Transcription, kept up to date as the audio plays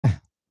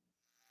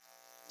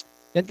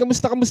Yan,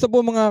 kamusta po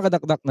mga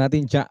kadakdak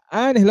natin dyan?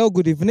 Hello,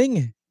 good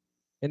evening.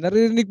 Yan,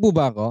 naririnig po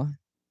ba ako?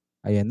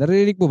 Ayan,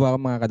 naririnig po ba ako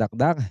mga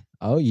kadakdak?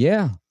 Oh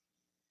yeah.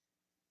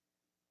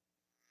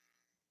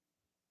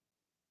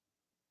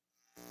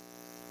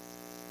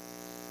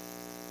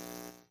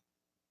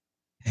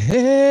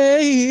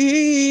 Hey,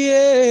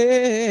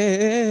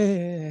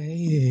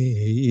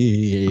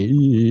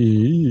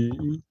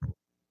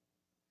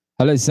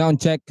 hello, sound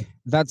check.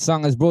 That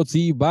song is brought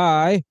to you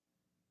by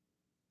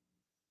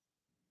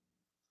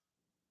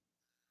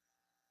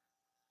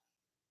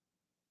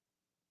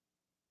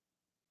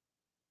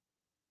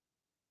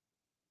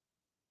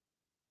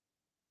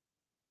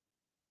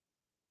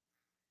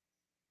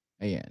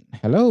ayan,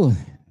 hello.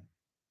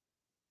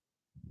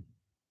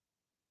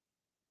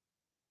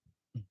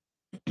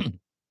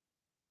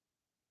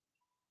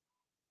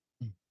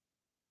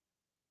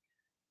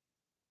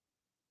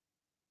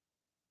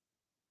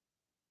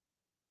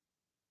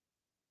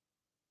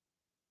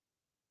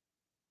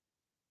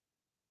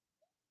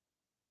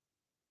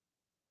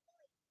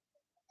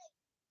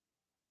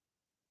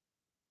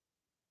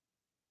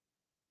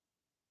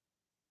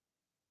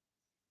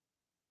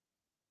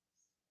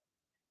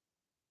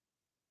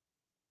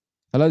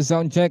 Hello,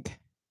 sound check.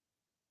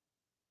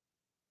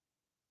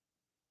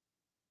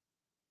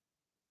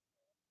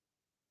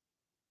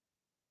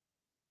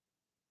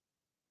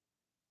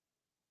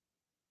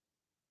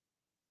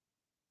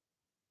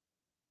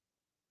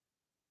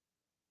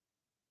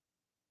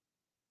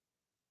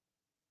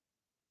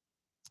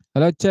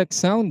 Hello, check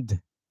sound.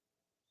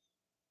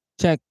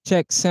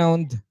 Check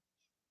sound.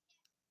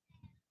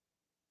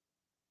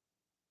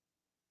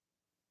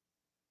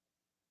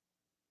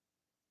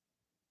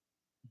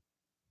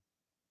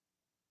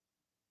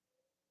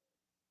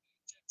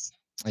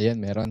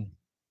 Ayan, meron.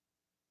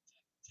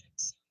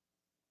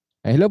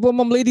 Ay, hello po,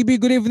 Ma'am Lady B.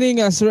 Good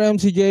evening. Sir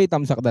MCJ,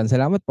 Tamsakdan.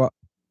 Salamat po.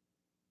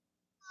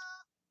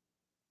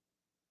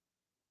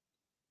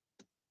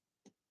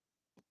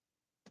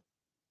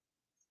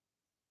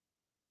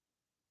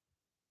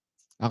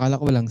 Akala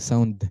ko walang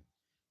sound.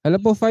 Hello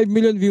po, 5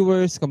 million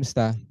viewers.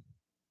 Kamusta?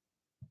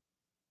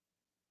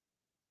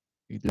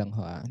 Wait lang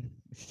ho.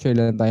 Share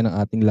lang tayo ng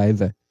ating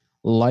live.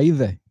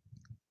 Live.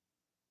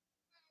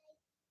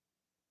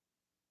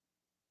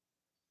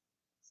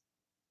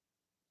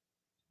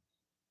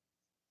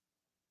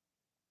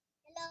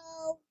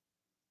 Hello.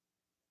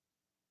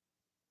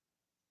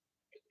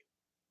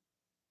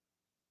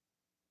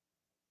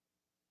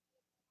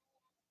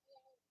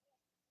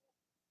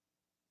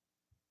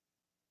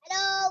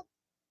 Hello.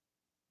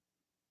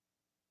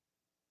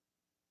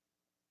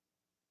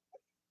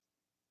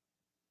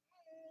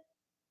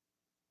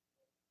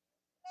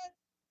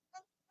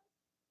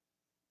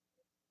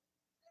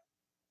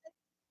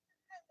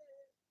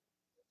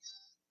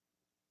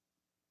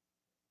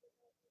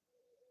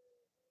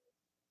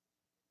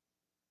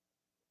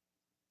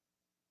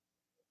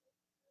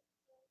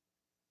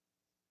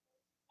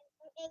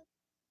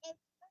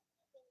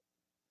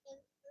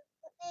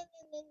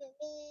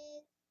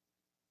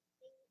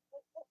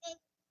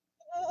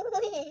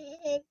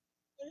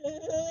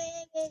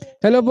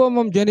 Hello po,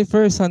 Ma'am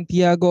Jennifer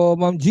Santiago.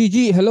 Ma'am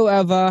Gigi. Hello,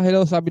 Ava.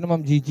 Hello, sabi ng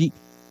Ma'am Gigi.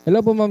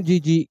 Hello po, Ma'am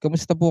Gigi.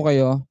 Kamusta po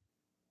kayo?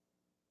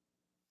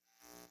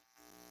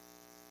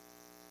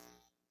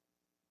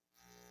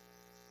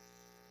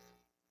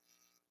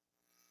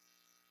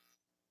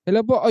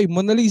 Hello po. Ay,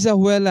 Mona Lisa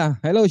Huela.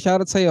 Hello,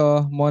 shoutout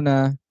sa'yo,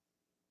 Mona.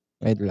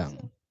 Wait lang.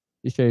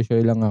 I-share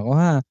lang ako,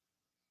 ha?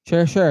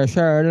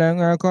 Share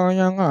lang ako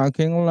ng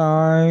aking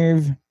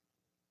live.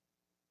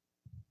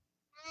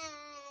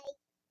 Hi.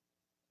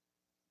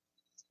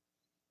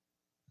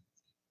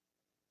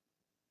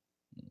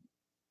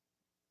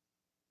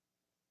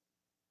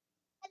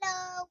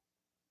 Hello.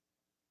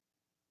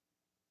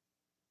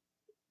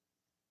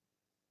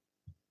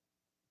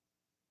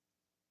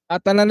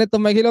 At Nanet,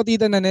 may hello,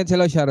 Tita Nanet.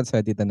 Hello, shoutout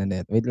sa'yo, Tita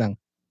Nanet. Wait lang.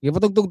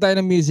 Ipatugtog tayo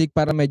ng music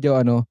para medyo,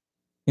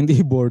 hindi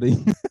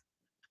boring.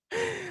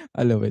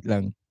 Wait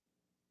lang.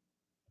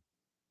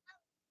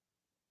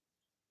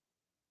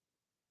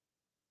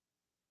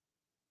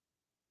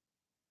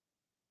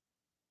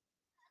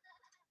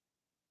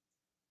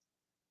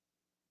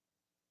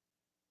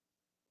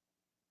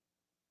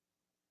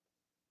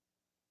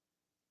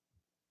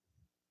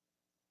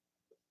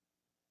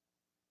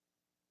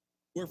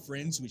 We're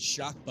friends with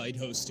Shockbite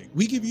Hosting.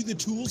 We give you the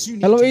tools you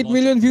need. Hello, to 8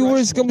 million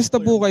viewers.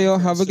 Kamusta po kayo?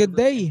 Have a good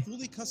day.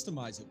 Fully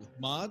customize it with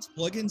mods,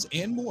 plugins,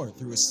 and more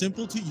through a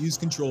simple-to-use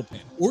control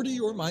panel. Order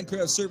your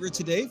Minecraft server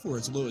today for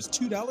as low as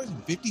 $2.50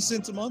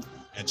 a month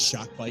at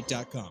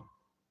shockbite.com.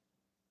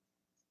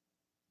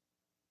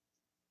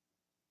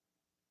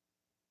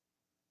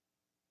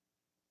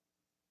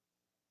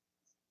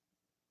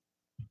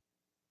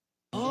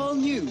 All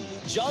new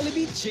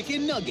Jollibee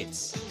Chicken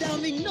Nuggets.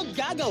 Daming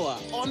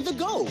naggagawa on the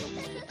go.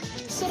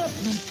 Sarap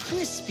ng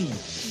crispy,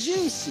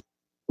 juicy.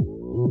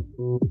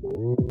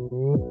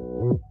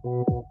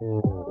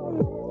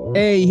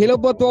 Hey, hello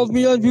po 12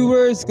 million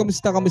viewers.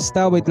 Kamusta?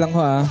 Wait lang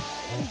ho.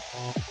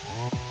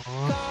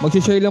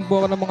 Mag-share lang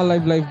po ako ng mga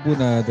live po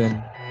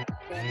natin.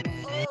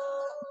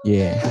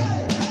 Yeah.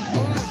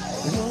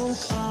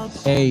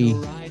 Hey.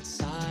 Right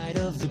side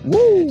of the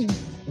Woo! bed.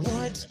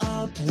 What's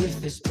up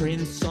with this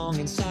Prince song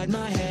inside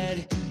my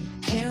head?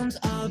 Hands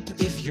up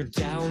if you're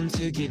down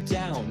to get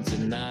down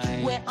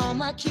tonight. Where all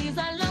my keys?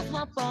 I lost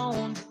my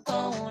phone.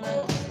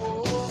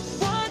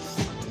 What's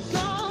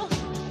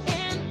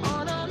going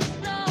on the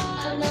floor?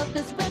 I love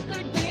this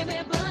record, baby,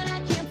 but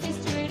I can't see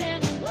straight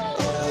anymore.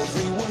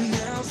 Everyone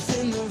else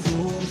in the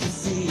room can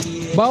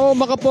see it. Bawaw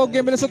Makapogi,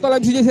 Minnesota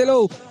Live CJ,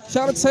 hello.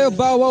 Shoutout sa'yo,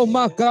 Bawaw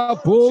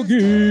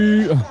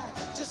Makapogi.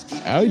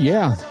 Oh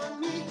yeah.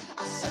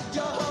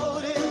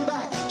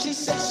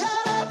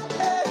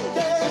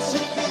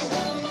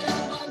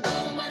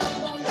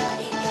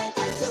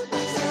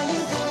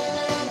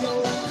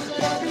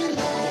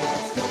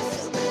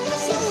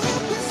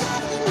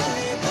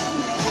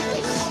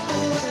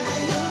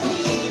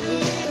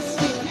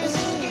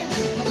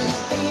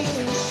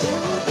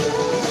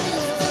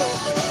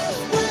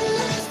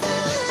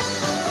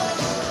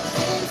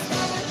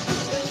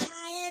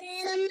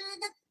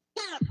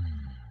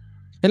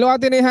 Hello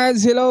Ate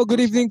Nehans, hello, good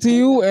evening to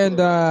you. And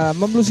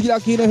Ma'am Lucy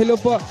Aquino, hello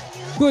po.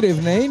 Good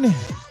evening.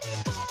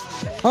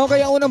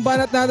 Okay, ang unang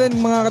banat natin,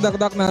 mga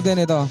kadakdak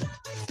natin ito.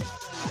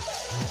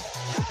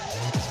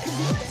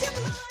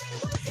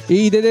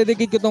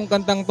 I-dedicate ko tong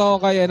kantang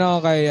to kay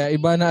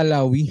Ivana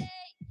Alawi.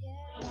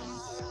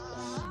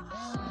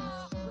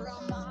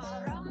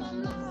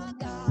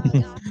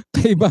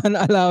 Kay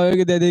Ivana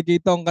Alawi,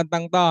 i-dedicate tong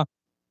kantang to.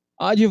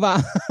 Oh, Jiva.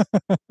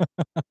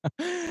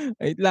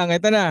 Wait lang,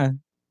 ito na.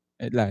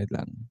 Wait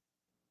lang.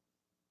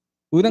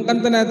 Unang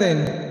kanta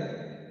natin,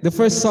 the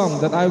first song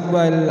that I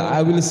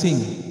will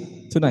sing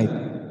tonight.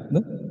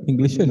 No?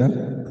 English yun, ha?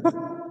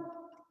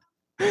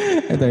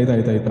 Ito.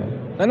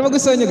 Ano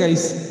magustuhan nyo,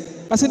 guys?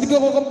 Kasi hindi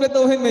ko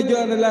kukumpletuhin, medyo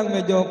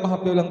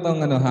pahapyo lang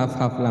tong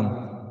half-half lang.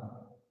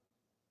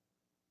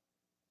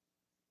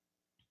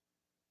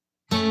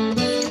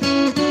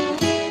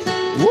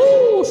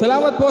 Woo!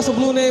 Salamat po sa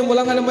Blue Name.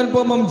 Walang alaman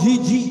po, Ma'am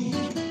Gigi.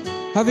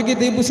 Have a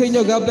good day po sa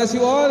inyo. God bless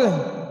you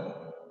all.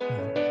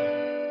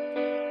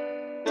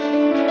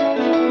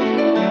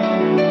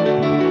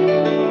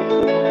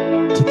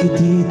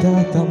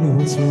 Chiquitita, tell me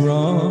what's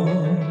wrong.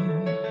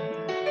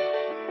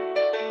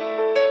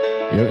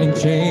 You're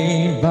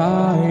enchained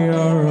by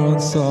your own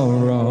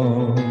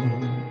sorrow.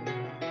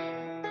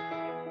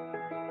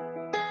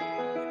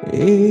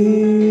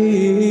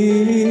 In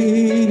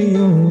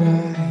your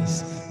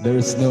eyes,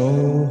 there's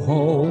no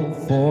hope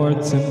for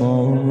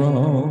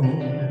tomorrow.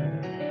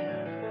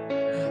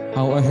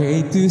 How I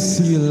hate to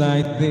see you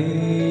like this.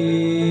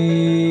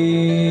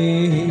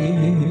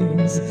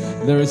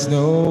 There is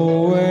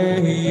no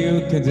way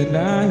you can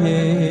deny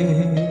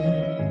it.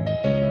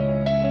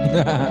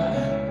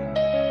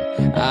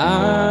 I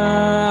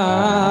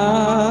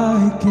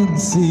can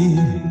see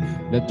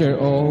that you're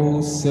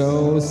oh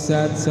so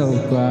sad, so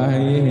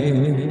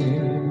quiet.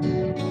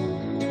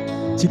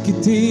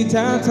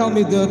 Chiquitita, tell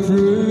me the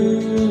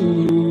truth.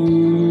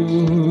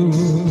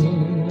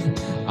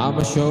 I'm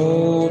a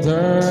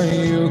shoulder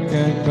you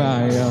can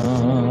cry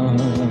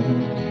on.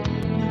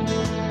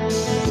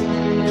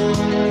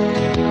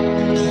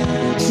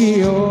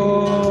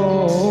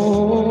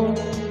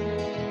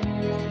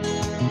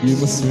 You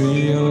must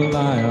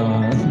rely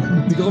on.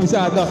 Hindi ko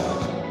kabisado.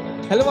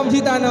 Hello, Ma'am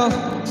Gitano.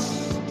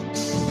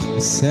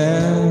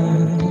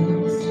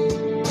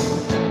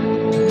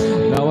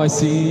 Now I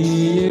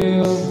see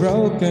you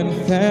broken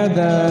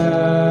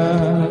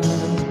feather.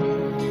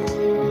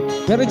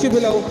 Very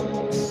below.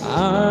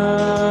 I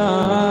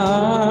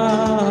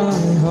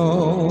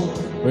hope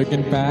we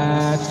can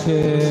patch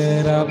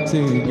it up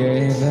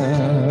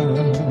together.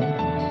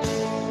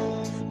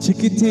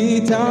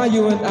 Chiquitita,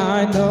 you and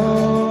I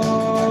know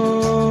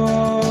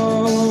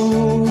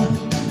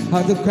how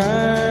the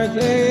crack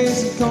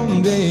days come,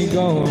 they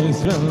go,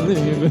 it's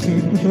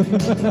living.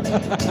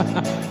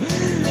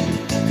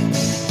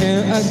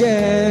 And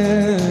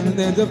again,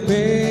 then the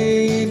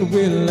pain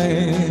will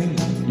end.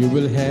 You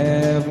will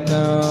have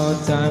no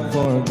time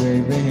for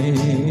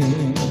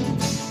grieving.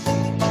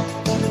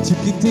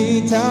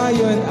 Chiquitita,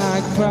 you and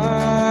I cry,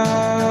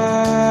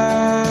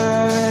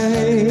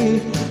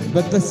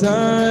 but the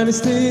sun is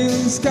still in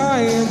the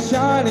sky and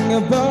shining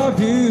above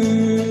you.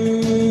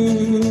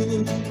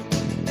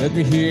 Let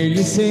me hear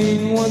you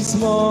sing once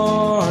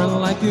more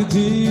like you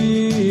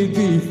did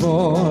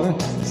before.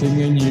 Sing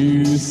a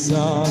new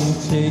song,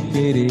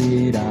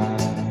 Chiquitita.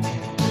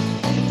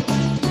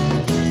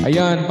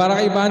 Ayan, para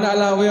kay Ivana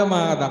Alawi ang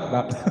mga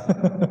kadakdak.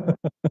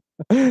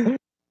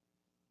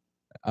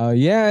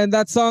 Yeah, and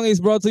that song is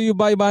brought to you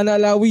by Ivana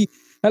Alawi.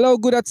 Hello,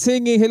 good at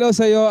singing. Hello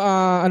sa'yo.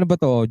 Ano ba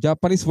to?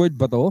 Japanese word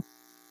ba to?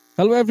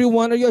 Hello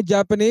everyone, are you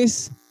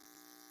Japanese?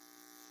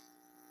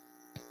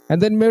 And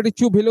then Mary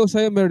Tube, hello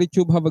sa'yo Mary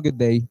Tube, have a good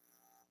day.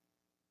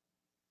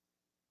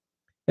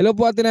 Hello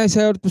po Ate na,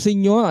 share po sa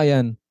inyo.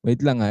 Ayan,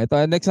 wait lang ha. Ito,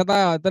 next na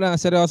tayo. Ito na,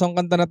 seryosong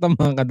kanta na ito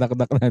mga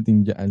kadakdak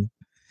natin dyan.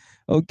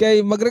 Okay,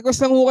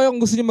 mag-request lang po kayo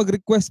kung gusto nyo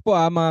mag-request po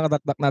mga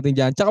kadakdak natin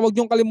dyan. Tsaka huwag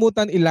nyo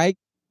kalimutan i-like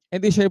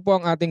and i-share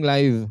po ang ating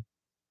live.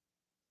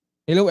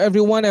 Hello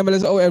everyone,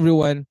 MLSO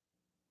everyone.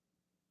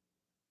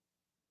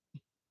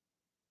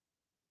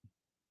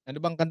 Ano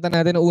bang kanta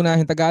natin na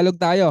unahin? Tagalog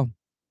tayo.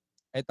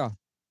 Ito.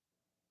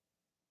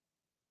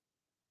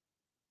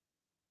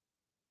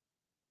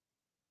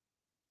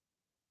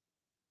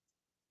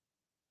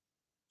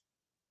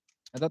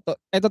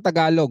 Ito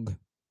Tagalog.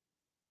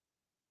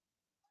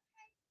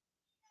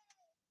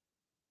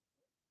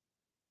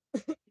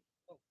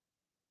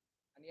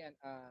 Ano yan?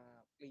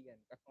 Play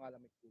yan. Kaso nga lang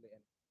may kulay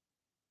yan.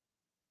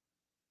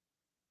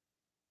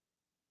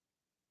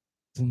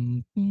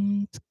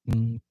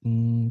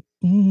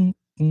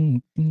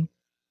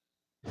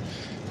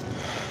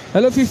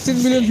 Hello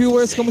 15 million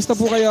viewers. Kamusta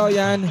po kayo?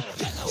 Yan.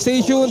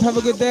 Stay tuned. Have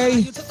a good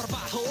day.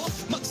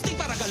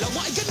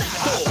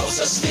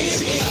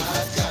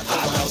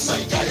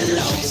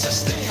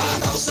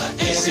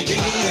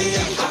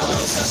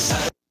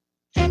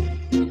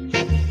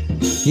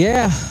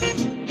 Yeah.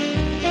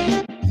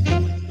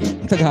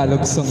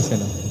 Tagalog songs yan.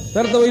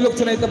 Pero The Way You Look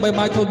Tonight by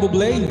Michael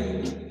Bublé.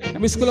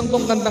 Miss ko lang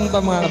tong kantang to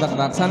mga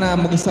kataktak. Sana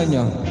magustuhan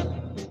nyo.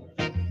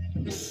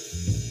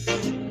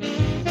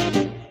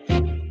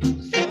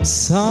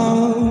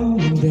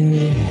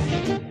 Someday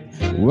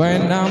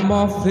when I'm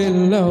awfully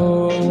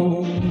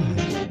low,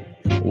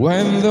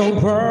 when the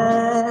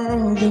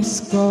world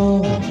is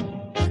cold,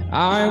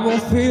 I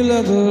will feel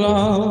a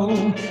glow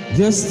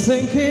just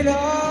thinking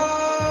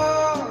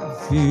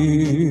of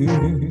you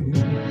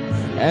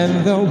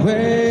and the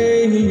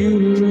way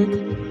you look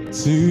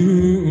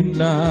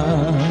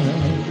tonight.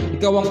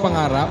 Ikaw ang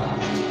pangarap?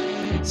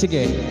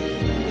 Sige.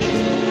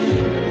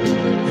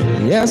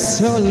 Yes,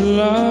 you're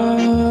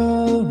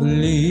lovely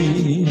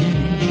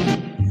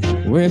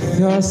with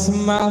your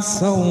smile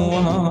so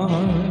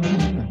warm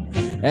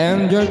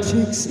and your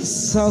cheeks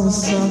so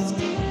soft.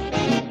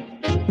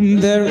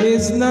 There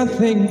is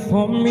nothing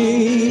for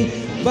me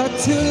but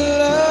to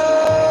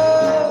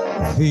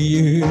love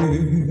you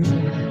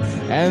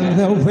and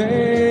the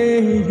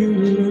way you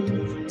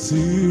look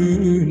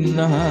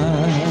tonight.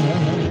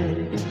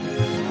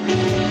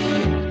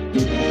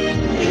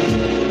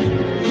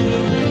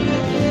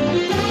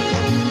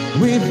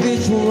 With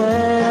each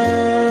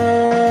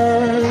word,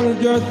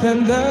 your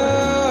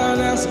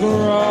tenderness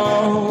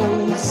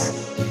grows,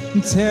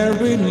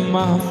 tearing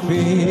my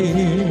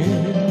fear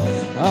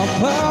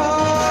apart.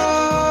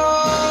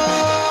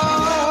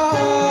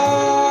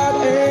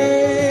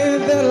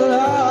 In the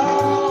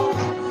love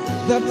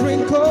that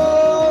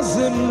wrinkles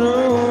and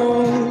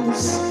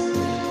rose,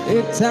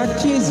 it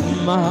touches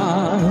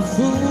my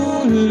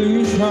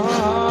foolish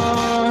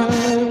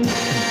heart.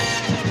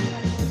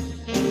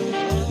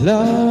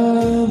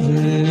 Lovely,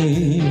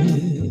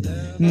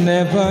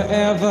 never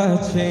ever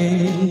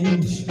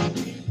change.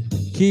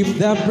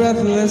 Keep that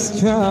breathless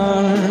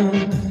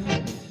charm.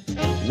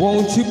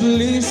 Won't you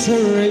please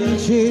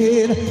arrange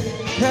it?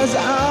 'Cause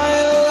I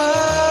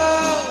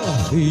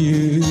love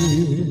you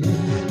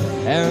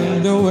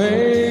and the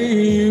way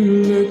you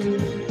look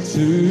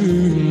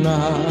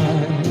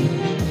tonight.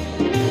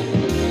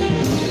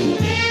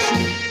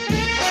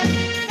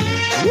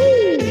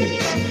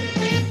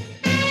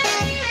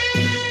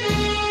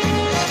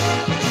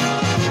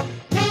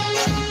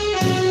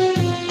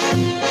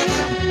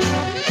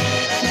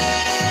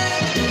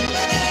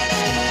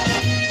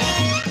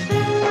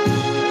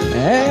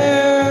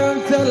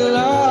 And the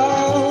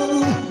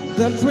love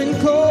that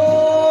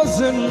wrinkles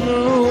and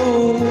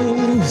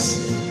moves,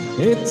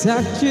 it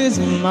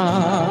touches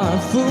my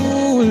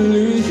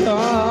foolish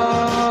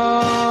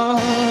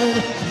heart.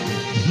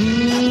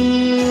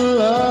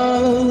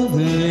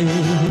 Lovely,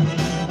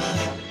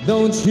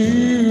 don't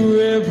you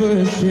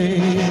ever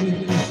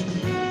change.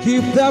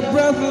 Keep that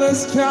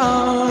breathless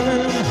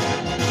charm.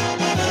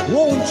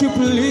 Won't you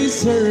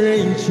please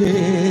arrange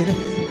it?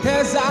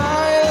 'Cause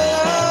I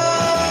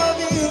love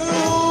you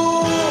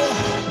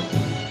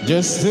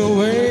just the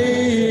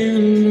way you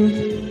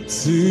look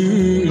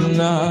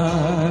tonight.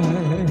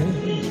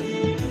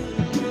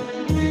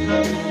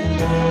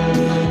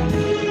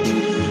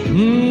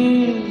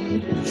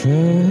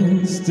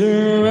 Just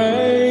the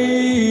way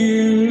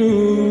you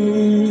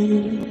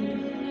look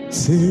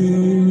tonight.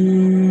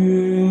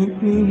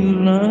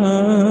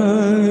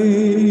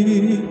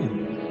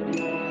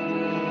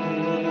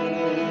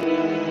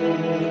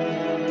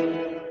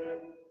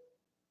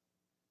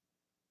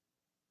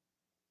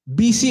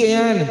 BC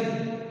ayan.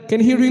 Can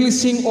he really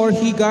sing or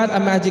he got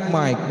a magic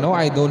mic? No,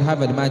 I don't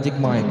have a magic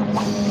mic.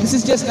 This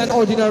is just an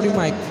ordinary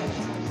mic.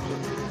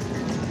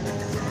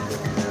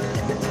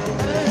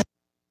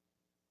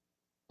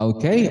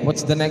 Okay,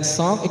 what's the next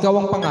song? Ikaw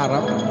ang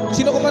pangarap.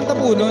 Sino kumanta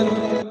po nun?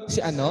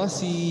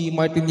 Si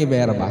Martin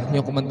Rivera ba?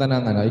 Yung kumanta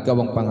ng Ikaw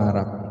ang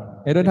pangarap.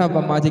 I don't have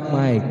a magic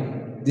mic.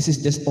 This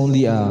is just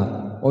only a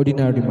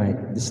ordinary mic,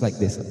 just like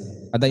this.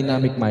 A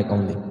dynamic mic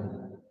only.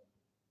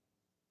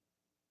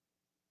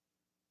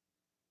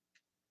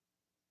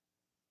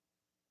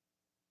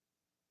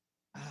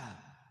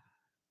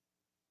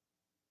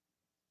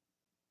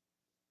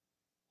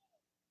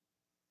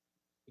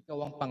 Ikaw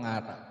ang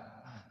pangarap.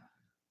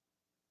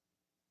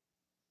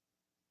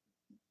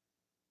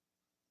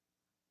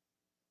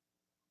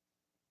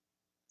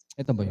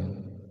 Ito ba yun?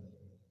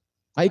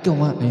 Ay, ikaw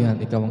nga. Ayan,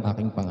 ikaw ang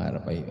aking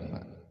pangarap. Ayun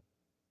nga.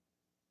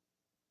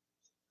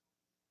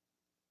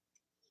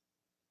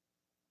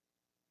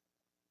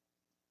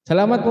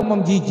 Salamat po,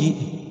 Ma'am Gigi.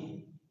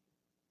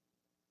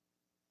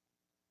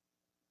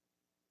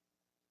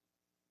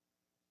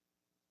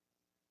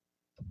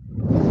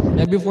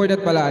 And before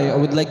that pala, I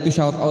would like to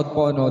shout out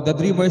po, no, the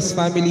Dreamers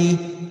family.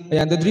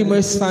 Ayan, the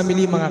Dreamers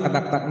family, mga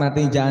kataktak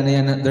natin dyan.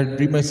 Ayan, the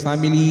Dreamers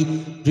family,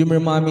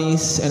 Dreamer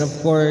Mommies, and of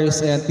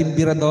course, ayan, Team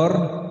Birador.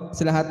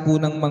 Sa lahat po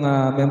ng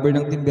mga member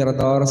ng Team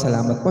Birador,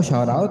 salamat po,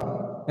 shout out.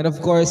 And of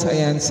course,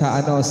 ayan,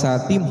 sa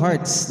Team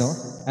Hearts, no?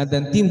 And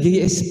then Team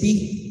JSP,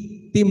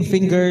 Team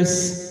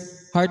Fingers,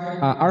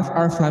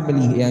 our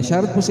family. Ayan,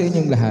 shout out po sa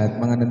inyong lahat,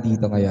 mga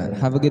nandito ngayon.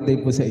 Have a good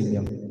day po sa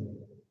inyo.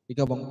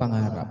 Ikaw bang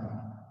pangarap?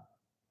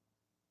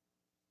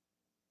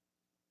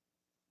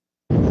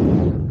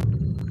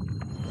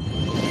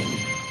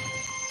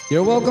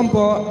 You're welcome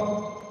po.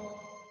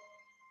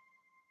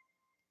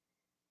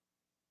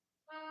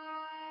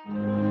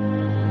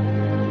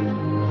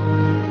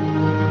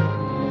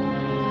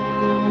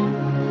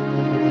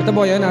 Ito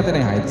po yun, natin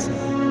ay heights.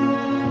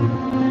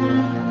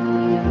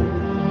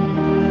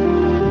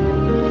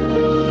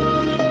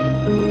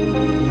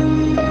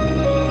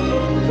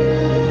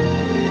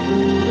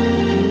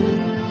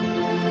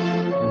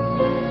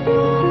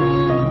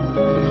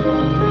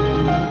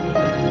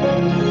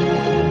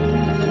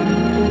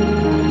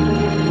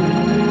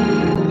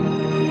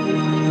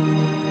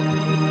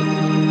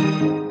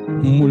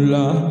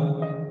 Mula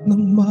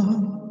nang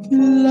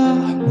makilala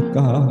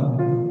ka,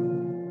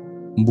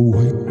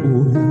 buhay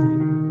ko'y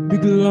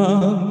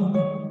biglang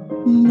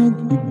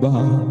nag-iba.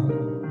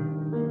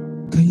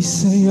 Kay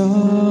saya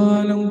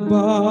ng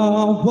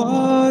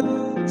bawat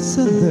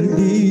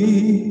sandali,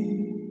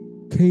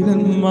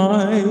 kailan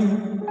may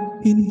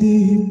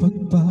hindi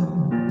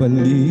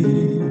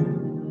pagbabalik.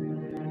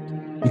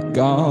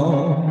 Ikaw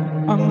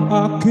ang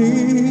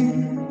aking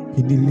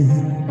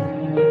hiniling,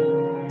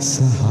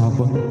 sa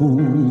habang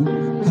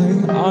buhay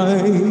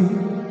ay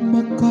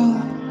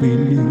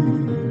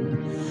makapiling.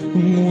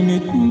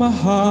 Ngunit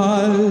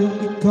mahal,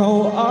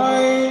 ikaw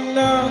ay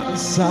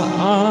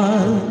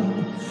nasaan?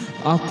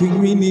 Aking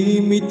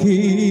minimiti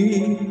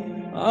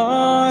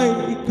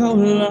ay ikaw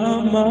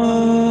lamang.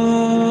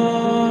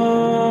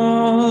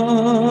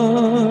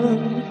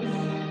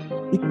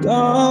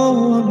 Ikaw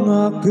ang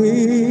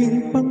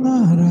aking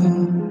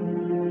pangarap,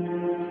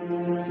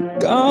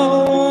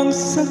 ikaw ang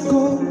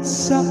sagot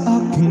sa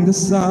aking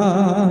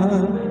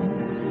dasal.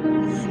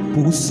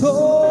 Puso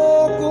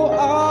ko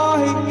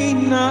ay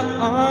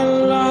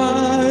inaalay,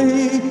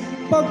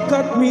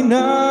 pagkat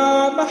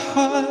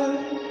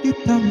minamahal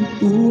kitang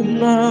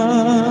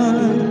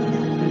tunay.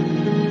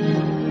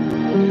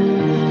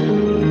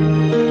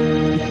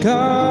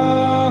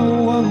 Ikaw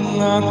ang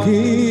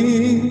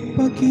aking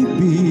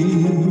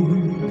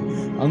pag-ibig,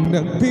 ang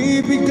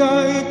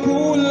nagbibigay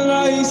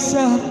kulay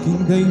sa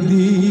aking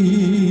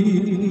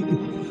daigdig.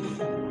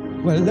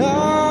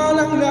 Wala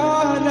lang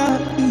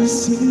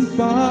nanaisin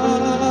pa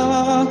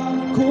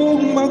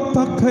kung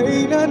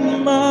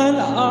magpakailanman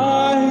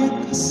ay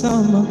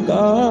kasama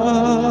ka.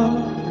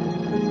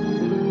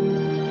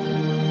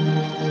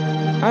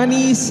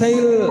 Ani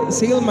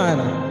Sailman,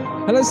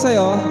 hello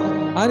sa'yo.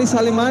 Ani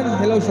Saliman,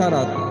 hello,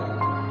 shoutout.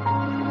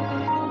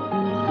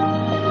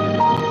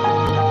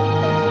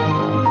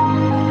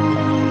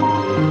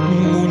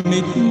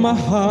 Ngunit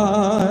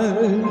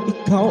mahal,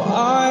 ikaw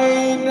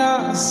ay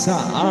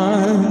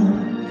nasaan?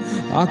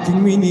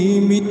 Aking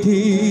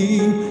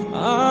minimiti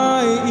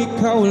ay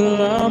ikaw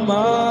lamang.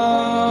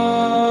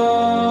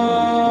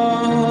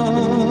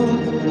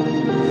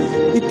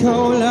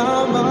 Ikaw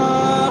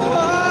lamang,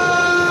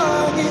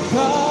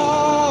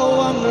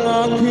 ikaw ang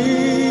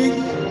aking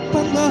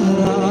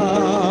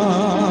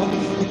pangarap.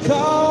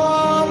 Ikaw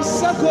ang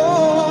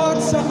sagot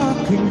sa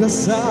aking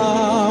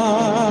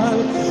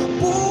dasal.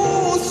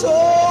 Puso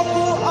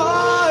ko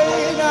ay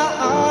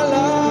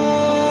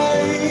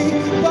naalay,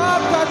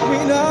 bakit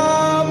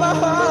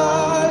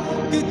minamahal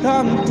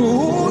kitang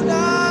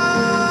tunay.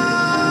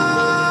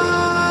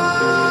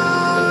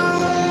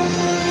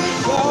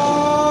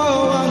 Ikaw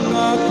ang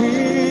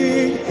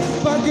aking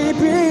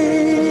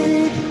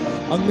pag-ibig,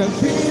 ang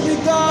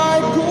nagbibigay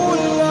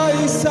kulay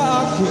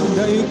sa aking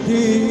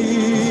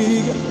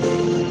daigdig.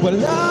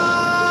 Wala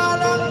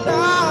nang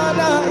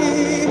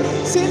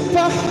nanaisin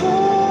pa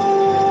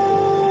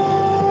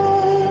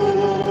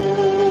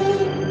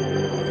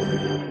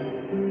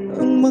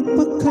ang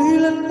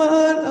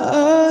magpakailanman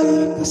ay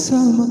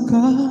kasama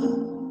ka.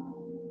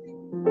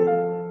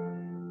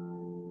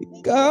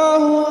 Ikaw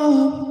ang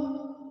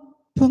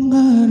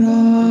pangarap,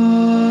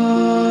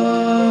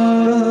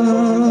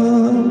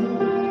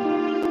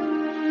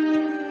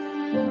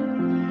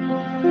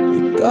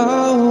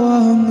 ikaw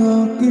ang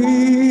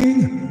aking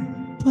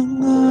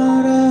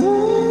pangarap.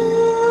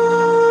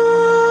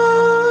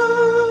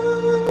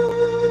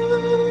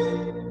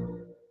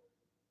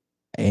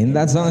 And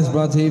that song is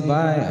brought to you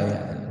by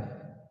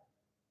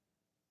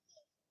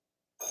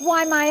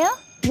Why, Maya?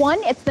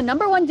 1, it's the #1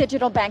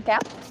 digital bank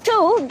app.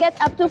 2, get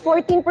up to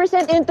 14%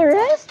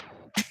 interest.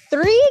 3,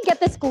 get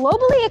this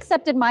globally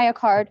accepted Maya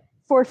card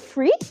for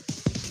free.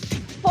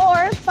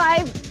 4,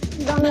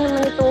 5, dami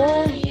naman ito.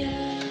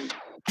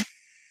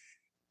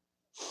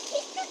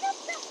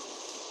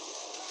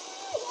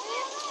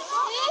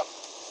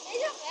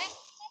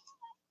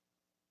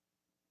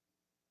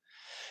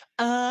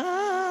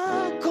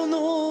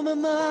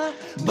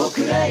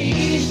 僕ら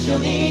一緒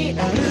に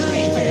歩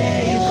い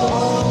て行こ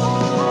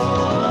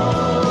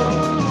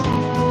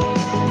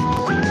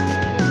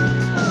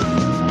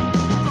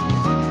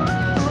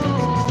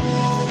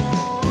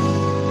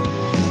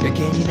うや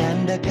けにな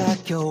んだか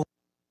今日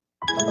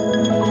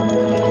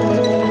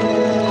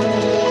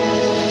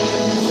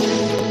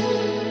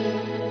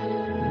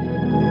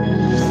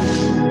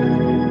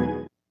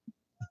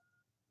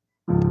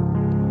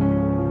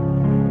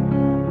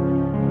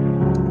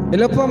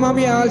Hello po,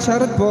 Mami Al.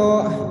 Shoutout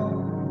po.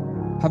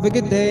 Have a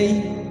good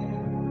day.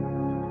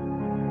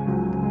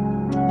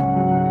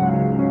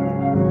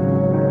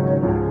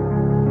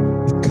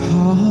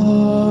 Ikaw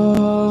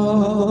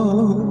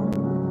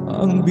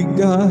ang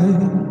bigay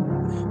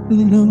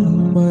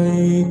ng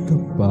may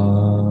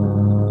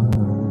kapal.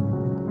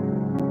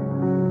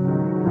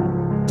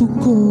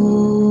 Tukoy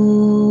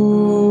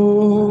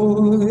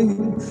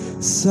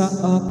sa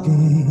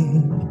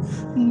aking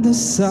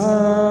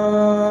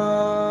dasal.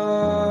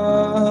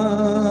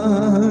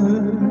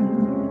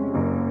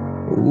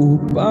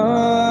 Upang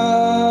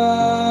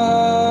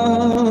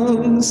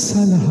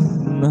sa lahat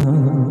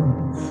ng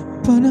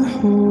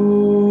panahon,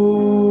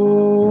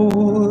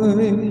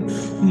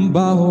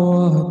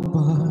 bawat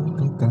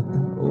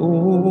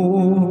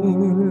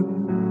pagkakataon,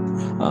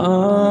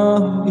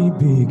 ang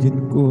ibigin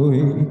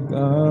ko'y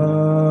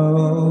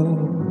ikaw.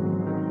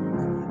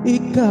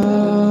 Ikaw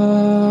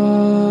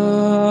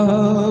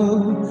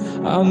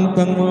ang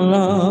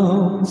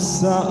tanglaw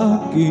sa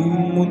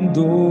aking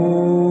mundo.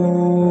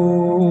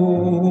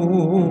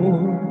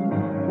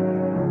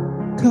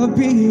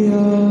 Kabiyak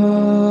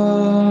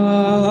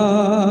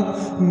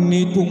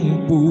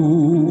nitong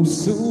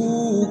puso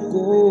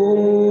ko.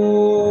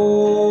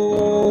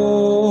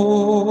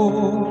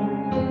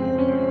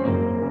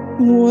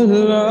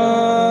 Wala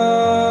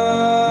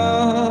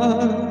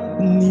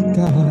ni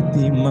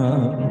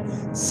katimang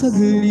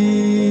saglit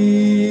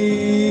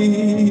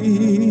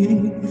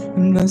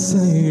na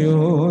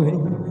sa'yo'y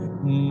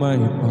may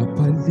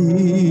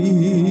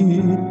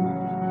papalit.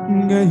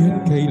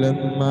 Ngayon kailan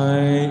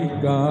may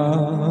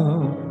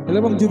ikaw.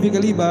 Alam mo, Juby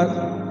Kalibat,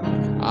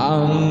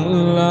 ang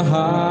lahat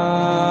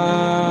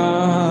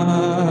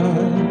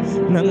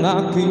ng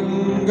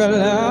aking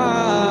galaw,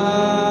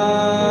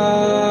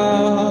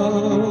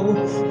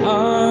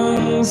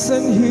 ang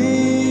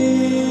sanhi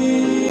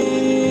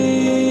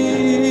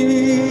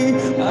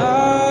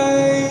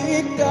ay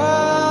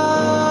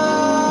ikaw.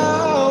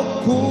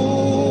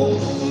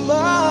 Kung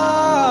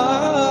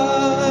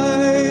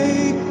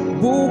may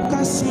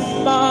bukas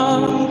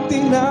mang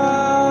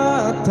tinatanaw,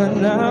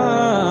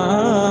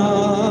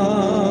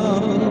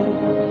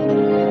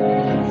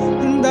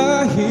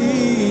 dahil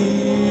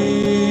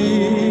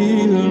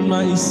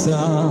may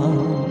isang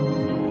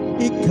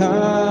ikaw,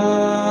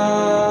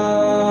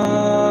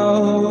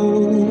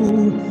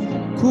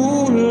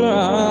 kulang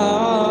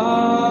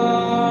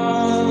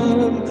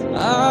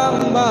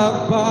ang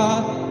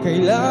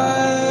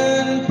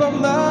magpakailan pa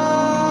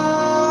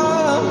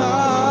man,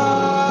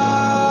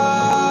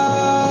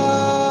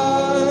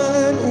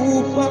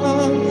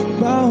 upang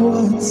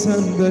bawat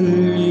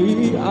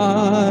sandali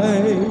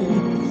ay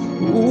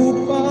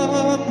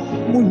upang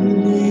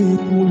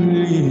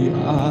muli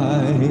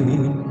ay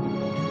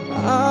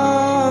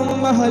ang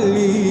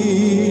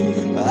mahalin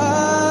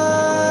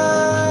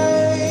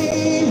ay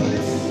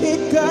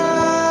ikaw.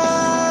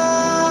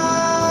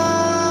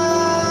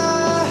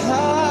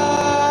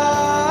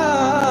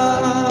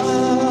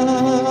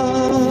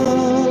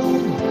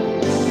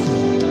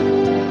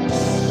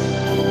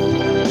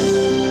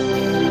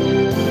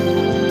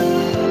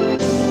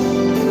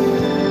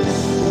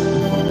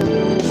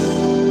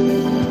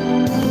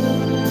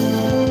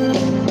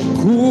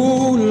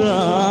 Kulang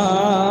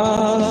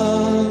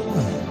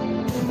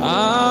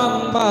ang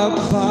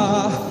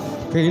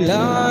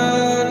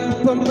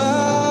magpakailan pa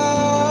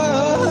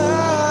man,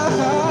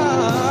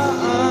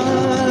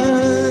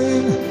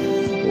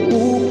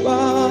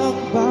 upang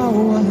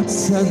bawat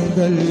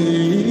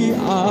sandali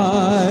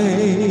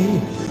ay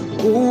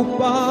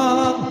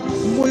upang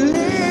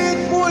muli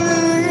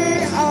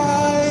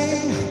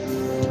ay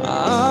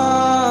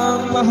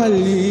ang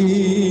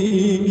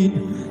mahalin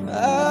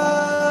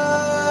ay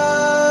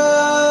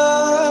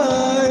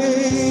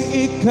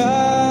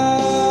ikaw.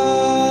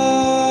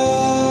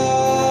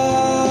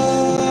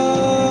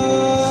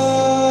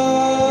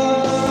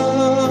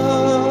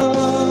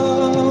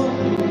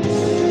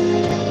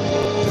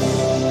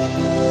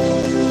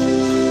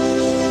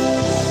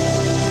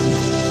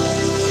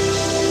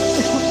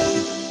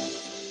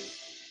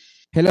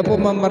 Hello po,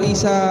 Ma'am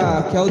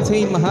Marisa.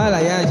 Kyautay mahal.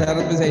 Ayan,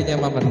 shoutout po sa inyo,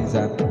 Ma'am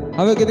Marisa.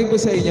 Have a good day po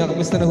sa inyo.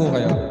 Kamusta na ho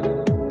kayo?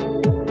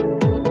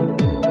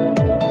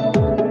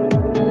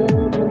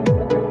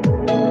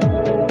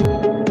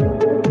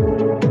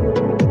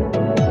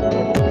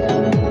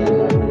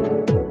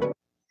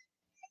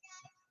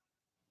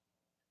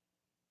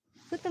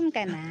 Gutom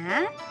ka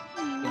na?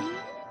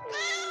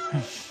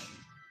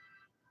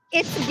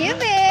 It's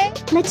giving!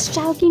 Let's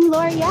Chowking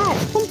Laureate.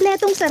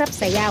 Kompletong sarap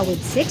saya with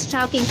 6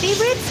 Chowking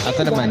favorites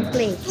Ito in naman. 1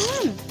 plate.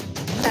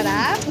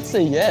 Sarap? Let's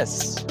say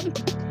yes.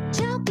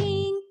 Chowking.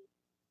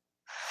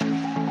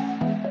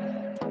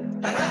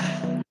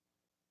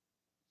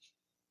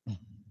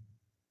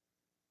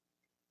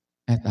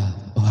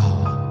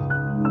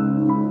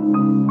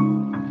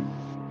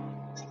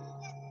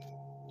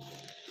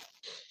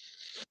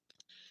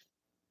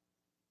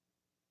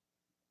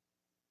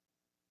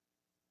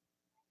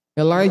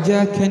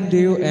 Elijah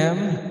Kendu M.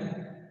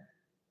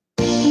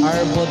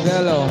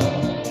 Arbodelo.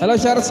 Hello,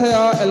 shout out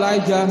sa'yo,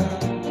 Elijah.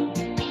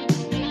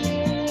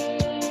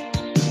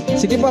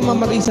 Sige pa,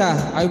 Ma'am Marisa.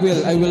 I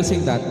will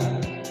sing that.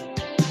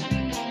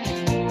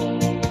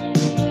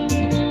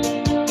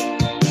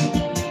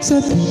 Sa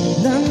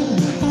tulang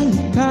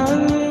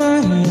halikan,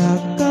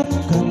 mayakap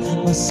ka,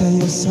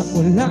 masaya sa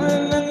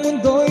ulan, ang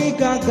mundo'y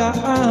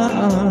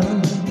gagaan.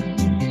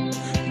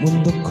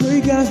 Mundo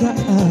ko'y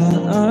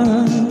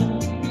gagaan.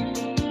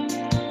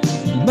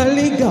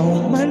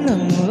 Maligaw man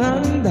ang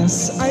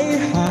landas ay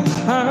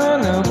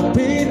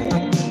hahanapin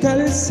ang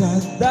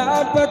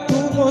kalsada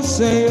patungo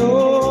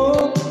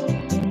sa'yo.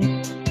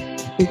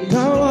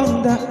 Ikaw ang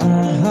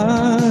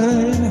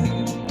daan.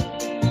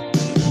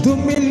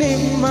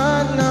 Dumilim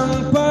man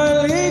ang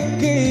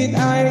paligid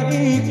ay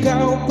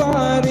ikaw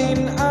pa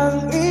rin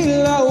ang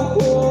ilaw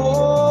ko.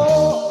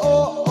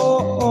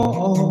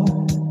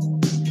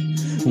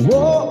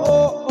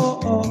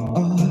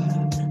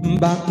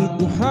 Bakit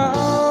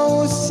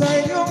uhaw sa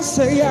iyong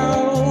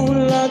sayaw,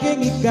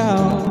 laging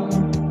ikaw?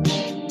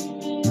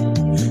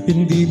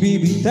 Hindi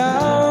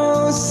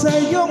bibitaw sa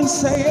iyong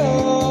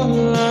sayaw,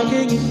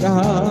 laging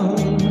ikaw.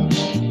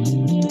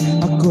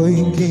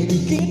 Ako'y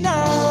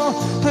kinikinaw,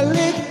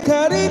 halik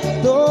ka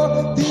rito,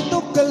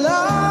 dito ka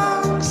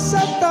lang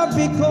sa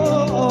tabi ko.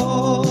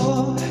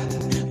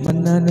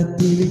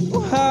 Mananatiling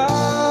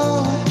uhaw,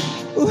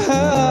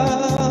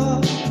 uhaw,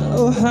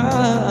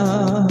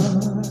 uhaw.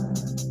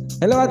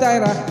 Hello, Ate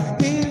Ira.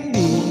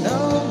 Hindi na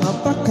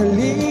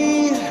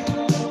mapakali,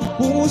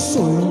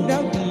 puso'y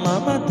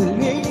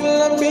nagmamadaling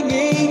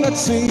lambingin at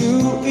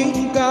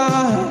suyuin ka.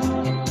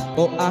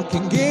 O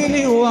aking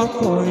giliw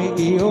ako'y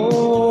iyo.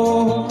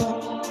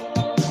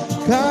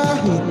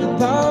 Kahit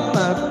pa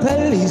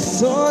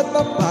matalisod,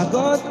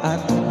 mapagod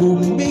at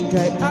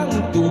bumigay ang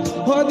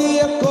tuhod,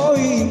 di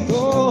ako'y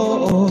ito.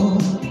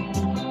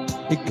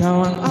 Ikaw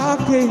ang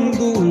aking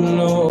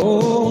dulo.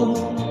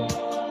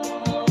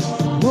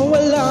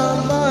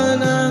 Mawala man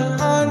ang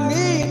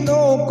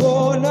anino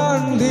ko,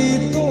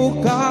 nandito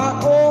ka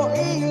o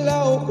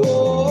ilaw ko.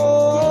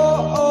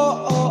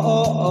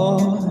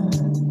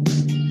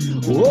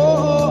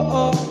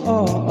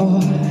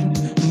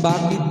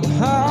 Bakit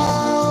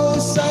uhaw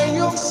sa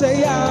iyong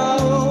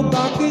sayaw?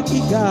 Bakit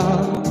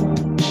ikaw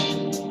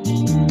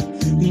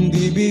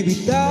hindi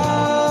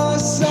bibitaw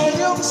sa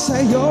iyong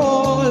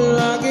sayo?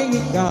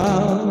 Laging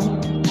ikaw.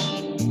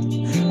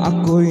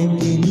 Ako'y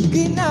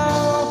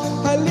kiniginaw,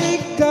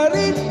 halik ka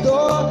rito,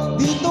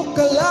 dito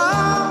ka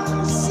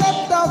lang sa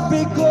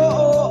tabi ko.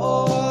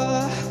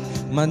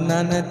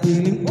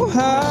 Mananatiling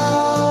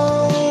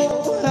uhaw,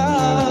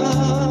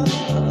 uhaw,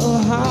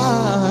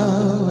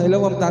 uhaw.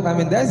 Hello, Ma'am Tata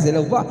Mendez.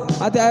 Hello po.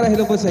 Ate Ara,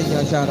 hello po sa inyo.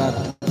 Shout out.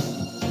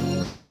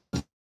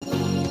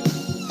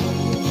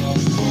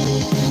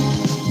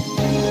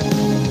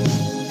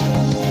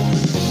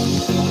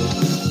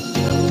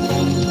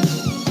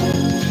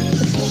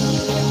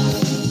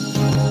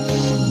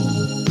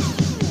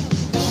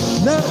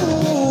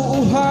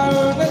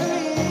 Nauuhaw,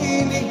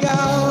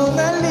 naliligaw,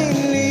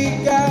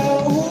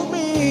 naliligaw,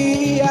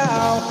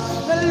 humiyaw,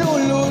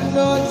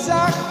 nalulunod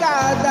sa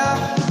kada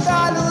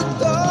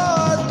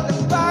taludod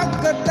ng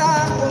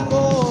pagkatao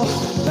mo.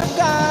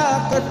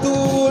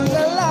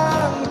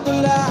 Nakakatulalang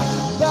tula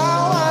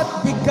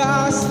bawat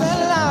bigas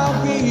na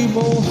labi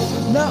mo.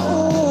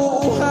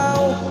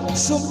 Nauuhaw,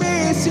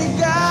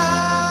 sumisigaw.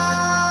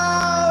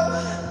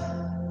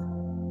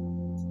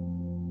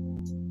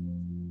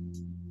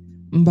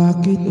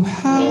 Bakit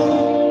uhaw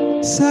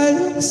sa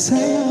iyong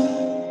saya,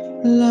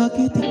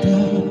 lagit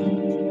ikaw?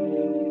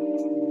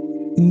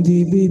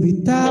 Hindi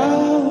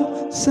bibitaw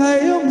sa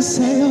iyong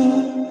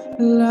sayo,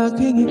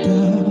 laging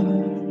ikaw.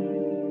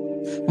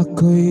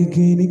 Ako'y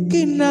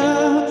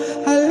ginikina,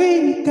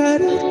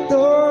 halika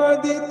rito,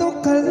 dito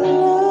ka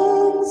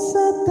lang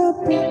sa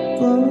tabi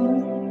ko.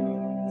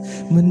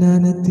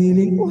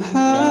 Mananatiling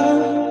uhaw,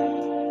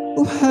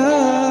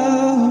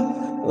 uhaw,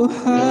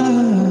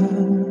 uhaw.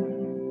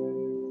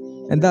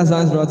 And that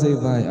song is brought to you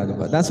by,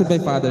 that's with my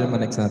father and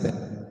my next natin.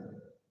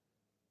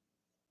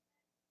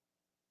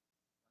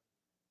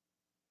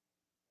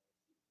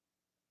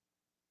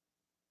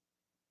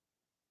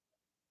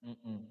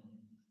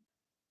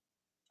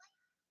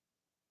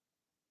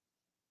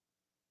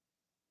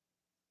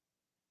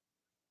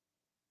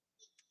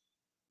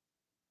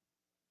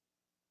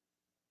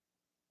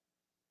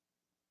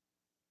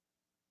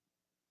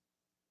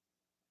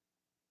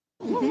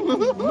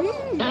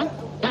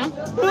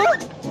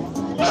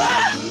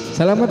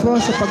 Salamat po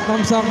sa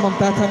pag-thumbsuck, Ma'am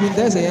Tata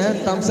Mendez. Ayan,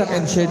 thumbsuck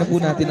and share na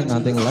po natin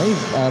ang ating live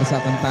para sa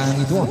kantahang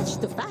ito.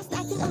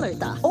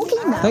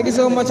 Thank you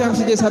so much,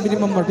 MCJ. Sabi ni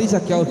Ma'am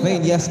Marisa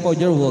Kyautmain. Yes po,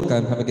 you're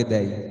welcome. Have a good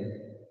day.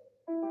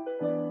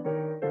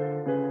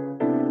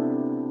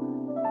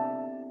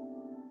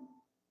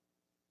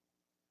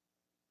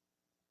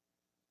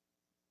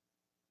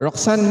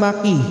 Roxanne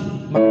Maki.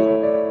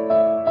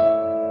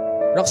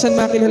 Roxanne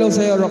Makil, hello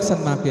sa'yo,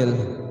 Roxanne Makil.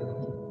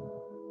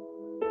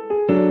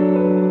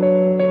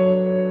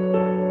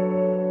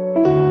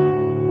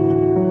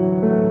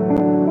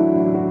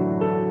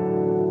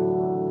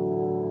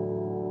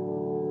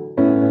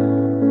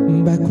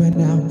 back when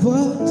I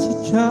was a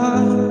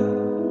child.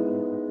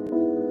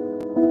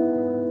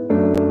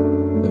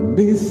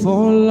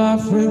 Before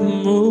life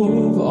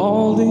removed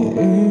all the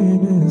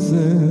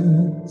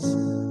innocence,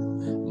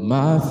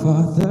 my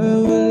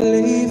father will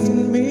lift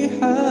me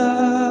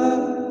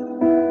high,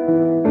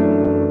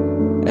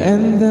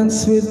 and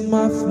dance with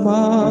my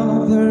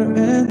mother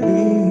and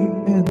me,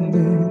 and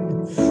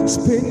then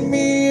spin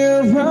me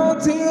around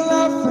till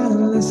I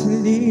fell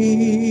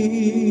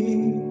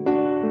asleep.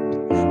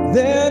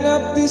 Then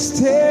up the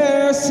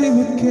stairs he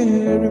would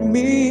carry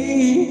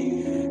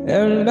me,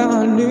 and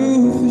I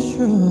knew for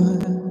sure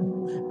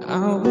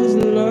I was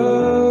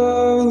loved.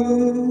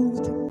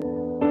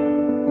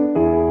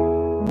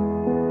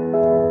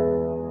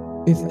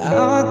 If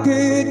I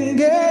could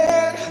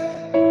get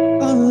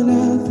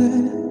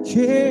another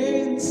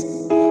chance,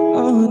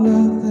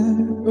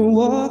 another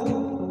walk,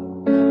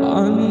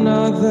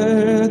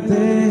 another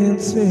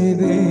dance with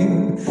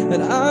him,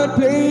 and I'd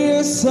play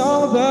a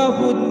song that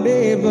would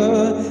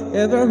never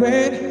ever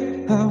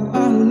end. How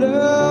I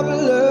love,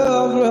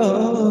 love,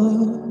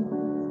 love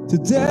to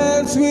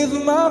dance with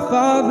my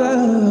father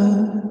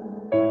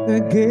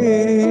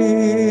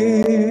again.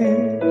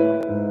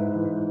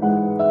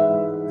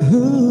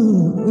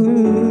 Ooh,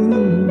 ooh.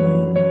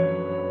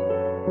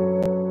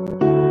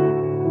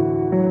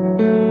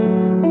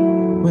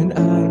 When I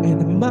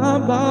and my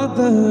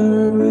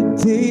mother would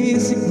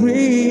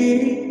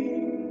disagree,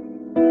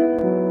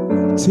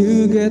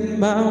 to get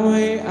my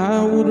way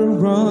I would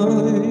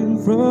run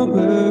from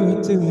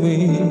her to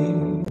me.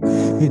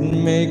 It'd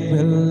make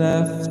me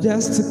laugh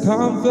just to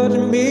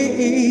comfort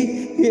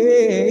me,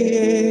 yeah,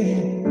 yeah.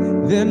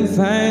 Then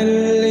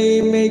finally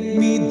make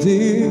me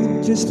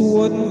do just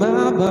what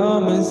my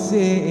mama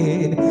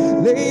said.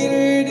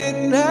 Later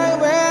that night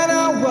when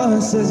I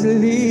was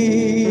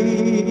asleep,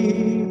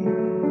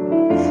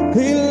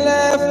 he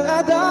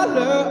left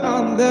 $1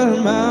 under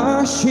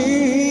my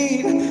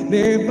sheet.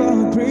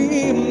 Never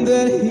dreamed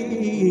that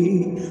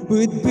he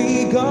would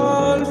be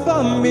gone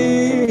from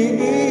me.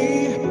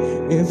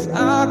 If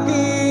I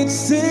could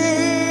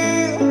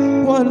see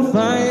one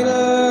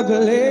final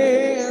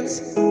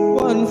glance,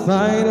 one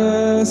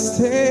final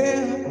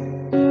step,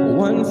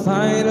 one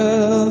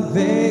final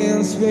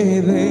dance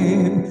with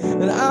him,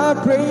 and I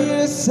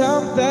pray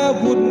something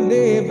that would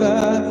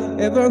never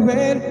ever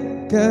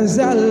end. 'Cause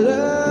I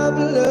love,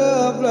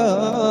 love,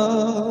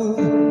 love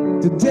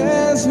to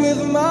dance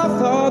with my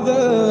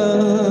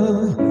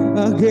father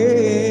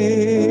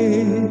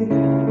again.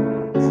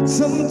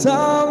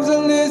 Sometimes I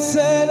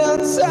listen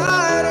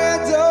outside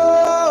the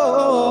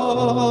door,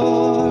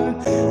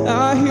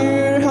 I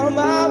hear how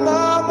my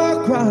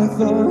mama cry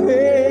for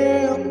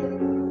him.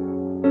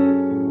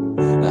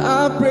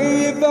 I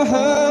pray for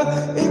her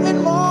even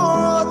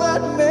more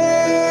than me.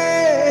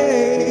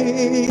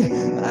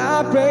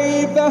 I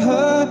pray for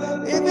her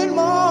even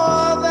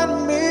more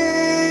than me.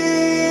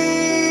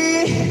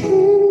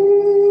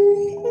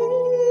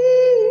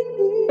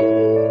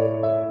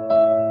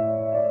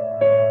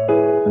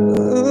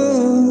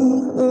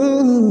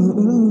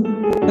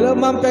 Hello,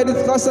 Ma'am Pedro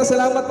Costa.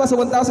 Salamat pa sa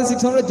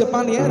 1,600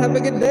 Japan yen. Have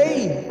a good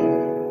day.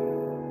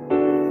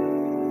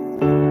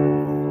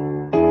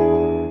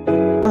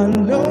 I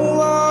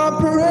know I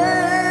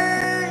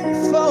pray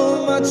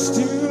for much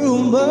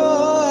too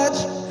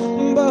much,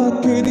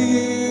 but could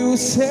you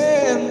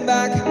send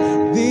back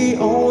the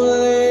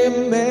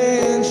only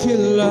man she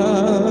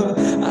loved?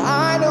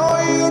 I know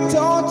you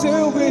don't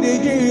do it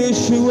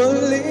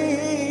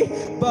usually,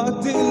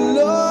 but the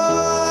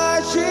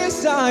Lord,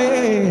 she's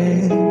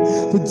dying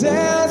to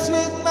dance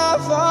with my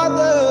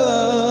father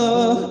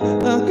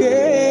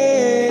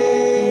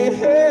again.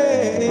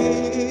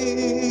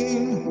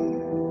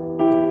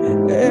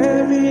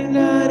 Every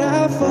night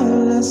I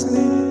fall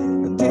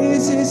asleep,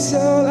 this is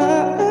all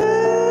I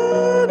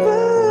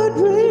ever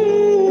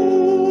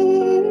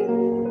dream.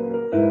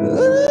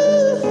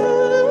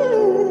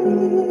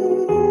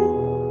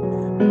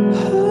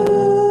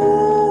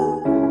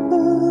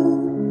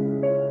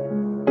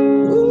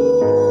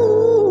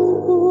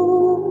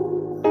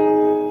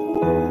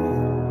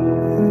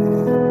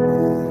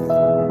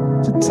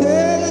 To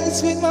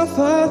dance with my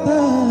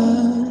father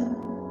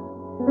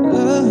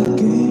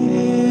again.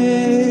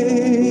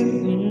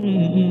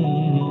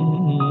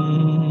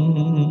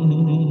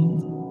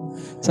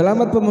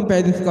 Salamat po, Ma'am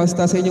Pedro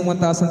Costa, sa inyong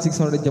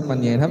 1,600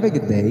 Japan yen. Have a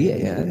good day.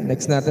 Ayan.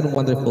 Next natin,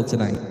 Wonderful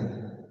Tonight.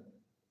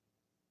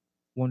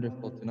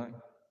 Wonderful Tonight.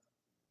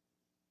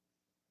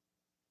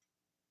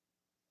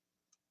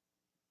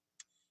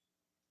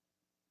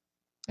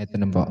 Ito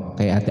na po,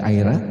 kay Ate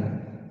Ira,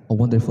 A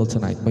Wonderful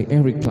Tonight by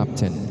Eric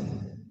Clapton.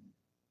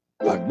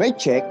 Pag may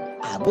check,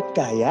 abot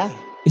kaya.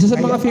 Isa sa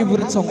mga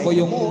favorite song ko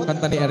yung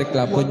kanta ni Eric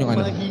Clapton, yung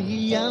ano,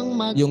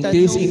 yung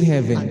Tears in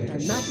Heaven.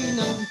 Hanapin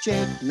ang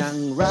check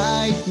ng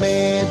right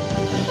man.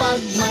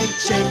 Pag may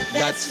check,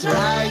 that's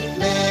right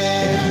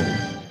man.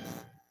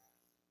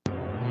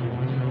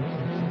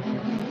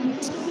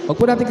 Huwag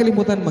po natin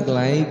kalimutan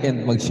mag-like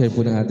and mag-share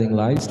po ng ating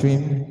live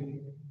stream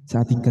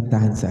sa ating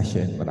kantahan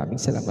session. Maraming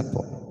salamat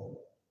po.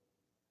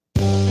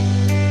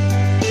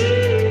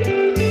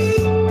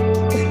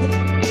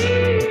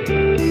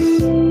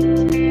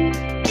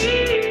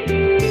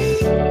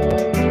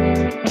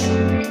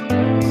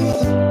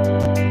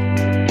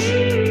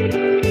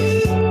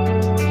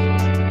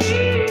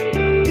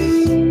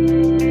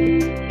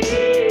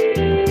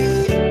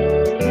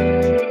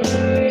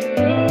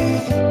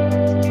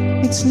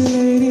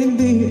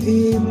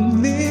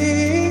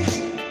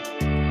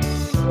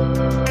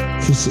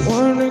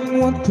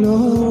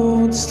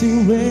 clothes to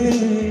wear.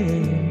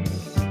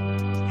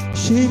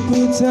 She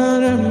puts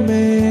on her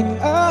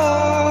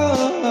makeup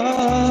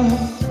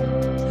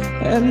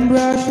and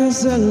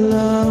brushes her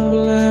long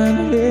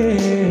blonde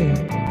hair.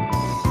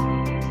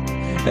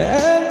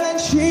 And then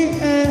she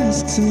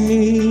asks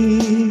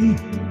me,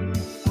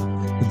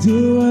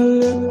 do I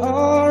look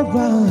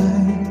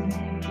alright?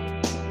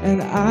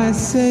 And I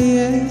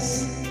say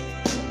yes,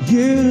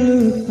 you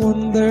look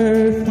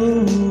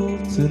wonderful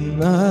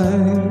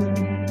tonight.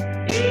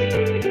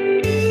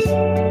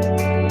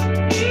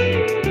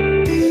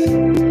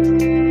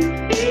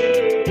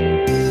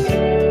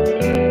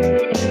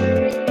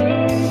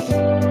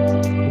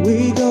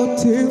 We go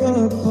to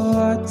a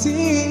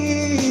party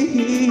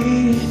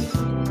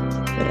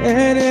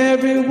and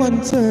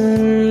everyone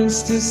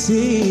turns to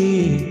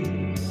see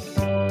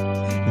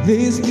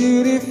this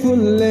beautiful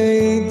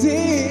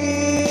lady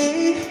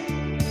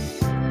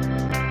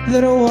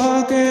that are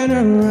walking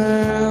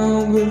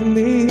around with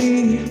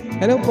me.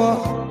 Hello, po.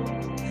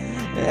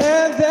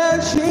 And then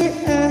she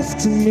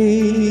asks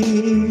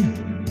me,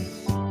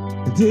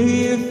 do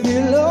you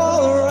feel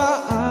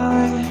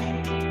alright?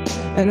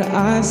 And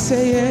I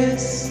say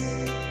yes,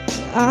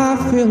 I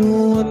feel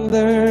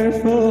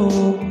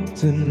wonderful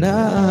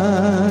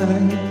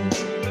tonight.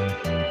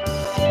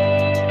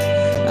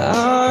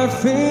 I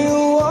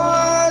feel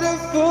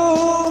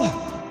wonderful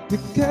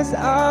because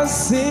I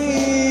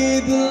see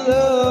the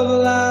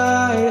love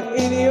light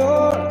in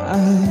your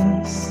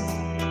eyes.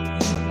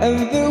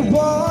 And the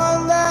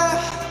wonder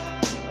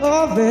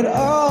of it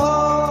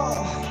all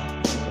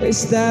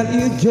is that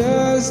you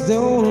just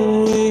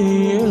don't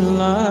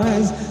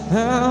realize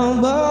how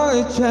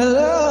much I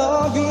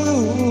love you.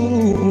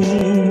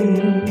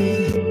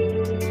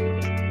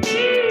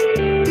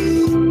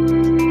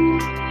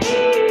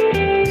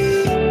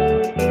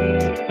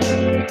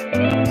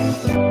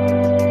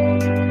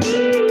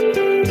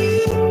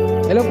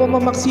 Hello po,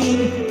 Ma'am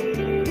Maxine.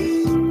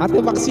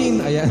 Ate Maxine,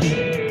 ayan.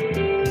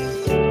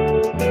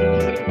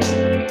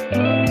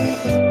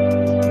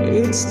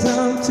 It's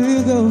time to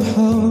go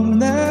home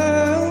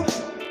now,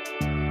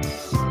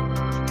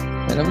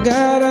 and I've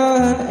got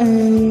an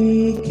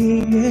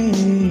aching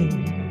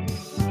head.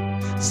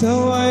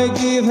 So I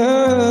give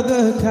her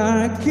the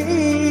car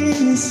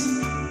keys,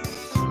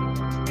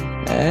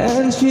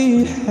 and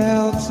she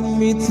helps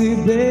me to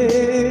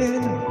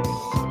bed.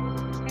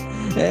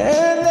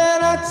 And then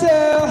I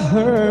tell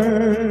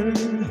her,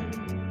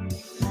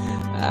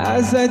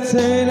 as I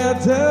turn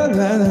out the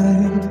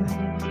light,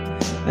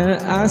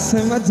 and I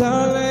say, my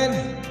darling,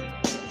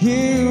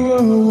 you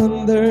are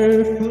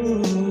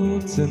wonderful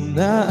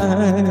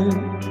tonight.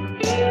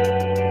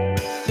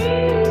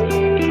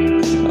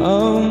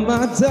 Oh,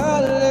 my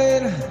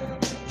darling,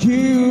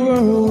 you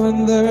are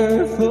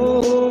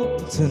wonderful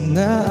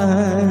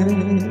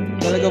tonight.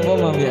 Talaga po,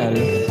 Mami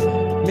Ali.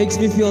 Makes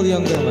me feel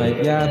younger,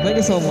 Mike. Yeah, thank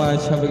you so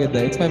much. Have a good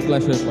day. It's my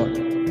pleasure po.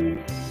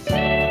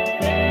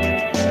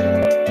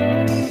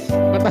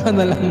 Patahan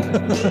na lang.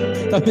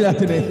 Tabi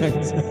natin na yan.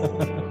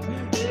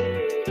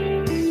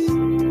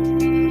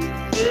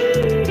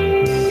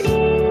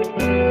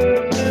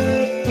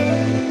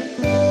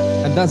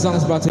 And that song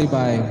is brought to you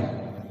by...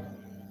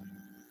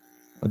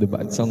 Oh,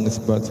 diba? That song is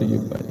brought to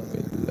you by...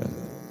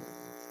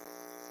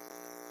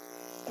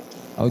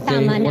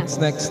 Okay, Tama na.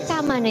 what's next?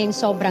 Tama na yung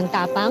sobrang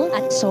tapang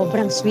at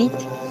sobrang sweet.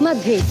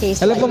 Mag-great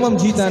taste. Hello po, Ma'am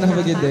Gita. Have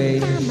a good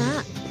day.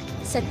 Tama.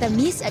 Sa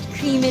tamis at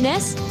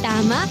creaminess,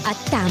 tama at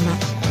tama.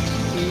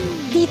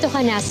 Dito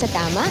ka na sa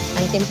tama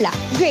ang timpla.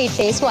 Great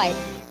taste white.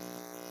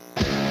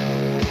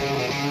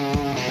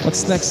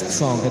 What's next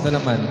song? Ito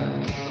naman.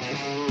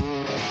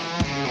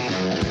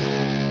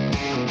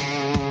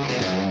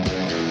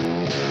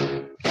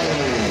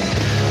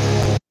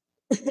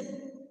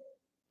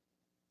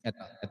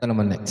 Ito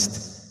naman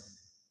next.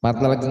 Para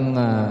talagang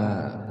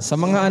sa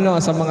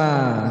mga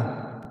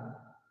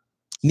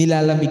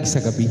nilalamig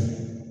sa gabi.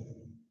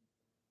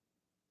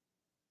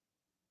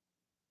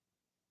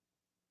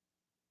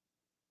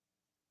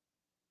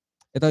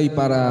 Ito ay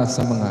para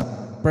sa mga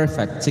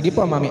perfect. Sige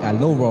po, Mami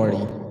Al, no worry.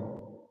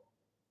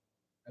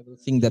 I will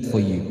sing that for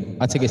you.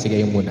 At sige,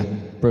 yung muna.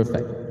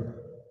 Perfect.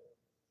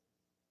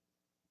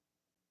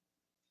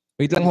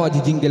 Wait lang ho,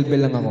 jingle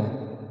bell lang ako.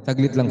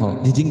 Saglit lang ho.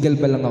 Jingle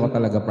bell lang ako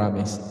talaga,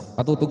 promise.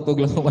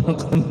 Patutugtog lang ako ng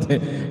konti.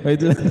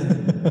 Wait lang.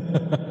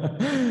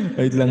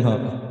 Wait lang ho.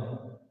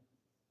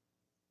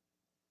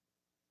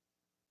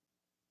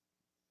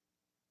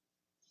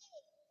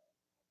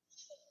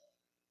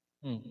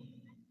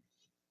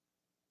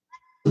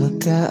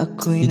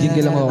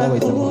 Jingle lang ako.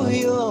 Wait lang ho.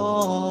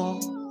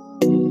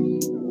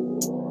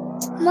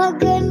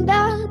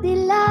 Magandang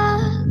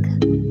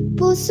dilag,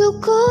 puso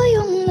ko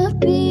yung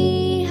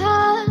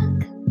napihag.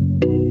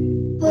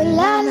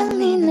 Wala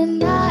nang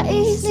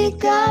ninanais,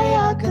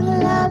 ikaya kang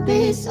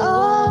labis,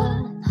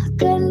 oh.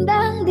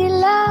 Magandang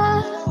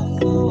dilag.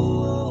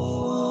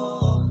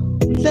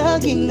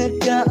 Laging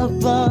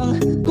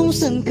nagkaabang kung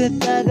saan ka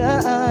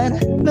tagaan.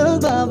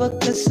 Nagbabalik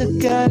baka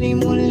sakali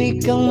muli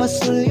kang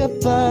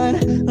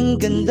masulyapan. Ang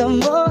ganda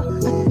mo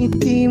at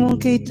ngiti mong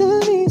kay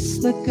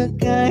tamis,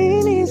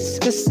 nakakainis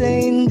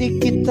kasi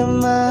hindi kita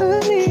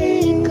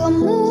mahalin. Ikaw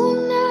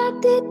muna,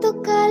 dito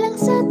ka lang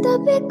sa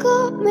tabi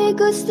ko. May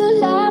gusto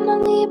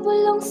lamang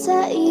ibulong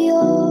sa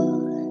iyo.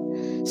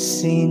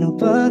 Sino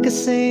ba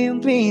kasi yung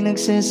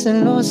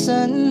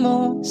pinagsasalosan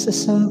mo?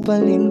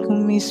 Sasampalin ko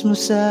mismo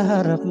sa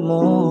harap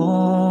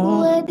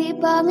mo. Pwede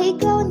bang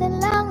ikaw na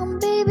lang ang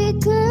baby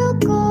girl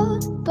ko?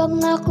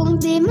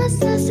 Pangakong di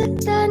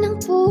masasaktan ang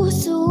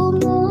puso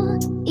mo.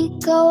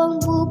 Ikaw ang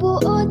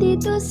bubuo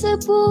dito sa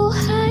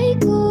buhay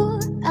ko,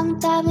 ang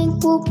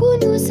tanging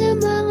pupuno sa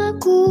mga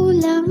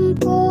kulang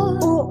ko.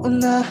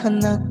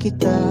 Uunahan na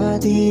kita,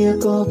 di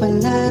ako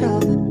palaro.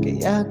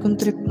 Kaya kung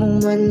trip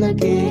mong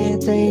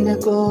manakit ay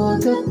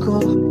nakuwag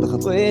ako. Baka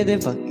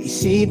pwede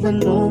pag-isipan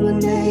mo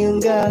muna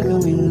yung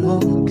gagawin mo.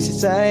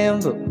 Kasi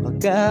sayang ba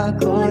baka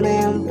ako na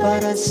yung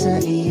para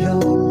sa iyo.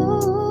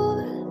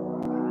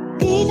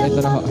 Di na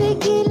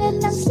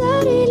mapigilan ng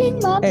sariling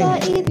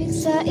mapaibig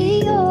sa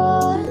iyo.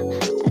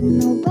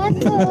 Ano ba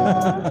to?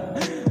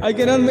 Ay,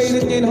 ganun,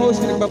 mainit ngayon, host.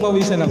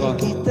 Nagpapawisan ako.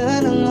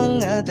 Kita ng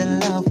mga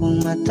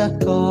dalawang mata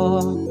ko,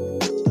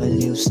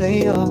 baliw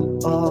sa'yo,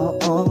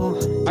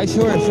 Ay,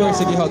 sure.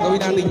 Sige ho, gawin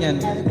natin yan.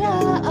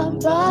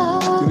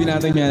 Gawin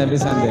natin yan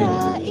every Sunday.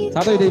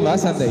 Saturday ba?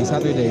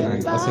 Saturday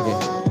night. O, sige.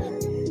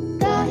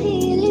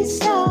 Dahil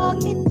isang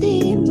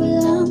ngiti mo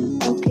lang,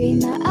 okay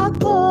na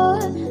ako.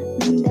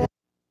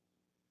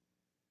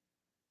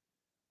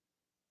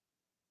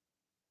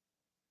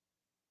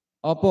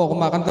 Opo,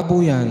 kumakanta po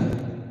yan.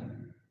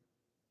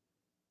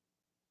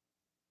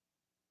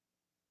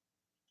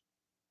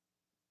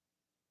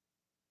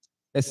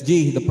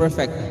 SG, the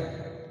perfect.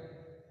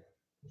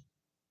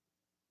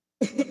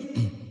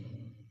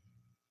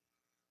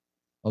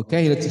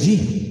 Okay, let's G.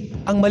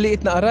 Ang maliit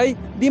na aray,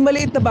 di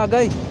maliit na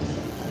bagay.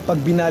 Pag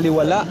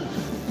binaliwala,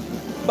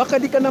 baka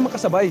di ka na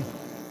makasabay.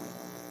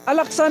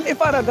 Alaksan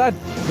if aragad,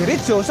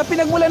 diretso sa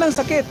pinagmula ng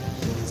sakit.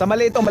 Sa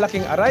maliit o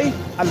malaking aray,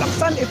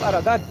 alaksan if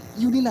aragad.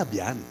 Unilab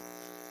yan.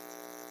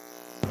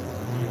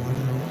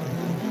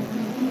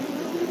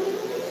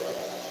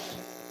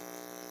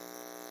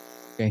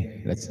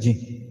 Okay, let's G.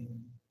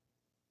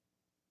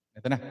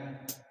 Ito na.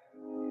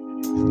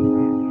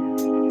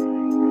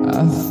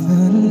 I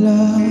fell in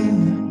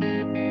love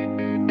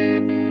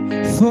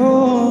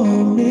for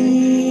me.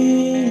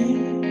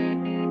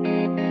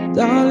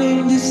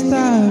 Darling, just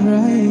dive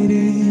right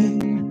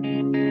in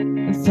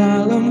and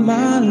follow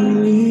my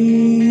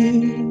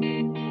lead.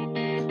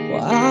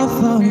 Well, I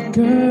found a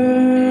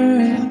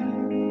girl,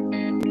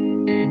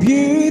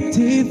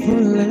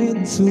 beautiful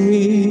and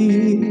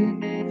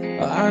sweet.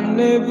 I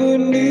never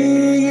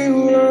knew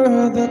you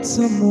were that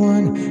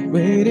someone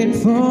waiting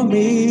for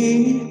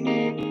me.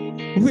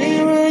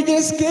 We were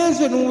just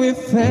kids when we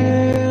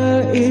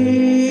fell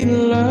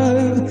in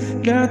love,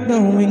 not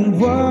knowing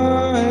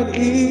what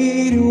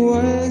it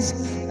was.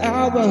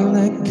 I will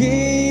not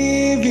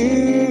give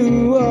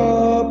you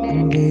up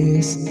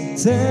this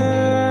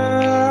time,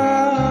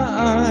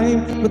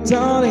 but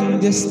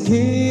darling, just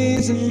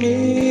kiss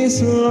me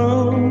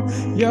slow.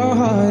 Your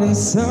heart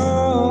is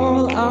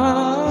all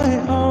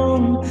I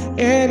own,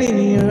 and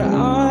in your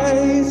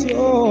eyes,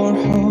 your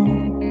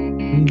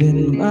home,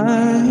 then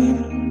mine.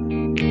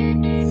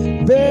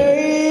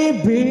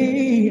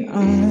 Baby,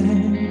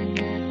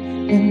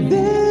 I'm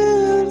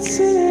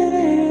dancing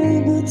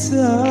in the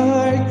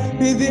dark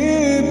with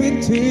you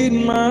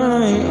between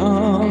my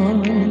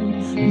arms,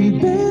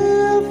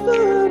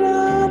 barefoot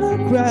on the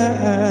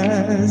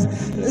grass,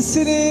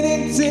 listening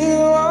into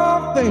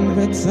our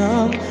favorite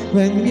song.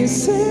 When you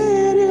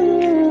said you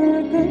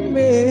look a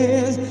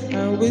mess,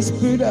 I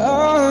whispered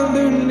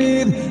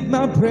underneath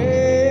my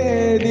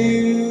breath.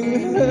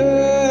 You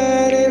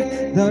heard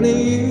it, darling,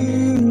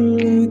 you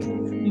look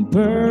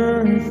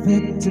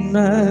perfect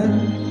tonight.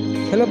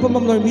 Hello po,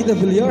 Ma'am Normita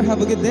Villar. Have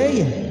a good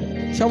day.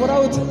 Shout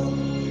out.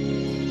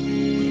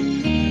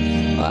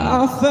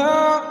 I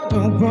found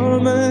a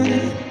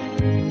woman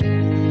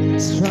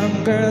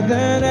stronger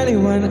than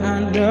anyone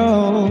I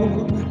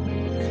know.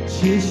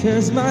 She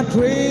shares my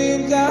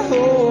dreams. I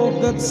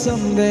hope that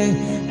someday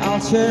I'll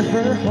share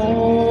her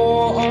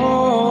home.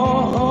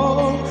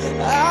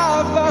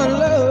 I found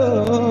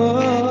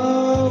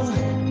love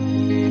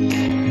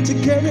to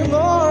carry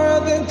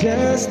more than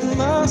just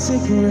my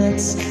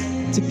secrets,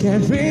 to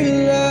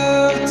carry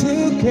love,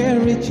 to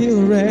carry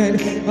children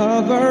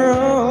of our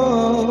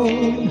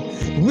own.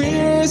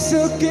 We're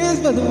so kids,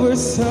 but we're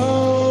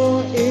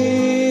so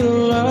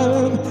in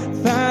love,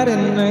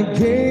 fighting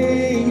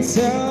against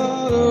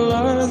all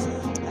odds.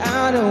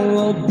 I know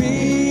we'll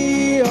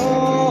be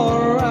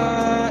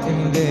alright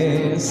in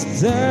this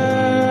time,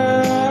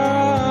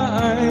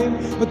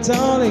 but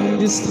darling,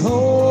 just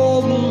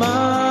hold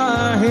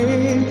my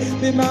hand.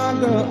 Be my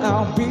girl,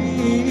 I'll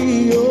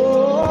be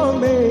your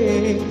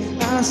man.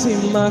 I see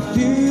my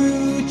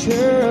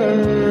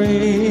future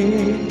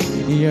in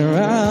your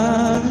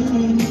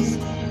eyes,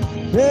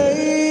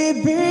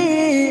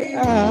 baby.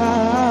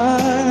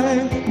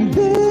 I'm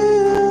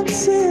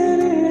dancing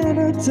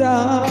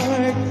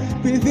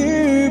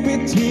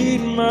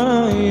between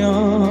my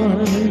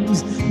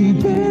arms,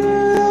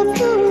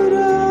 barefoot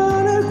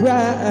on the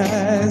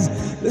grass,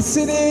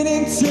 listening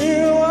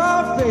into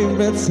our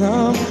favorite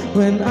song.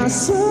 When I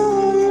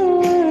saw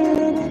you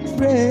in a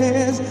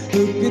dress,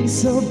 looking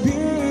so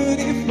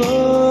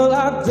beautiful,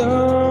 I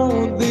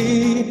don't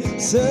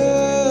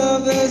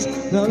deserve this.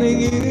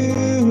 Darling, you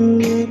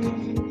look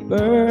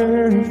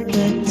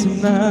perfect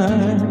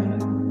tonight.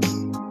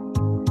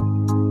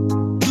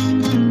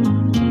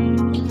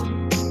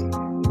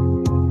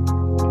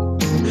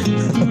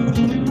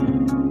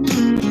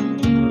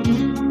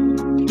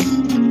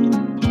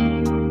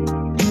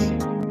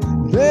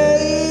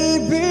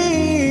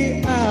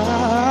 Baby,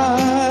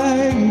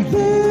 I'm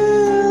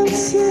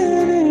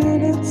dancing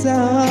in the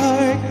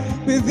dark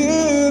with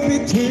you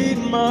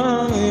between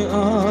my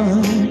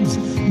arms,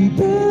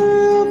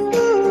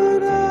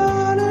 barefoot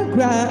on the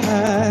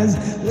grass,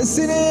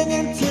 listening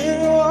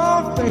into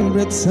our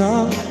favorite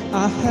song.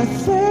 I have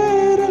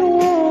faith in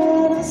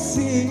what I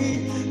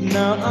see.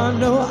 Now I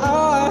know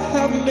I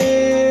have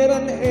met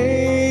an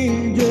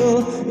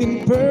angel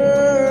in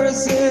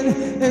person,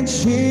 and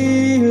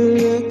she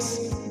looks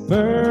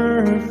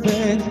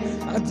perfect.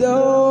 I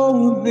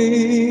don't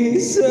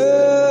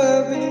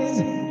deserve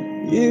it.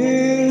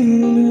 You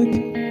look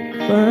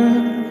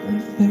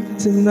perfect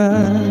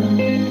tonight.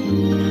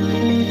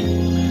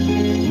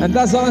 And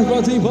that song is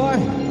brought to you by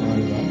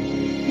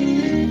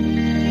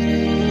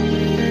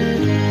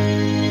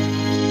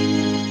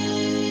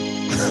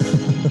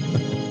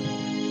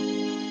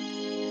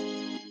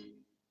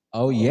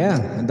oh yeah,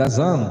 and that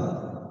song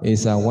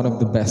is one of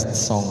the best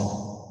song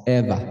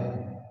ever.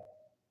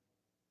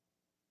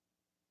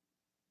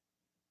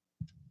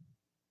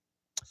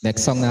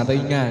 Next song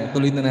natin nga,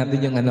 tuloy na natin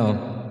yung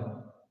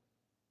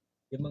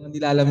yung mga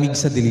nilalamig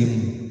sa dilim.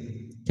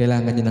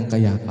 Kailangan niya ng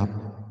kayakap.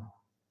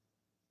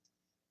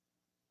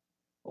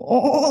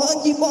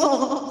 Di ba?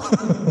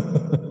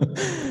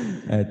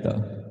 Eto.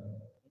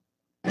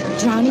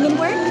 Drowning in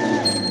work?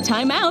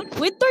 Time out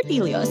with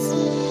Tortillos.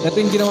 Ito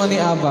yung ginawa ni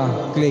Ava,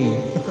 Clay.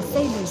 The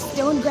savory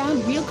stone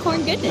ground real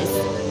corn goodness.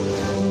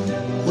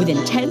 With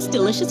intense,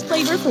 delicious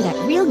flavor for that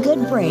real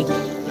good break.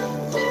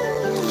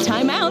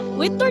 Time out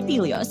with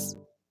Tortillos.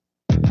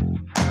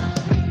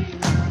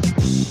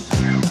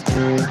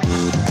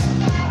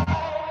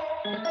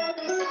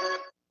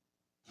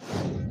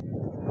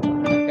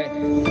 Okay.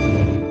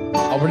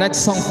 Our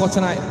next song for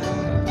tonight,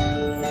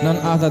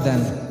 none other than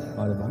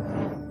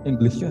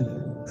English yun.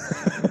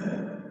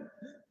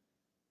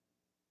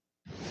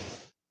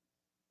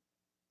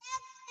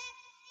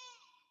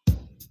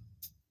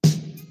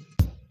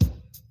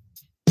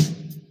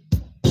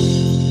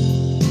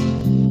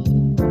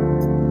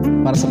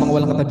 Para sa mga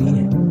walang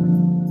katabi,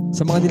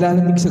 sa mga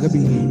nilalamig sa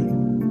gabi,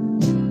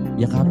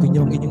 yakapin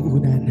niyo ang inyong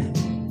unan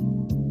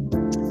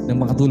ng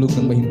makatulog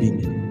ng mahimbing.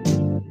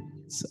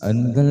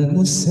 Sandal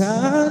mo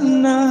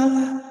sana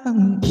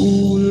ang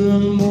ulo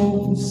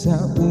mo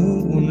sa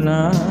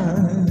unan,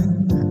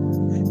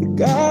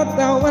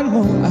 katawan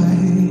mo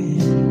ay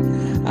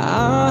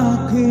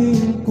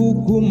aking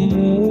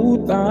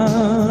kukumutan.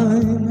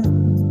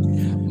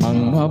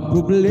 Mga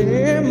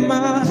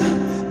problema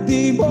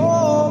di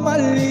mo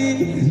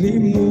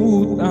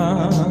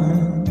malilimutan,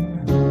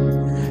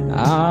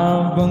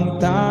 habang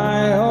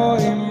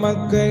tayo'y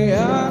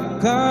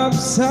magkayakap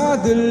sa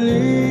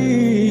dilim.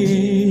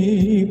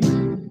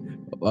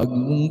 Huwag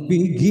mong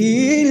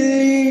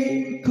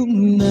pigilin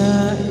kung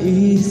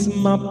nais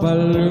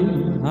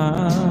mapaluhan.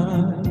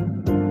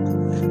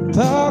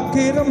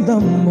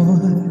 Pakiramdam mo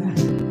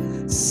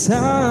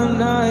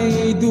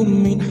sana'y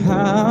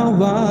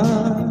duminhawa.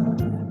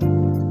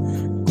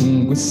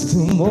 Kung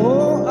gusto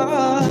mo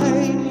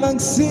ay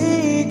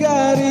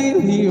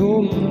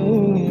magsigarilyo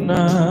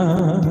muna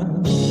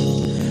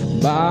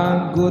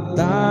bago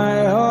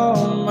tayo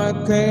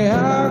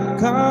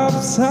magkayakap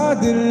sa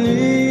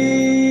dilim.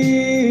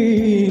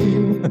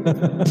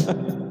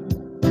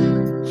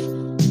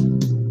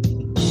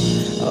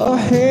 Oh,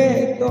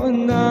 heto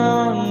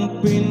nang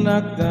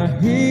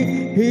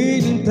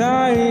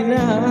pinakahihintay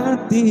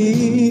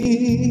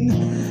natin.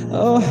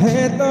 Oh,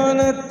 heto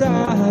na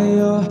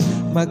tayo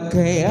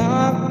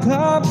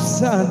magkayakap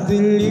sa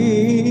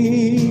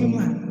dilim.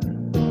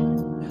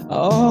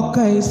 Oh,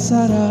 kay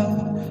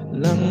sarap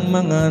ng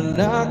mga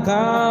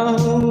nakaw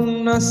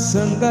na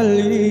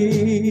sandali,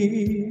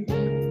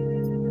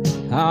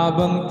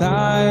 habang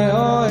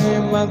tayo'y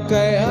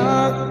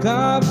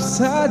magkayakap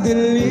sa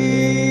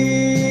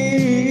dilim.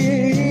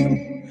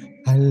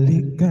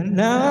 Halika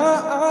na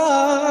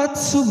at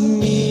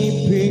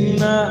sumiping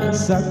na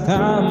sa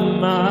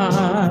kama.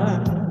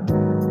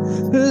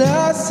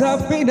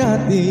 Lasapin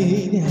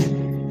natin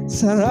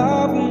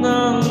sarap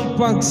ng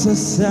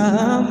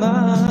pagsasama.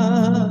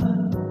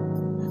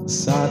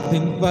 Sa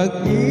ating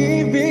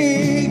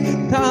pag-ibig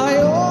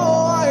tayo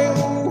ay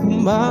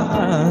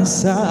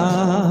umaasa,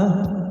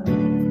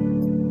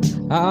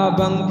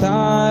 habang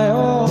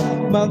tayo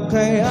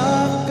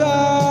magkayakap,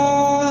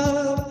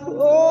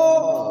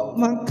 oh,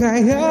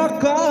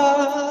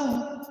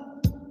 magkayakap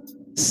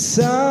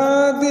sa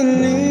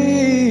dilim.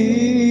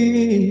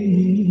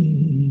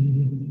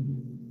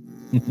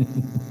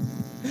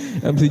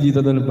 MCJ,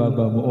 tatlong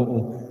baba mo. Oo.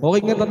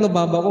 Okay nga tatlong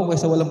baba ko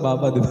kaysa walang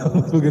baba, di ba?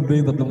 Mas maganda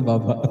yung tatlong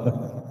baba.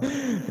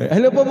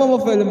 Hello po Mama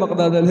Fel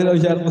McDonald. Hello,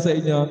 share ko sa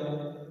inyo.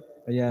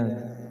 Ayan.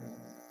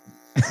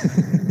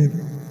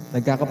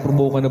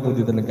 Nagkakaprovoke na po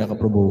dito,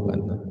 nagkakaprovoke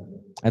na.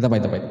 Ito pa.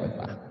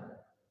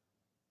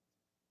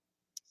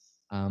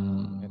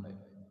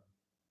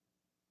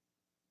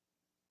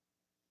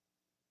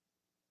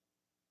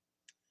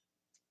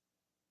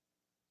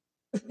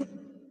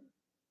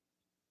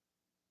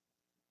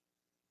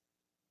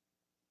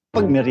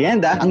 Pag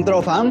merienda, ang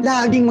tropang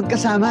laging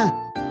magkasama.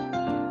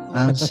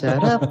 Ang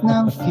sarap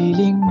ng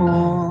feeling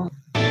mo.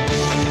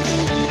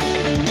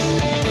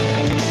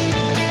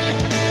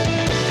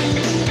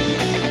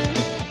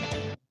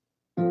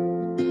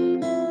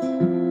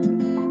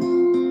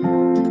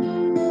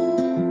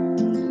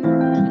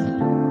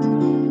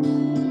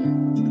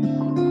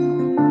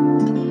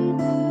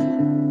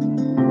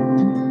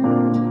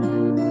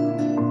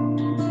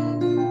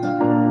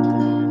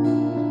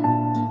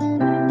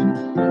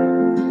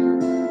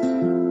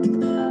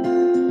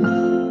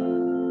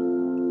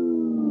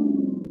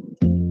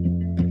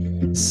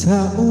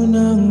 Sa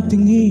unang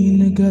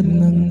tingin agad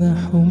nang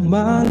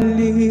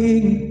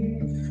nahumaling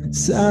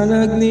sa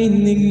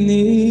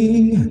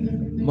nagniningning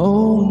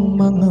mong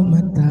mga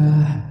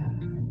mata,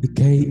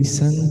 ika'y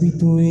isang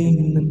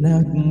bituin na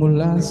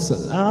nagmula sa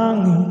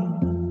langit.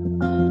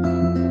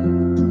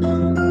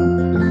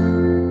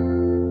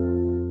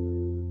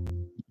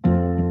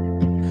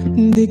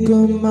 Hindi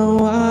ko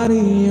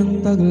mawari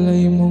ang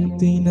taglay mong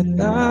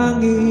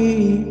tinatangi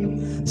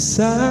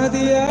sa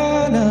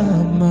diyan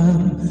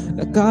naman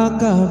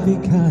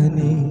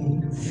nakakabighani.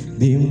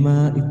 Di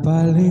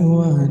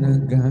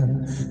maipaliwanag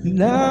ang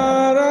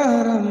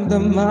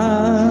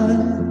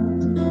nararamdaman.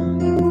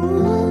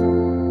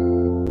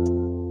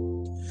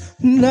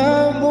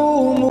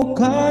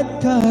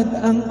 Namumukadkad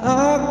ang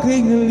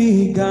aking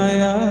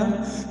ligaya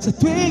sa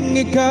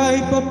tuwing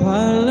ika'y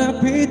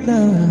papalapit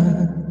na.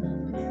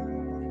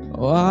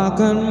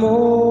 Hawakan mo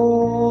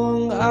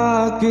ang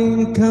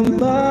aking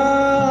kamay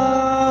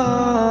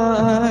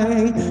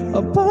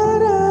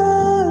para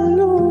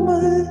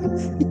lumay,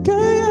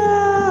 ika'y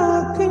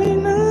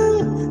akin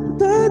ang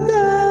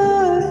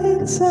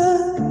dadalhin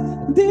sa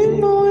di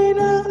mo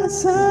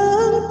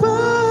inaasang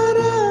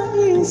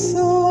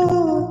paraiso.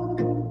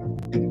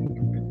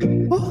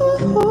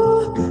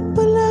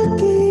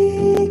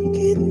 Palagi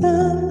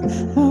kitang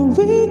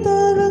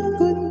awitan at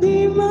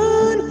kundi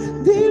man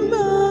di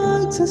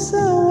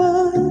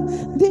magsasawa.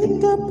 Di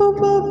ka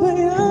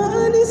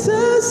pababayaan,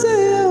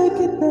 isasayaw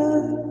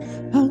kita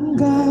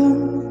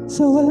hanggang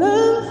sa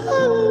walang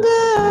hanggan.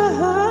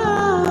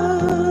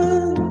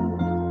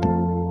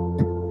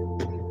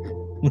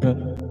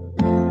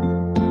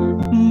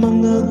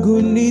 Mga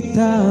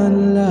gunita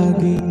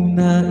laging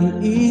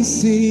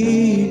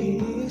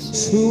naiisip,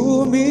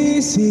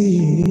 sumisilip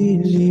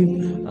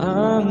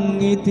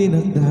ang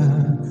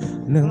itinakda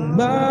ng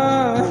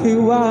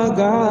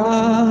mahiwaga.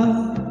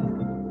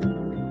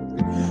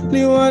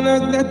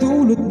 Liwanag na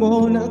dulot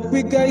mo,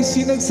 nagbigay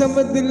sinag sa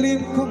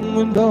madilim kong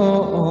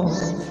mundo.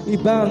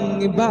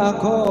 Ibang-iba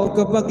ako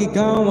kapag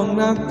ikaw ang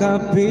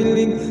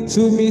nakapiling.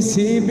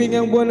 Sumisibing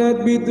ang buwan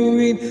at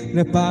bituin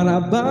na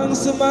para bang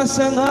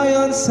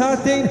sumasangayon sa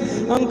atin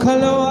ang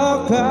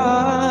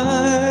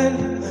kalawakan.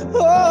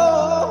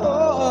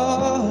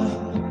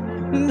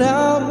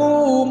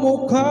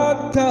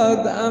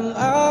 Namumukadkad ang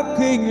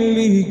aking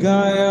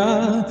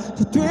ligaya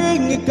sa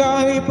tuwing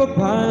ika'y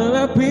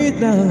papalapit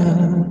na.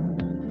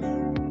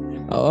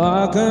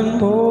 Hawakan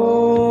mo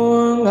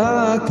ang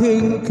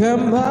aking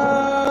kamay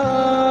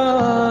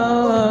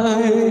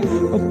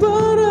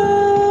para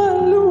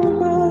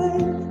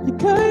lumay,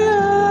 ika'y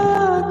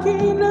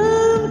akin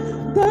ang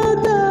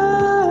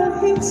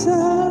dadalhin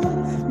sa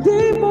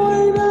di mo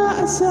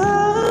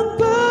inaasang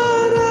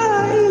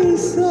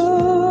paraiso.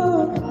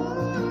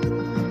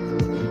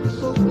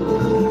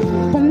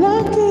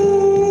 Palagi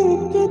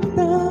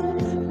kitang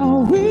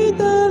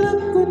awitan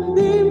at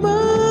kundi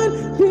man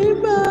di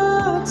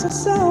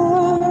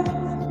magsasawa.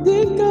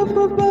 Di ka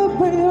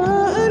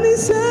pababayaan,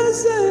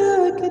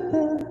 isasaya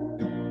kita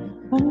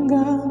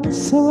hanggang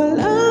sa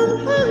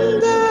walang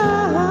hanggan.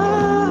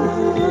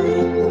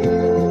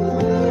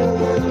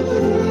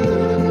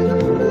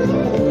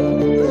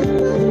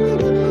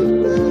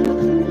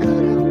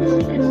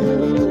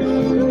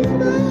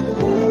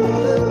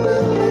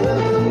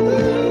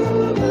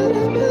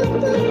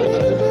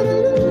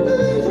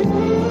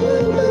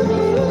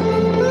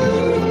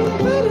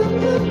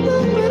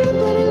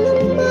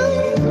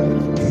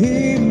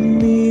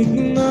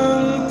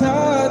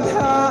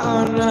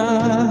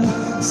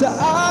 Sa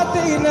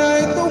atin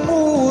ay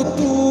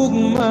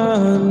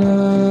tumutugma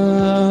na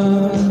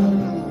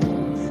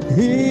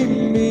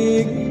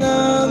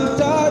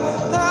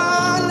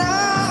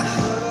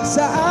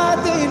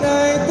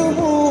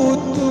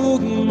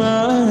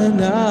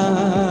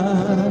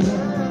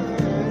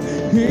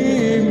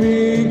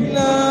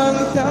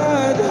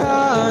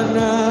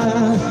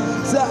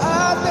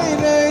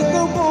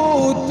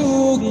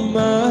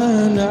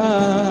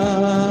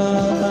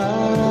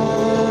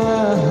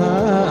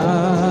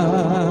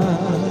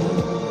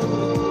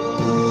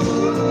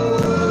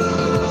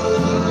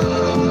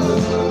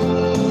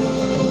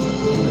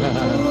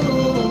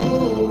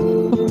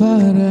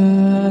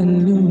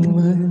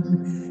karaluman,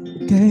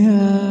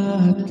 kaya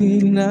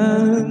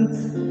kinang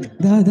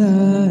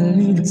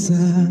dadalhin sa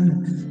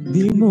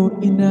di mo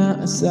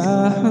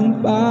inaasahang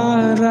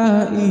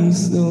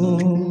paraiso.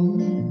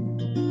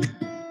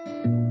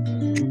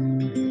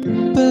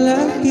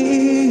 Palagi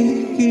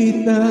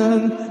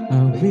kitang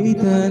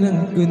awitan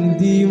ng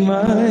kundi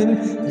man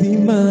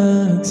di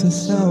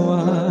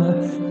magsasawa.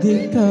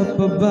 Di ka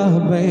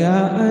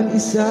pababayaan,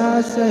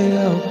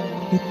 isasayaw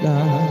kita.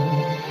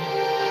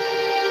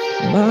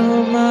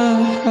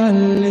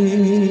 Mamahalin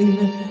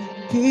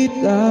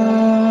kita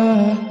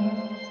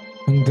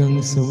hanggang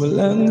sa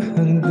walang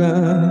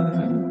hanggan.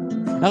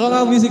 Ako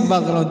nga music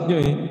background nyo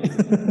eh.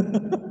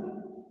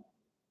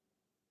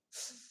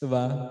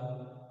 Diba?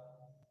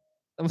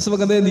 Mas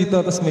maganda yun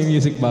dito, tapos may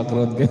music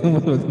background. Kaya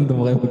maganda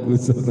mo kayo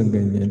mag-usap ng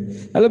ganyan.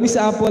 Hello, Miss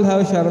Apple. How?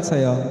 Shoutout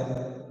sa'yo.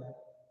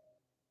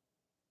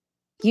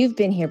 You've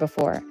been here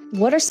before.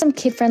 What are some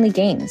kid-friendly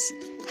games?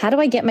 How do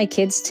I get my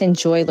kids to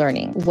enjoy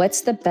learning?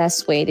 What's the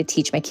best way to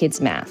teach my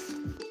kids math?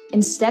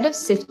 Instead of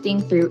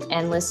sifting through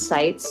endless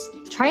sites,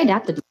 try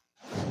adaptive.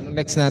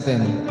 Next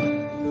natin.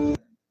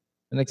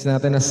 Next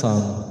natin na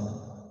song.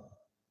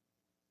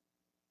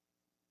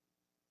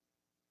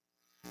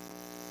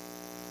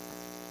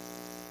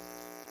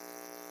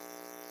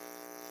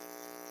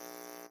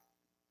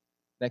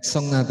 Next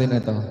song natin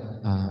ito.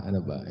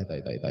 Ano ba? Ito.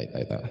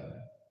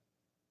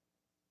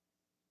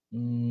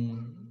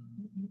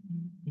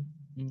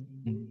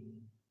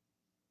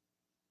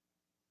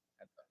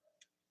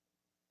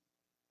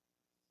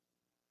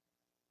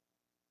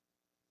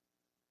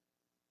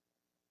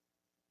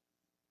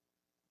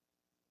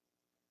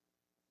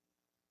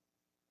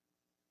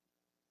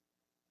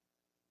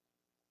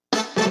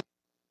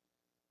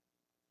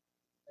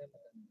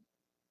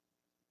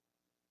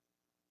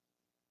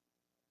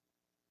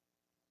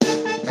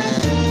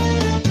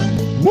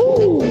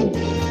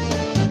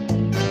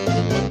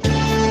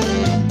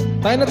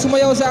 Tayo na't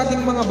sumayaw sa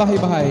ating mga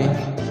bahay-bahay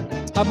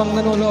habang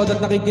nanonood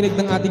at nakikinig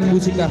ng ating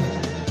musika.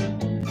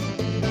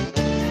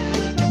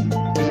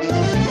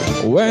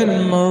 When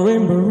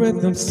marimba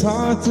rhythms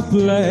start to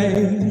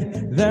play,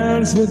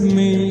 dance with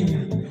me,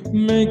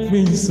 make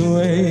me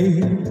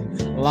sway.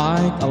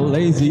 Like a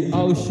lazy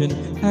ocean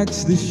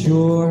hugs the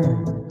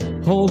shore,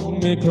 hold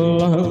me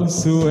close,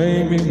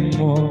 sway me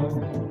more.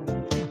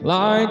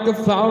 Like a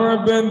flower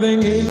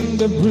bending in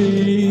the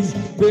breeze,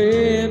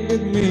 bend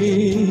with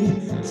me,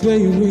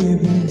 sway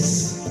with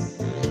us.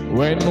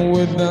 When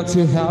without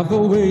you have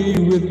a way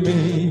with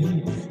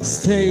me,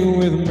 stay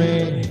with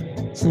me,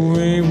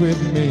 sway with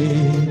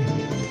me.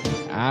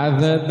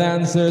 Other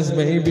dancers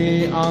may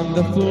be on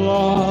the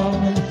floor,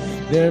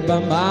 there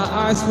but my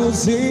eyes will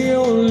see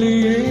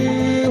only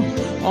you.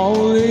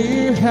 Only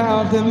you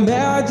have the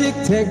magic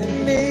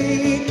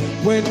technique.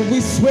 When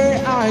we sway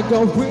I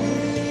go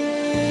weak.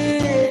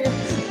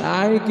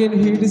 I can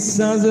hear the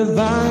sounds of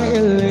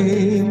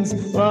violins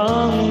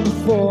long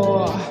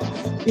before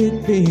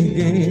it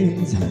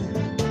begins.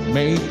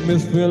 Make me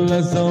feel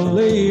as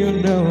only you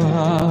know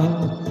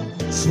how.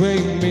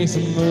 Swing me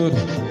smooth,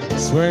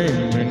 swing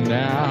me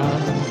now.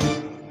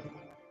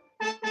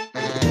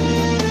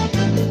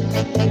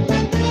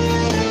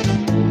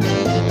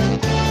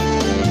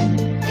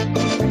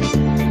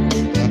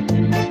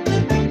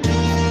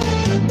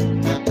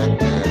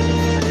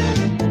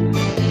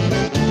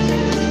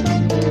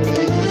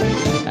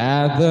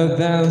 Other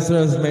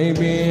dancers may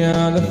be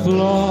on the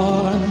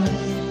floor,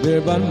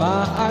 there but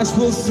my eyes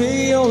will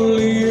see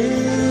only you.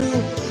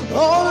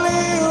 Only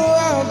you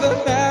have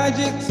the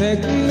magic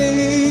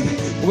technique.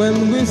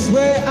 When we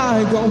sway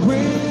I go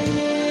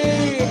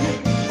weak.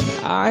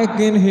 I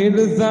can hear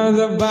the sounds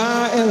of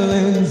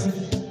violins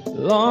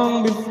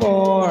long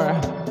before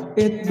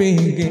it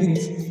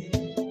begins.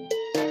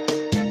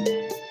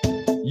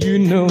 You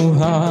know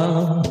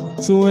how,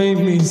 sway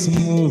me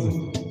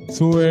smooth,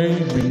 sway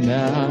me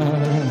now.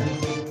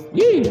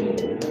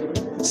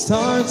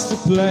 Starts to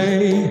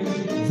play,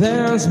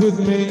 dance with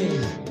me,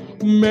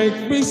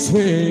 make me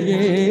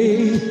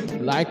sway.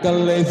 Like a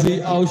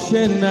lazy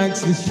ocean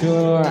next to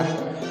shore,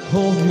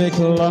 hold me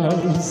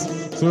close,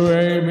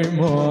 sway me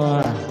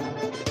more.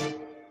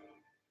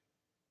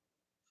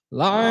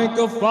 Like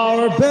a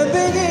flower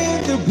bending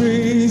in the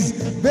breeze,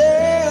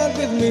 bend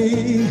with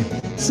me,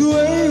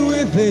 sway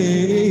with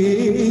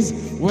ease.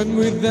 When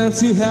we dance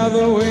you have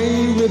a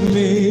way with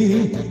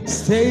me,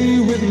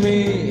 stay with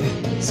me,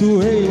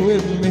 sway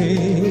with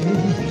me.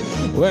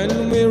 When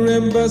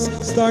marimba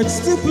starts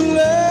to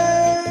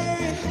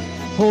play,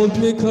 hold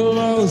me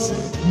close,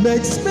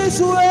 makes me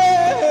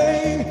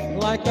sway.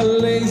 Like a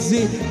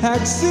lazy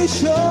taxi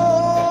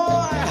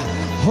shore,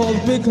 hold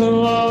me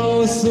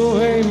close,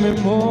 sway me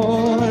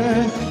more.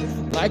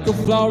 Like a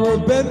flower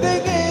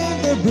bending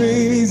in the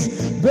breeze,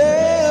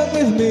 bend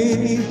with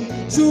me,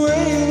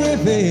 sway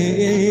with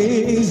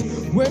ease.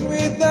 When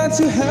we dance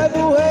you have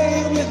a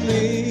way with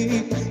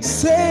me,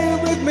 stay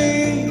with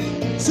me,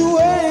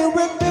 sway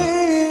with me.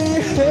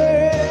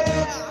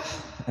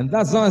 And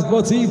that song is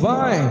brought to you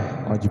by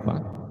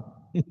Japan.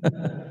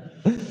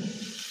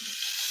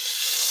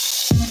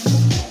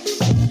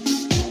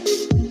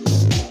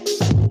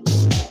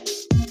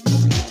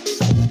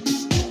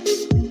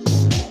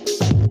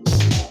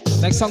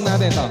 Next song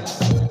natin ito.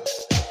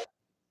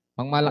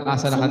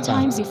 Pangmalakasan na kanta.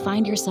 Sometimes you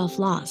find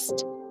yourself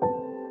lost,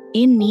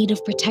 in need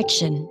of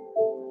protection.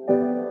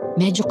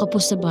 Medyo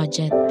kapos sa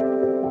budget.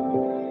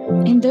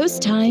 In those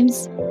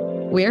times,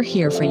 we're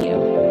here for you.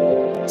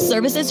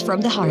 Services from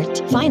the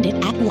heart. Find it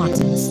at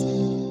Watson's.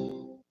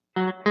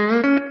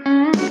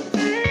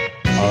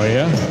 Oh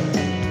yeah?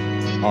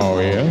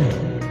 Oh yeah?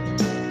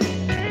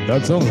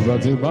 That song is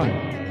brought to you by.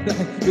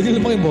 Pwede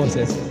lang yung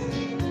boses.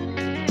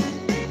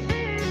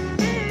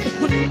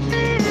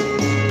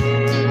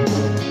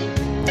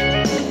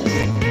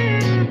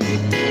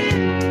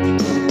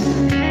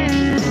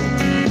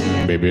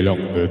 Baby,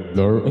 lock the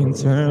door and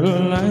turn the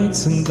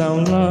lights and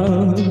down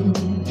low,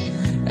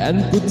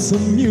 and put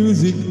some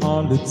music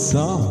on that's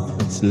soft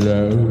and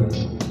slow.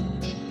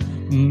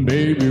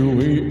 Baby,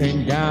 we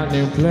ain't got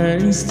no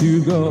place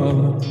to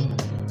go.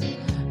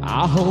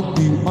 I hope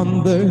you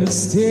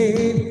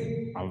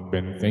understand. I've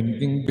been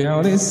thinking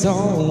about this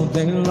all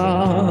day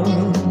long.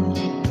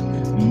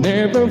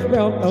 Never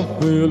felt a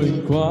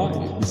feeling quite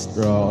this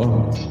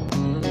strong.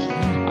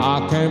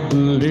 I can't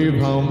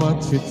believe how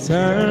much it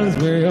turns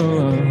me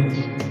on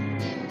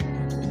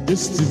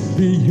just to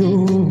be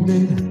your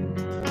man.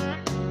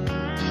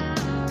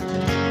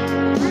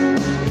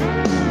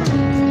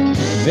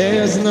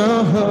 There's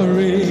no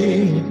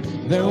hurry,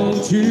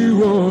 don't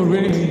you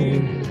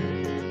worry.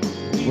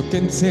 We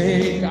can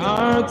take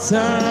our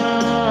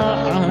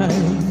time.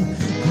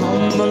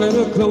 Come a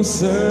little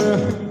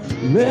closer,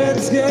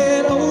 let's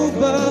get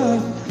over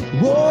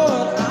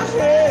what I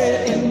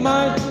had in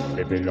mind.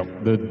 Baby, lock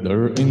the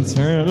door and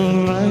turn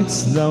the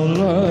lights down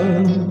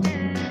low,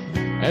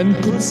 and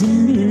put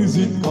some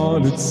music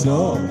on it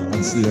soft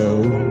and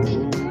slow.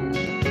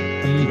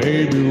 And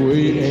baby,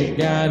 we ain't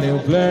got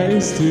no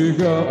place to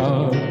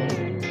go.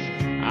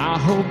 I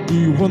hope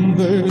you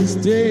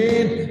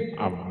understand.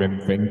 I've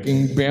been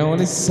thinking about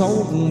this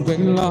all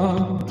day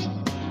long.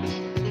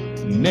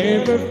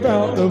 Never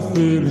felt a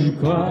feeling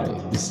quite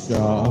this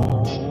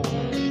strong.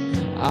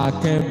 I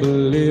can't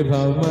believe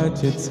how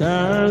much it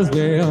turns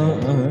me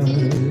on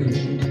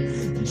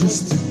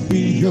just to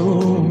be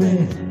your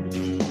man.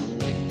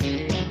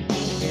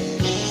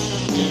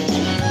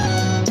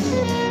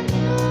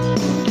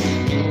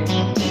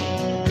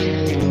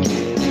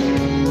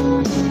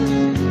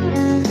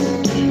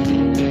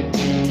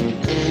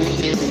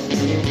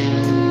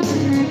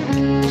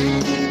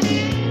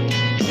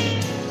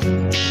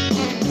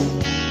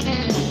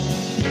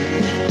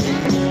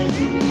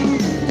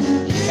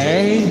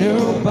 Ain't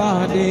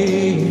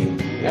nobody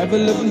ever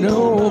loved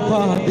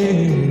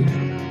nobody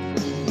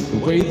the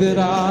way that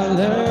I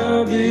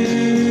love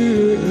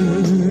you.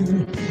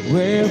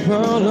 We're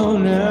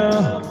alone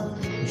now.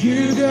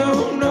 You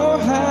don't know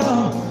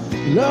how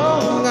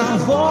long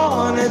I've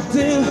wanted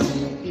to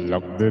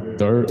lock the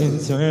door and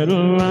turn the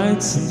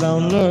lights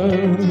down low,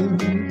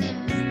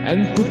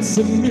 and put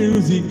some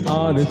music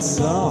on it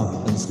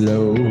soft and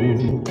slow.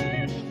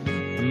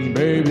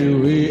 Baby,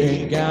 we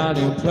ain't got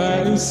no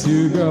place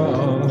to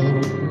go.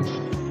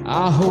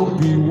 I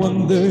hope you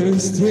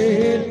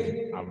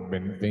understand. I've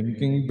been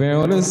thinking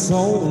about this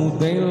all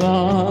day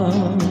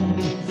long.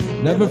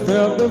 Never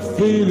felt a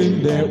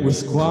feeling that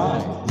was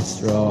quite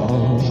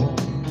strong.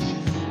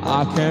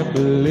 I can't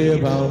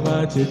believe how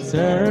much it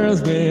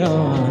turns me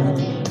on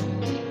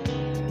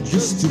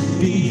just to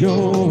be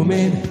your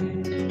man.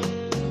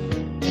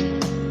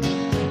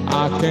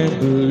 I can't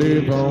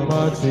believe how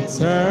much it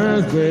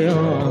turns me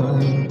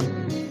on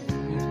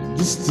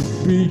just to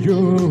be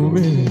your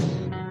man.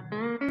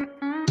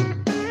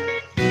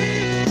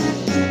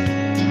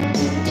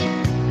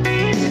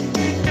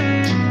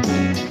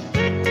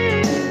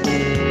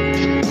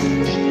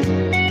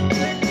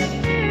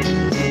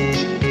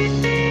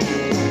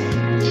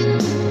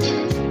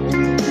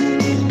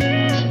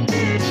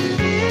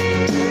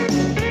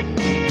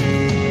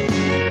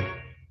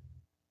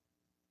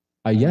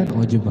 Ayan,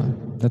 o diba?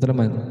 Ito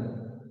naman.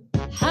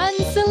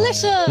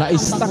 Hanselicious!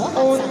 Na-stuck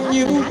on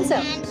you. Ano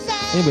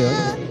ba yun?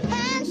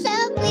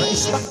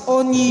 Na-stuck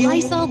on you.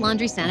 Lysol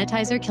laundry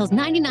sanitizer kills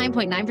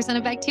 99.9%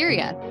 of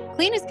bacteria.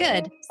 Clean is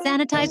good.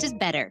 Sanitized is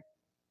better.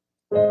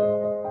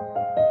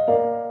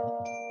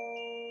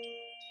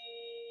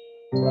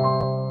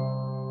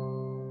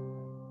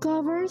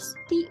 Covers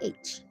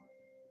PH.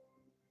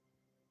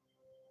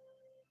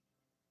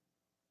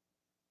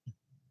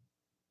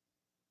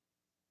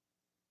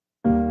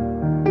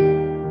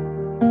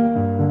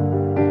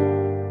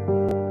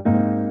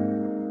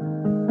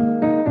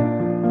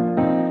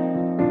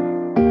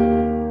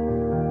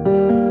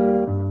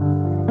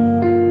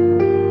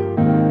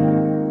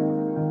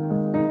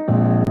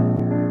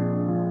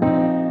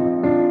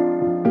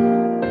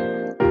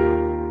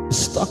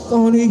 Stuck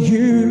on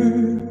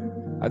you.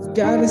 I've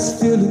got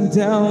this feeling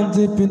down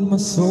deep in my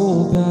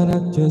soul that I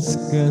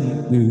just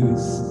can't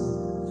lose.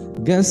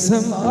 Guess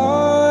I'm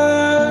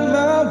on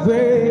my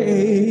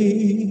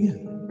way.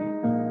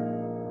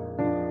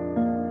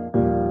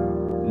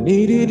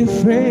 Needed a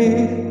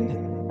friend,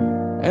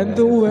 and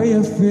the way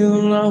I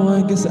feel now,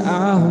 I guess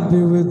I'll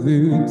be with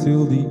you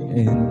till the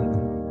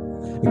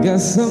end.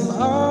 Guess I'm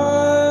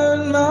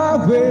on my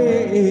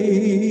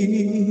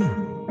way.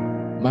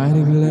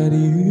 Mighty glad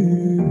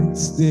you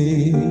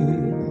stay.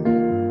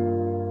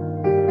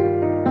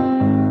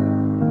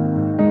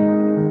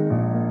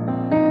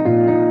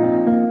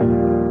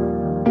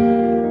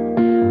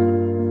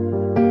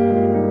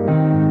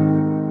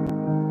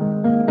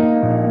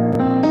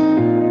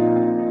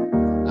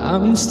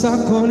 I'm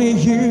stuck on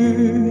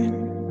you.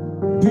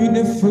 Been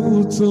a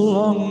fool too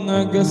long.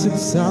 I guess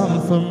it's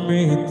time for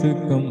me to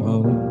come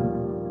home.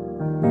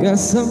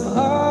 Guess I'm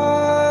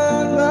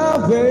on my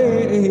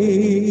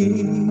way.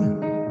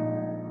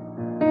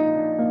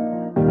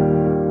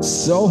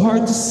 So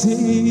hard to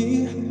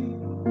see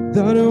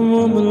that a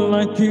woman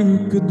like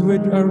you could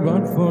wait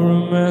around for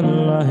a man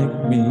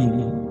like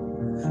me.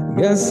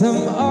 Guess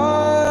I'm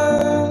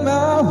on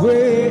my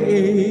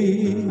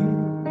way.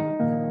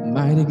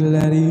 Mighty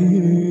glad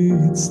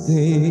you'd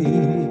stay.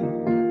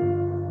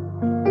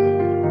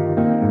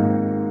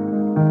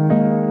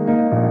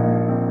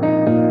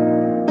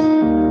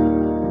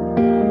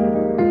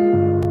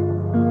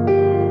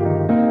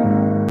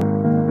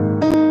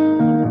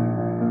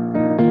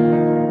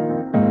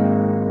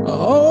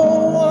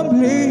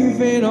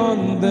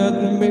 On that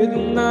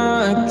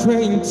midnight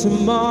train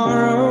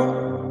tomorrow,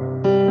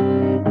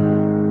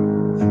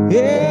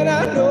 and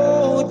I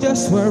know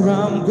just where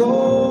I'm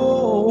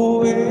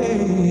going.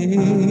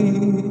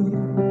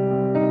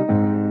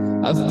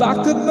 I've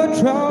packed up my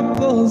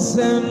troubles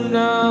and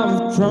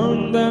I've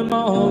thrown them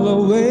all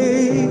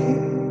away.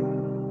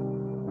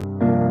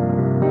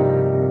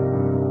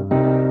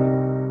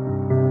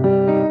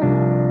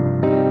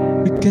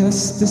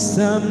 Because this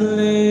time,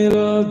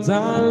 little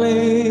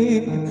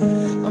darling,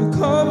 I'm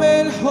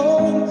coming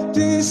home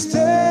to stay.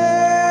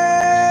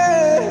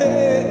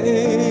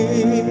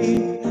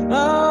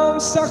 I'm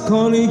stuck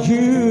on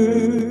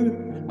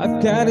you.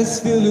 I've got this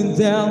feeling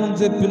down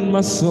deep in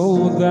my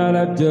soul that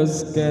I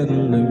just can't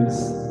lose.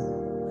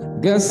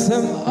 Guess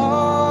I'm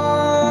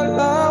on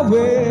my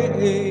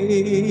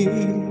way.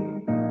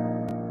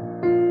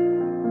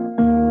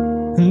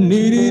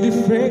 Needed a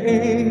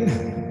friend,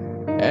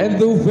 and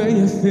the way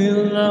you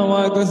feel now,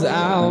 I guess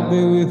I'll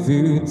be with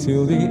you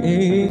till the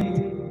end.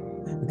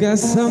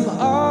 Guess I'm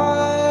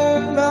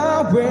on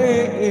my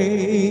way.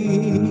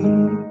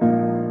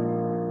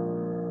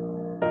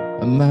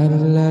 I might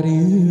let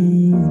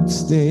you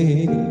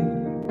stay.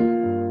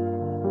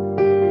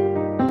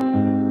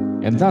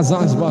 And that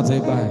song is brought to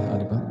you by,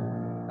 ano ba?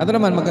 Ito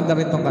naman, maganda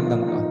rin tong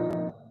kantang to.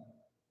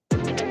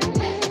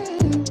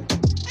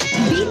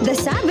 Beat the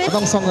Sabbath.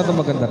 Itong song na to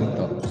maganda rin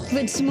to.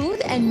 With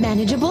smooth and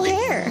manageable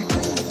hair.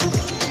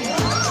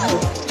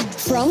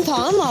 From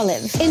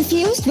Palmolive,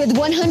 infused with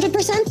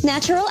 100%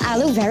 natural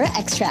aloe vera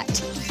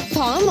extract.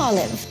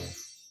 Palmolive.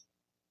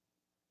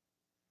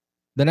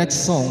 The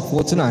next song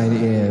for tonight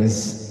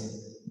is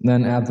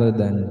none other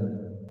than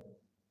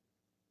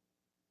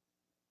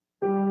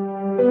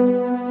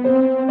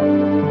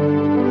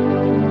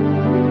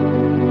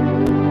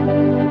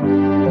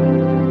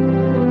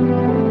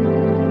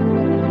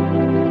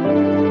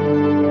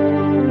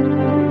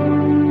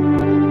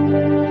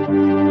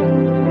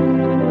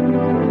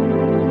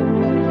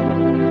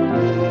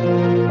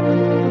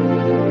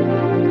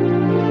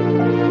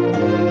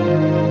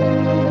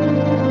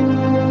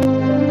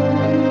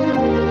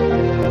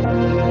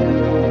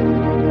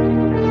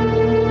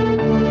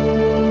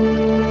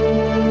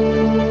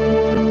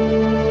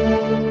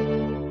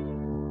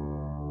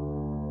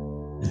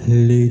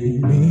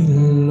lead me,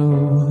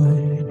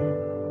 Lord,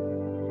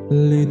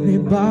 lead me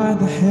by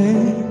the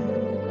hand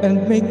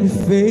and make me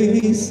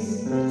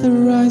face the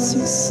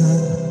rising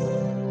sun.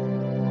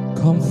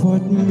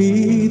 Comfort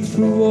me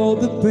through all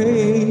the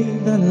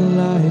pain that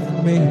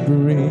life may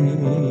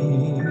bring.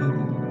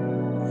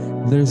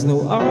 There's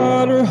no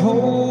other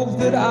hope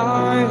that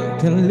I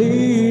can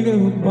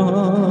lean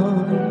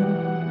upon.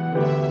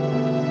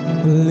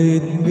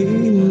 Lead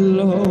me,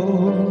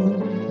 Lord,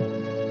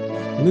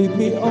 lead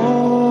me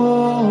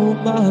all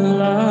my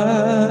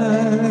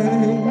life.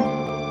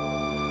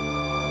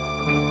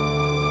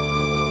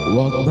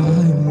 Walk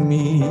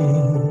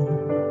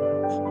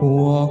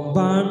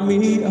by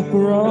me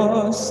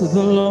across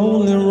the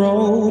lonely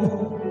road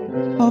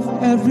of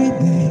every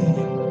day.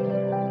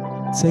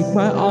 Take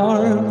my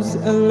arms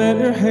and let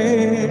your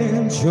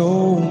hand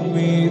show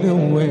me the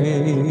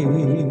way.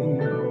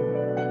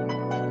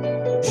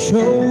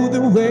 Show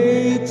the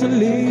way to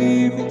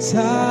live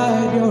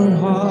inside your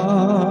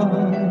heart.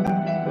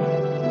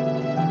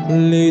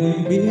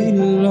 Lead me,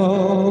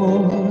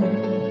 Lord,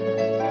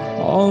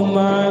 all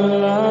my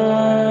life.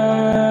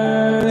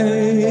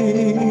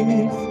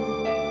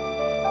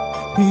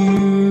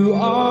 You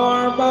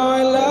are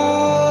my life.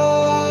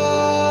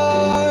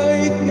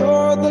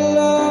 You're the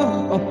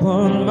love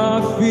upon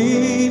my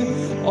feet.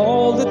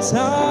 All the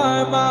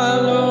time, my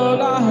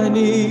Lord, I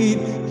need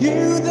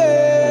you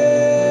there.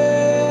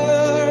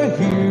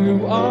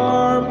 You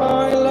are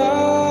my life.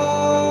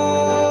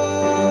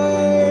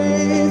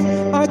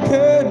 I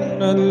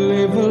cannot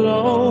live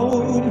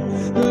alone.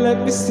 Let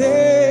me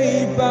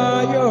stay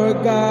by your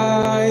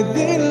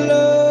guiding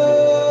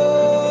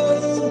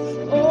love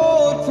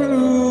all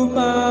through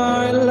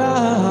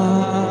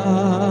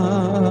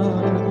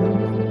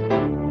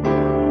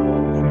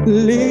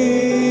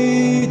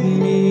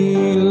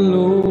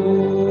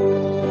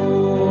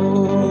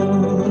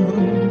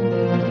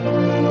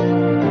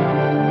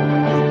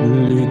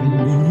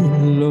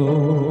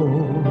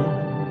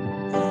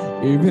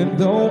Even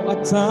though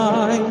at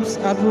times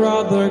I'd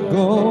rather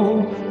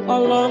go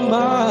along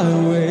my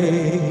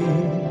way.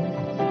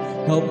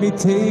 Help me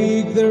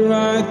take the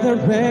right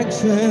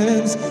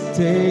directions,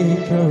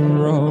 take a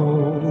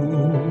road.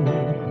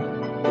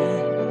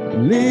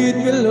 Lead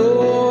me,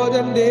 Lord,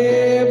 and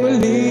never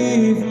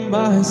leave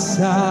my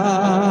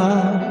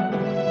side.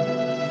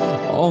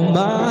 All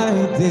my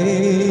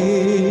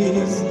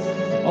days,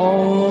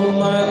 all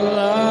my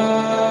life,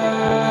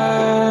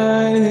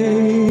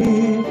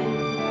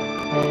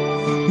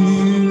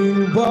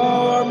 you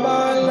are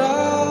my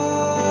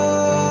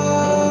light.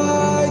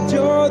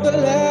 You're the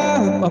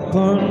lamp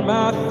upon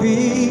my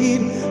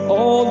feet.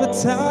 All the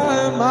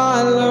time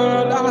I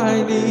learn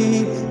I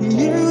need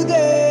you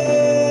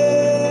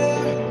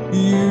there.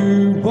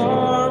 You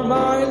are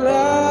my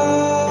life.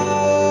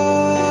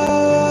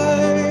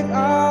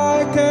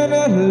 I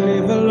cannot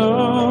live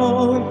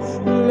alone.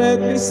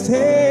 Let me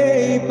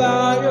stay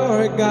by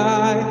your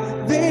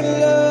guiding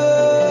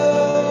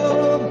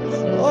love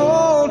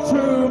all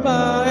through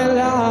my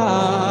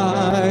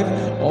life,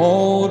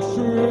 all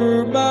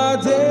through my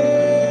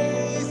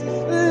days.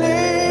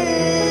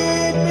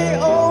 Lead me,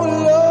 oh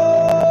Lord,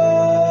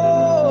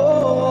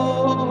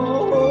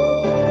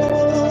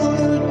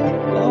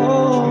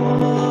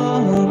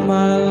 all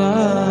my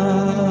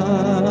life.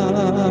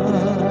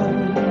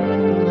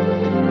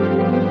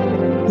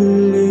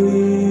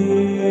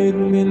 Lead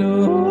me,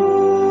 Lord.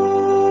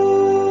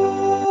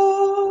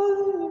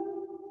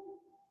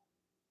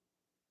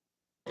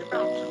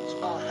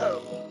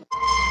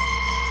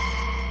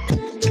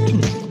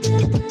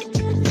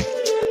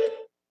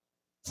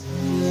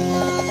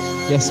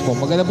 Yes po,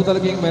 maganda po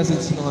talaga yung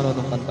message ng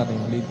ng kanta na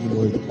yung Lead Me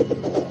Lord.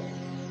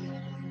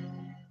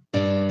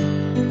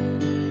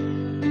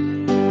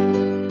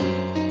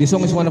 This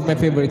song is one of my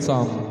favorite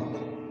songs.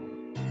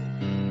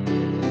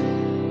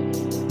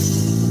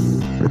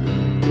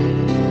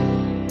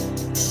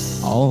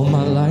 All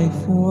my life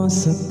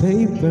was a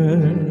paper.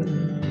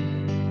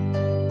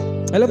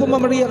 Hello po,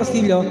 Ma'am Maria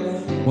Castillo.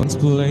 Once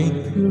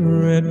plain,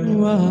 pure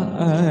and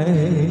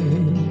white.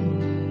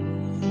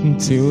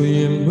 Until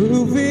you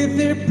move with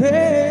your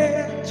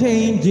pen,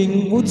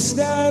 changing moods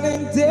night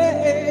and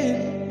day,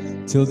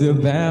 till the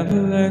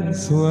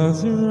balance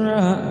was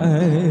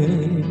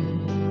right.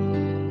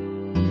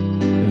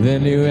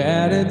 Then you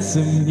added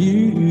some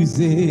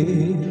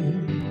music.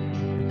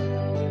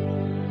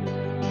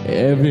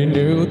 Every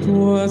note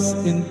was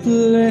in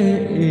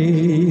place,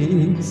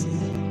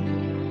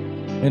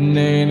 and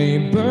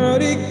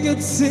anybody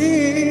could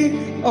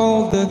see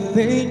all the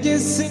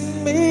things in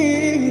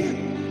me.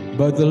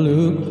 But the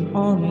look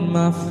on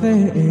my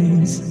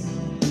face,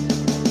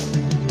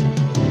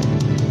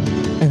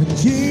 and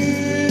you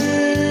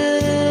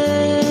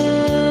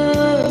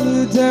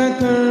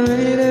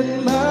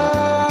decorated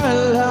my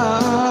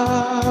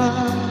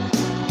life,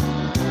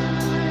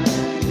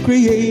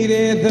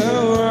 created the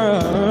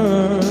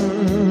world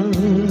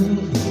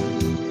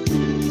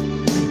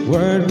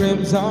where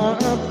dreams are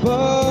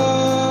above,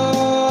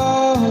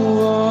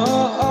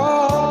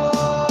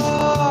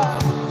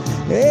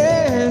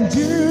 and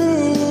you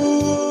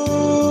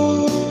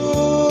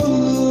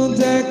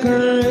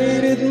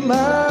decorated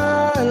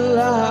my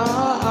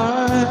life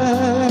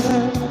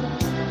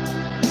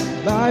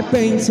by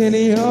painting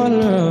your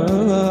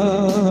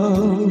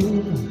love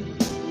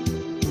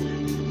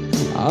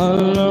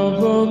all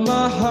over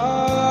my heart.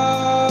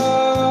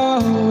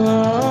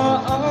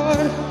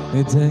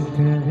 It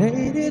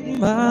decorated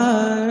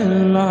my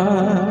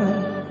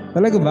life.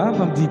 Talaga ba,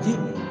 Ma'am Gigi?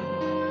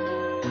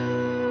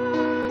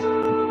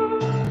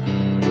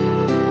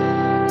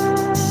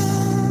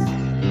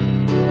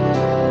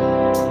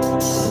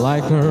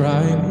 Like a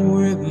rhyme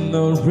with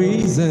no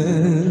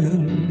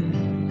reason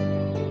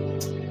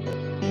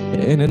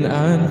in an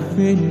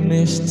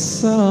unfinished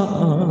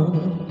song.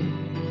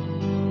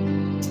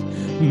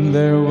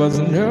 There was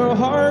no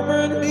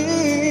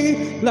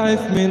harmony, life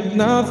meant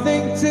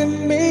nothing to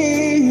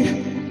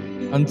me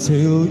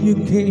until you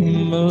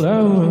came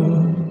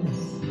along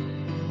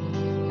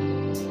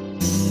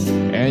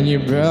and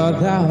you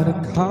brought out a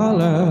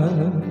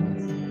color.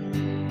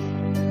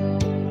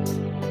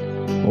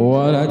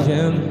 What a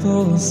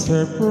gentle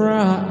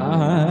surprise.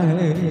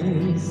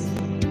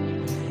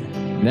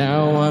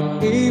 Now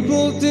I'm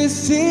able to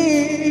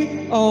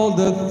see all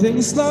the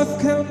things love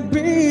can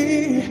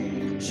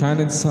be,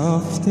 shining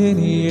soft in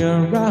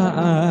your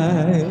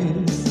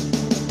eyes.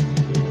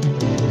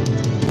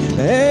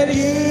 And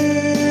you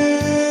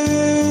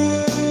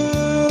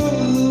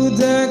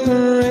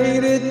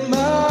decorated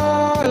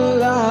my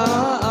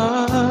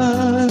life,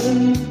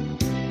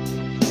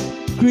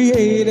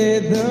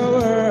 created the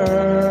world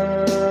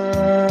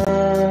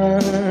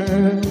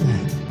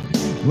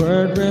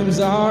where dreams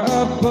are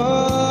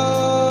apart,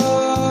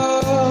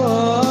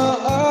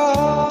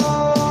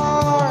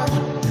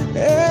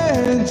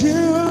 and you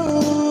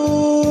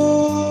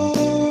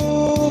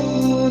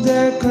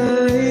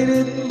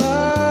decorated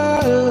my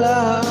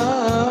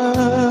life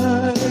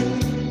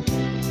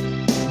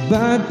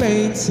by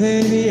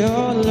painting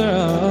your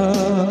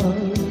love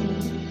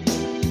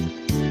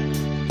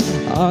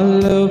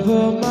All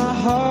over my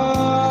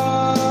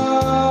heart,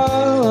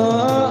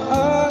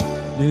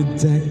 you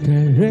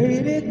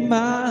decorated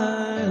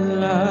my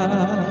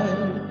life.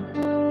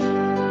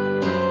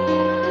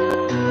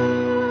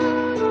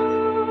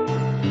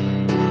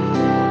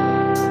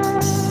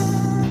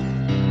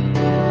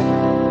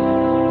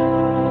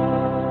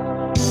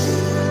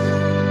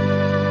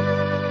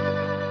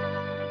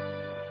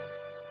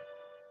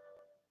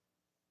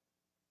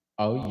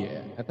 Oh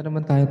yeah. Ito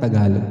naman tayo,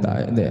 Tagalog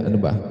tayo. Hindi, ano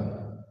ba?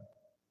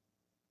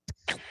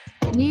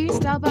 New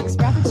Starbucks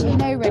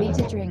Frappuccino ready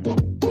to drink.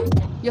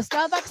 Your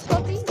Starbucks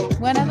coffee,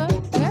 whenever,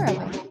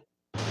 wherever.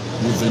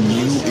 With the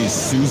new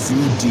Isuzu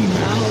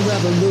D-Max. I'm a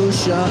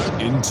revolution.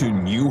 Into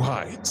new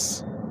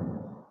heights.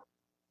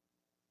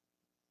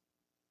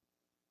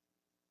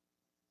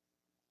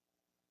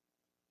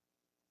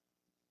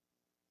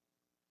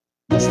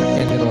 Basta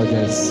Kenny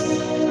Rogers.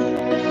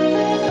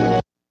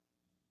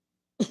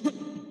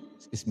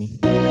 Excuse me.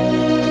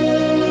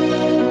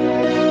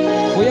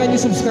 Kuya, new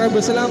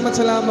subscriber. Salamat,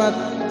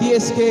 salamat.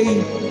 TSK,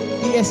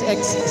 TSX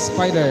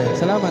Spider.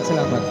 Salamat,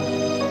 salamat.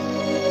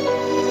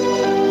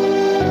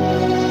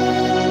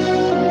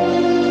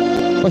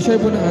 Pa-share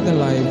po ng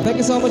ating live. Thank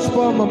you so much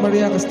po, Ma'am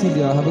Maria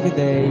Castillo. Have a good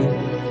day.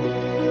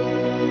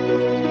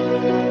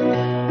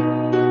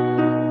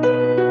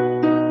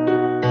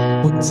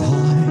 When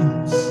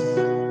times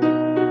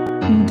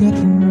get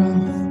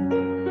rough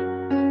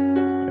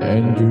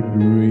and your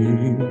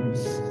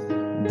dreams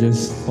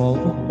just fall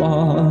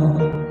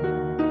apart,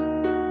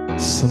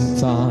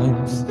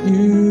 sometimes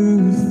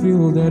you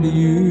feel that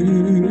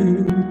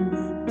you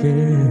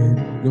can't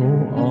go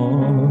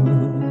on.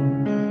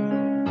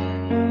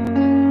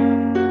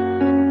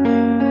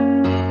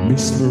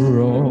 Mr.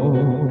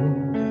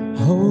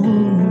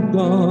 Hold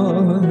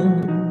on,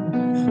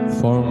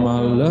 for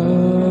my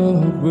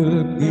love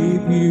will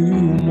give you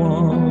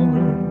more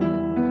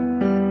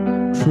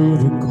through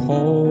the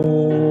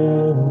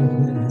coldest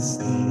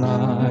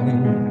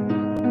night,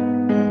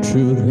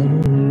 through the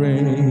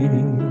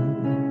rain,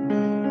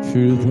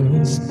 through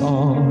the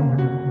storm.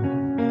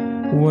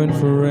 When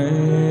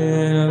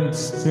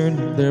friends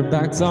turn their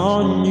backs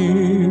on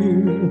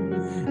you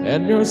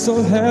and you're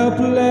so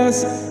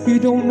helpless, you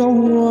don't know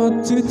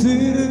what to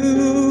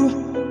do,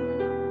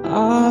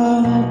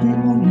 I'll be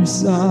on your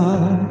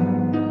side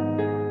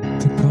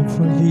to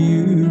comfort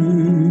you.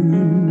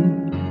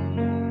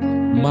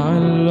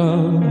 My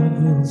love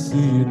will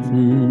see you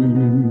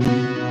through.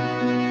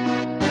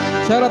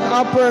 Shout out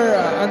Upper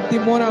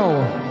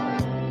Antimonaw.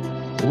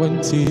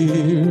 When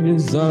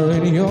tears are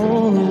in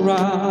your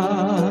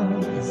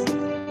eyes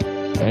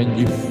and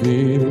you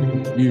feel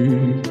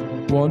you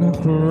wanna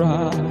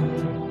cry,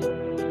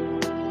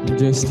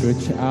 just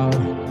stretch out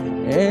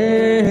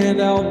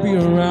and I'll be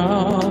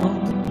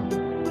around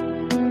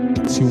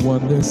to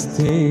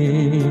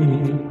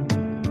understand.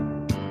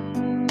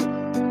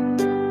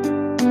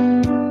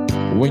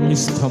 When you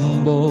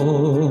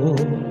stumble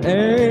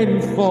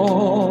and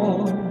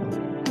fall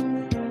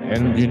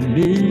and you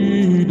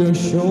need a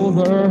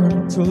shoulder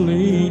to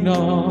lean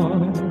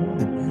on,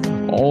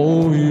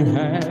 all you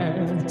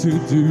have to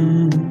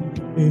do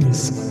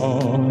is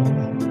call,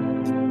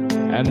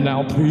 and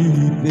I'll be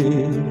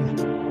there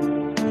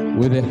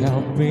with a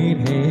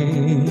helping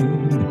hand.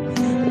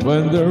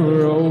 When the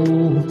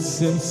road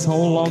seems so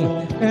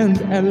long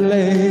and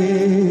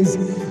endless,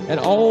 and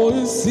all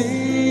you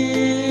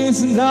see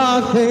is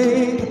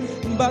nothing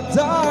but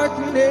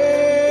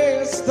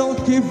darkness,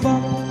 don't give up,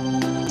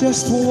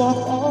 just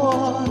walk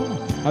on,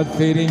 I'll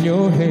fade in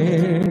your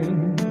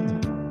hand,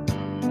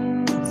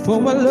 for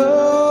my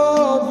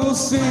love will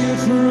see you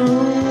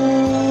through.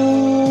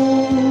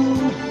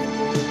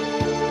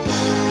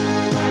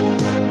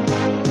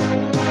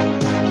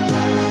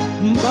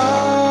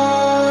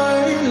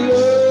 My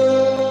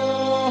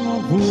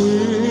love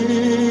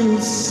will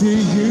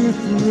see you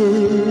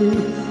through.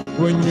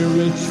 When you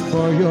reach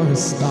for your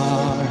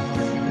star,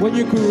 when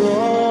you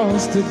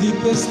cross the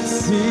deepest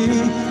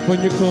sea,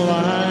 when you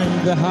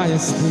climb the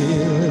highest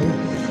hill,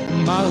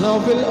 my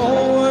love will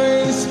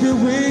always be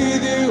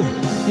with you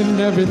in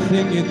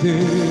everything you do,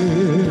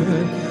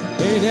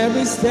 in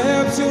every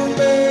step you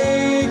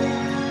make,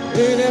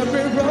 in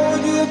every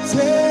road you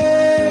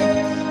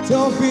take.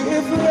 Don't be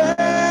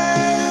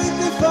afraid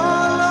to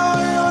follow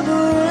your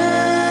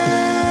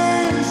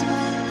dreams,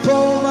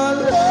 for my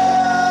love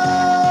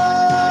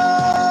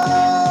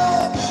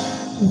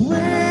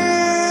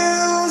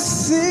will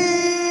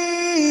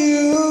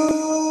see you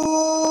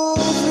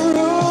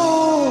through.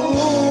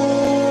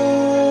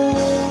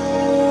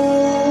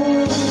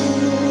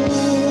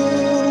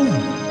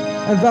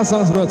 And that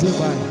song's brought to you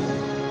by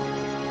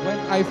When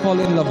I Fall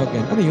in Love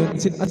Again. Ano yun?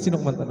 Sino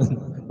kumanta nun?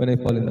 When I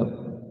Fall in Love?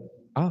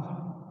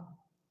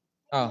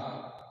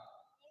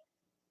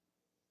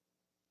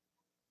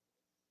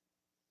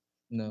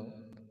 No.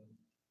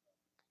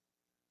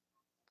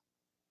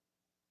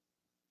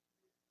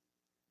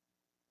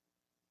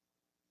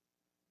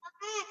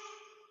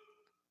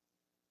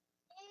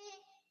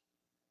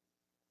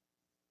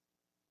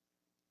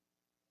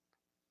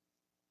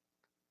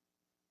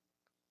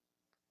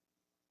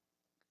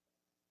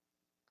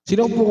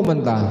 Sino po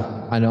kumanta?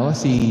 Ano?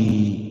 Si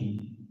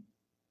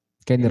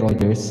Kenny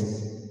Rogers?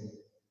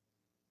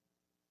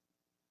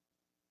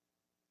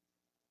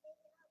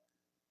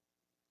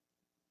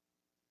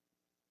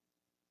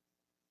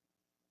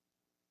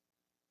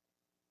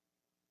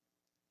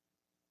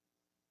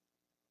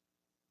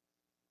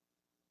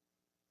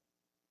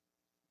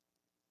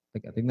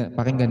 Teka, tingnan.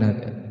 Pakinggan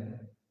natin.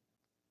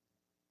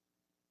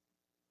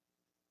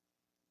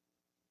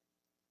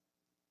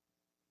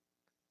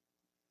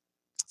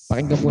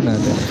 Pakinggan po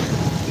natin.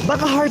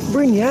 Baka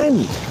heartburn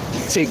yan.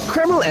 Take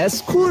Kreml S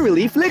Cool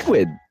Relief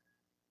Liquid.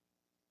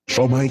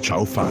 Siomai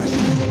Chow Fan.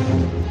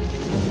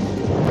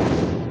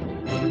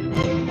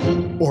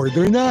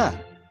 Order na!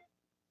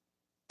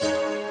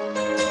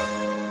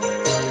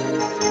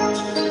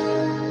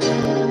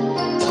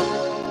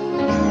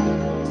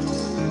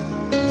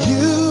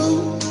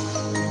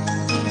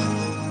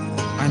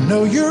 I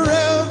know you're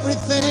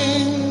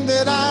everything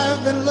that I've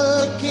been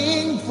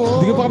looking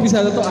for. Hindi ko pa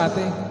kabisado to,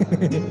 ate.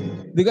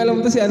 Hindi ko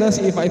alam ito si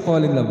If I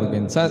Fall in Love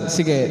Again.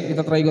 Sige,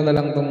 itatry ko na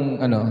lang tong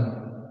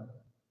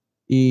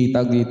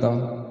itag dito.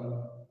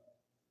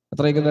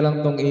 Itatry ko na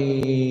lang tong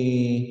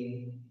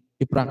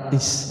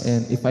i-practice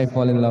and If I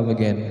Fall in Love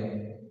Again.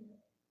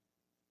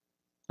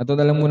 Ito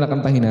na lang muna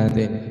kantahin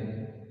natin.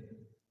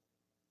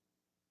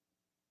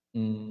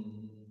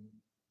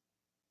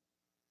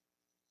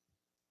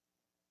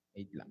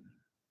 Wait lang.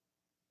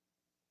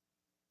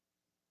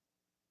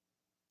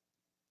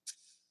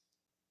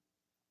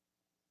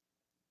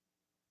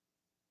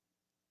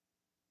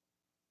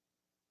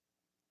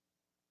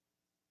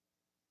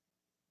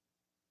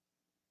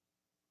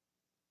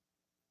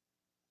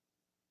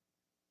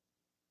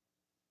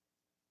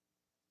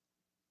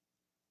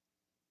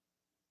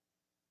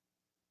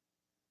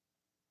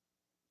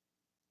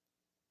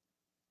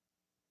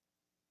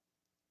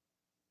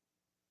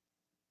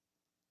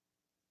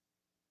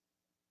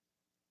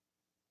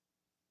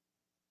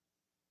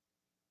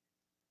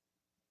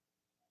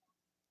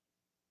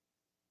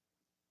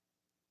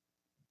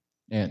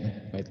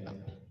 Ayan, wait lang.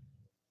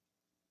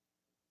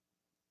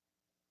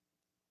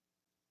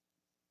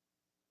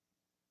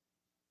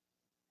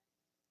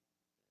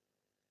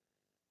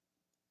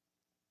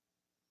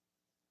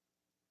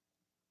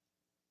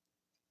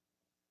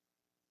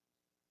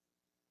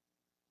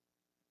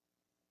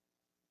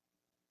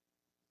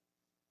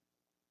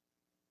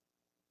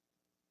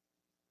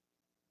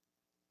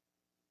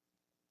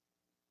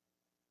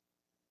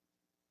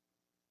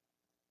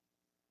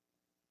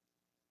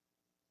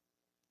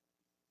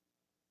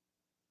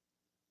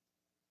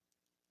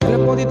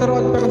 Alam po, Tita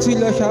Ron, pero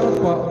sila,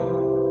 shoutout po.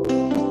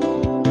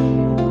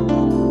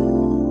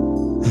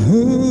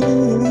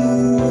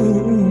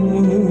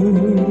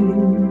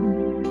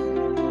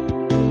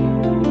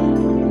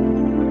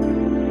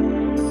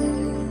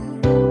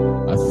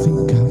 I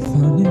think I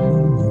found it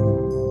in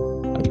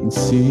you. I can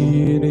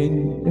see it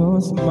in your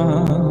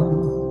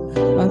smile.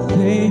 I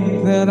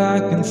think that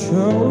I can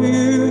show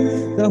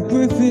you that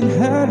within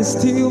had is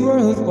still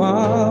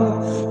worthwhile.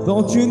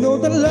 Don't you know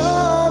that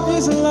love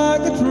is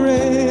like a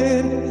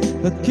thread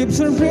that keeps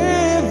on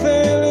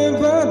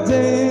prevailing, but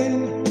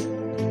then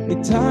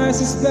it ties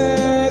us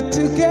back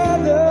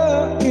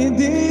together in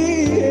the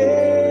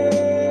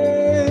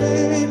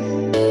end.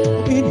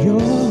 In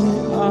your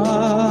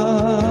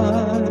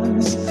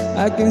eyes,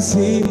 I can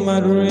see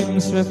my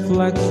dreams'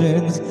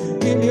 reflections.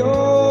 In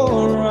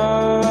your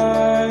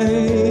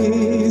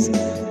eyes,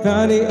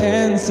 found the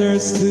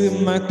answers to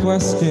my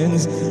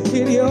questions.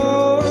 In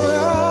your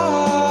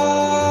eyes,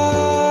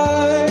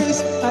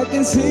 I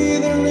can see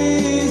the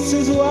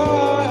reasons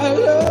why I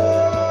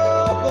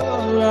love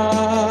a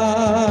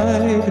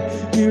ride.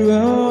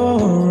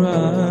 Your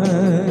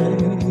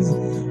eyes,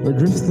 we're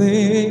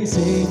drifting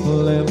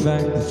safely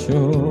back to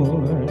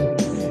shore,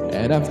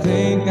 and I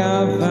think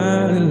I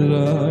finally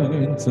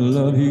learned to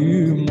love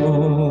you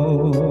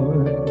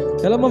more.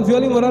 Hello, Ma'am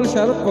Violi Moral,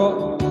 shoutout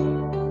po.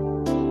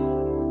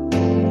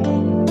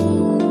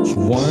 She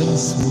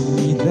wants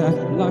me that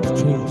life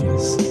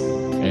changes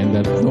and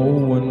that no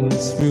one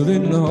else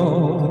really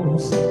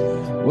knows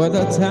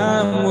whether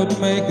time would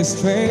make us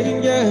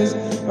strangers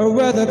or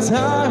whether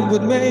time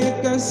would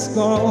make us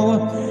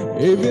go.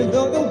 Even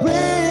though the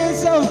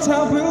winds of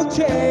time will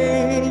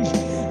change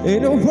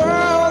in a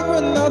world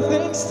where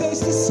nothing stays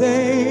the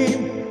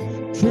same,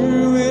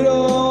 through it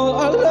all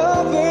our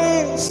love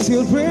is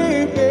still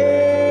remains.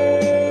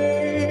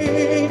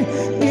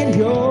 In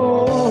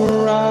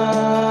your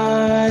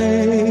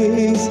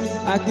eyes,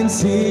 I can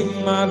see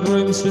my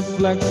dreams'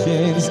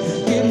 reflections.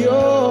 In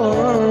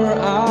your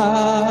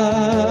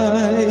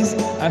eyes,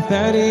 I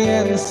found the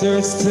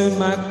answers to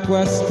my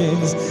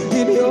questions.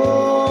 In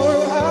your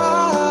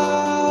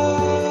eyes,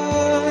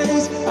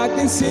 I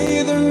can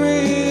see the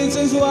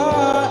reasons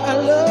why I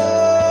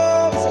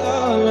love's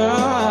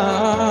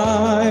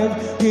alive.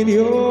 In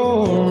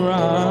your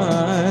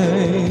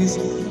eyes,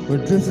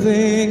 we're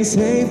drifting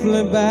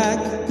safely back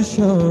to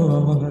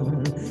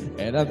shore,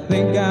 and I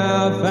think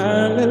I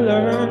finally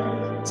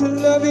learned to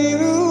love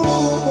you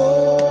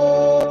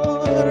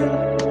more.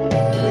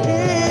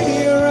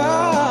 In your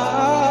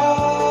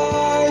eyes,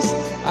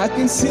 I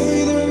can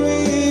see the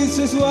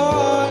reasons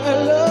why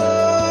I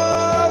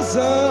love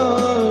so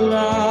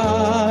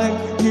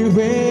like you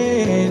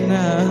and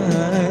I.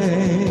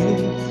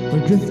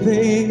 We're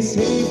drifting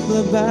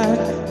safely back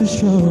to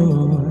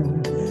shore,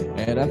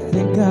 and I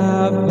think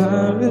I've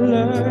finally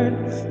learned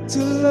to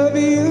love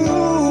you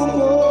more.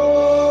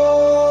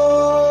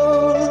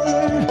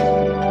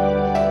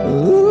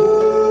 Ooh.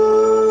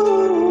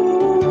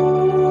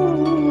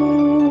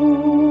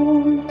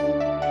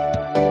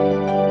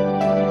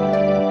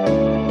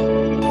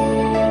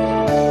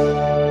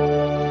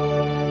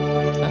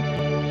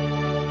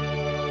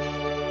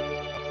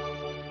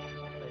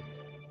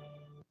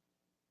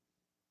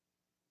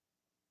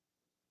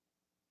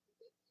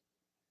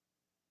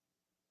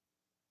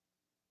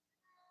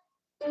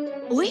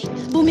 Uy,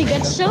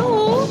 bumigat siya,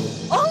 oh!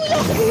 Ang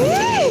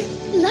laki!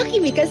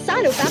 Lucky me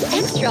Casano Pack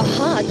Extra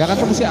Hot.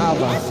 Kakanta mo si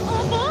Ava.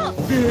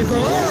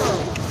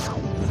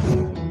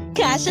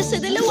 Kasya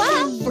sa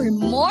dalawa for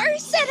more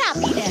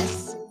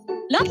sarapiness.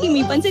 Lucky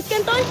me Pansit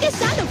Canton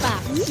Casano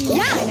Pack.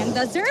 Yan ang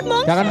dessert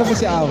mo. Kakanta mo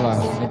si Ava.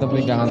 Ito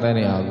po yung kakanta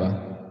ni Ava.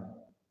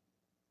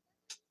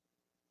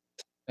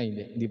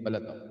 Ay, hindi pala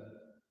to.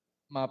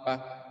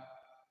 Mapa.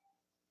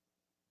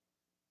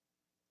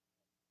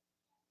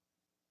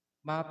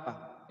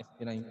 Mapa.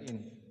 ST19.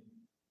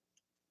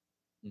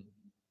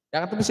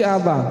 Kakanta mo si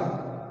Ava.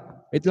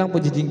 Wait lang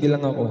po, jijingle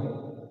lang ako.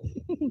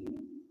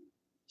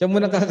 Siya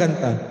muna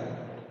kakanta.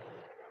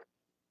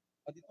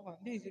 Dito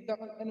ka. Hindi,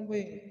 kakanta ano ba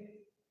eh?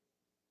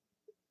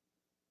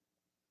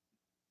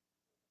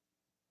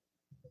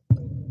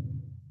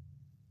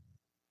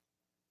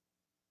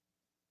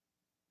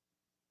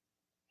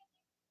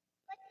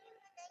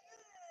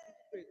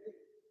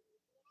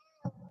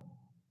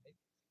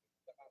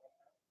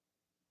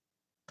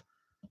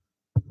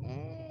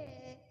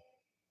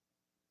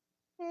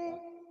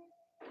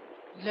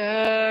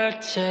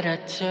 La chara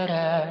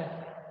chara,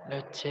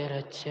 la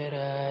chara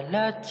chara,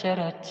 la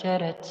chara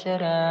chara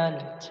chara,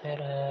 la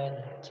chara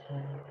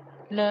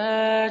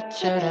la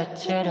chara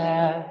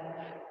chara,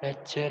 la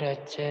chara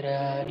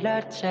chara,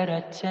 la chara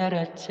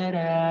chara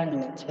chara,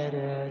 la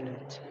chara la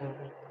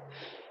chara.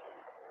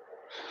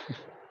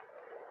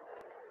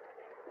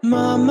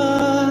 Mama,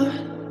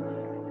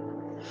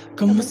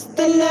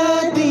 kamusta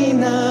lagi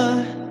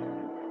na?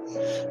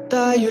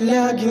 Tayo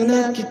laging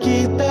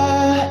nakikita,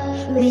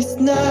 miss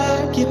na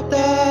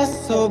kita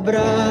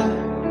sobra.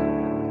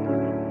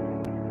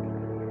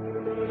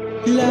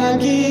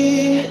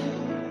 Lagi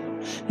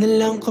na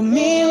lang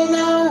kami ang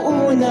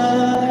nauuna.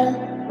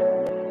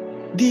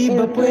 Di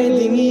ba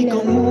pwedeng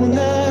ikaw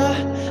muna,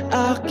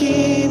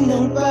 akin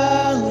ang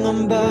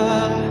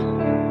pangamba?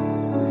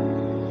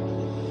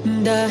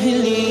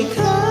 Dahil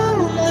ikaw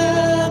ang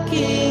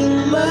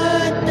aking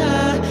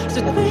mata,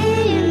 sa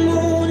tuwing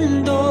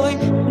mundo'y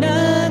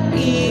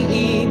nag-iibang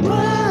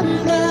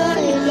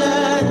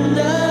dahilan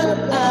ng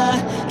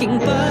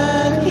aking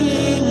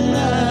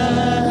paghinga.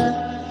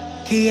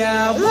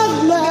 Kaya wag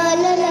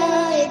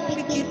mag-alala,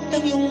 ipikit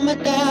ang iyong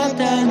mata,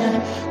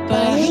 tana,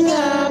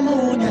 pahinga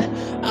muna,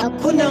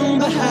 ako nang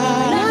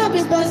bahala.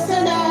 Labis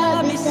basta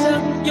labis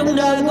ang iyong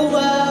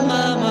nagawa,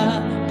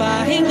 mama,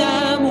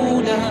 pahinga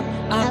muna,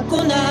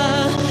 ako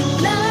na.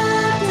 La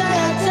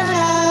tara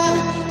tara,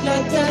 la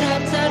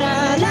tara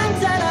tara, la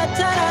tara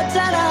tara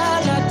tara,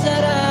 la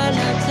tara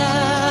la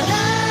tara,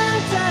 la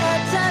tara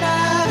tara,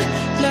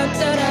 la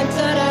tara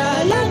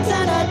tara, la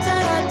tara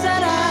tara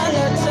tara,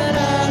 la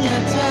tara la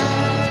tara.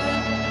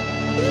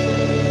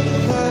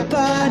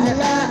 Papa,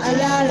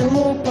 naalala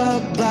mo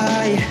pa ba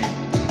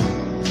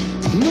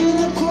nung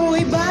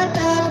ako'y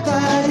bata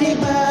pa, di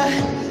ba?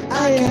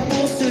 Ay ang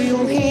puso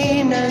yung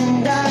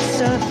hinanda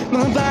sa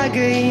mga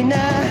bagay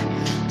na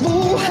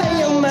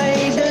buhay ang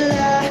may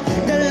dala.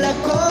 Dala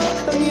ko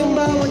ang iyong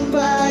bawat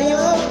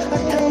payo,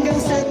 at hanggang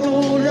sa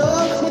dulo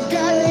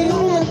magkalayo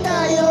man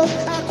tayo.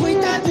 Ako'y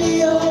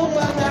tatayo,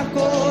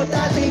 pangako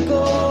tatay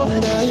ko,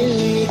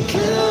 dahil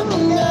ikaw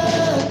ang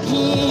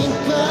aking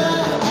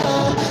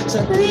paa.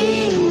 Sa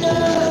tuwing na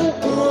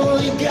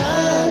ako'y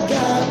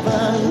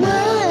gagapangan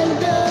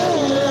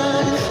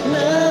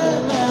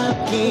ng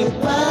aking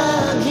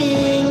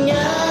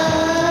paghinga.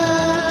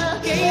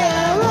 Kaya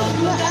huwag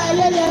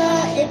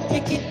mag-alala,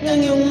 ipikit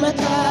ng iyong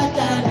mata,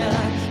 tana,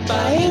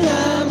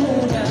 pahinga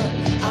muna,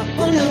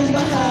 ako nang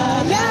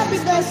bahala.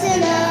 Labis na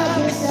sila,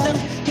 labis ang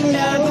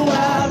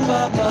ginagawa,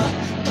 baba,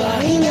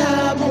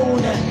 pahinga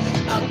muna,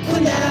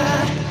 ako na.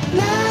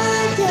 La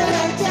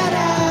tara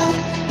tara,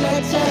 la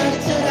tara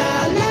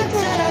tara, la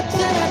tara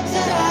tara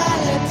tara,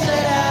 la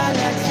tara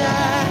la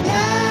tara,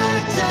 la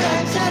tara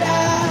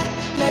tara,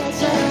 la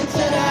tara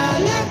tara,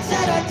 la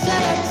tara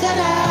tara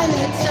tara,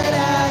 la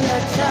tara la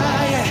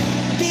tara.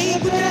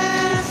 Di ko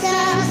na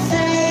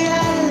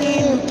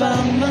sasayangin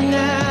pang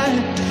mga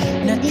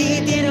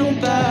natitirang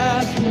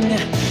paghinga.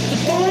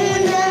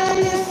 Tutulan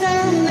lang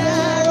isang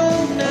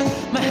araw ng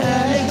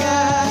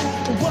mahalaga.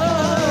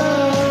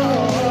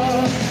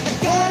 Whoa.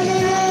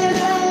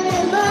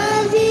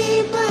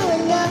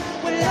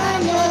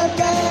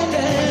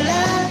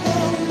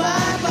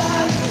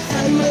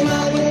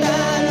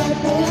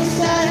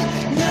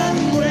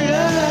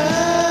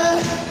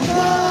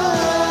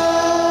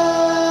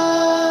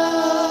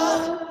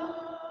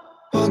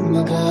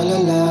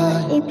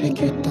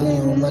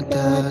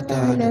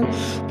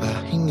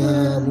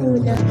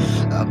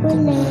 ako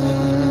na.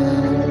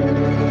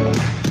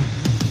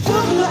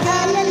 Huwag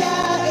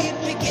mag-alala,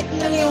 ipikit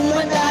ng iyong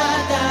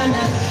mata.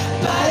 Tana,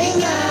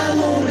 pahinga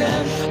muna.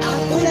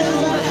 Ako na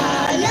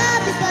mahala,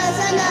 basta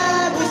sa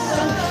labis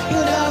ang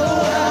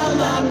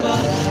ginagawa mo.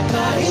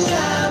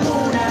 Pahinga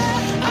muna,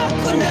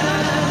 ako na.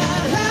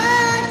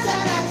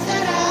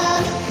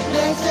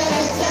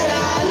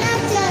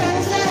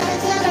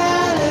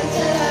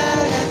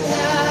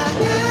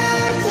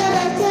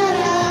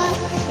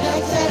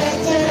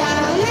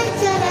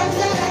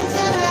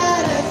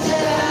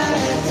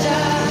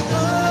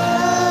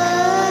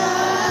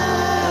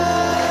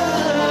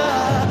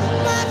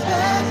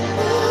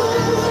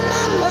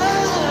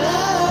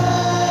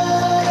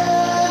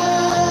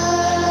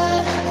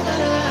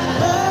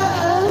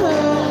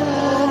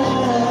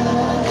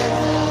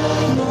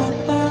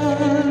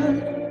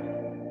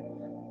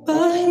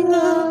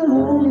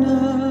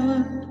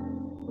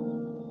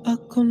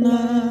 Ako na.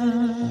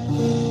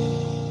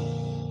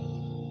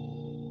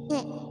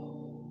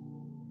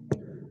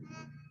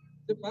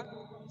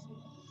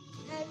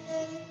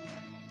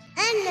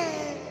 Ano?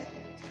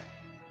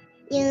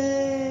 Yung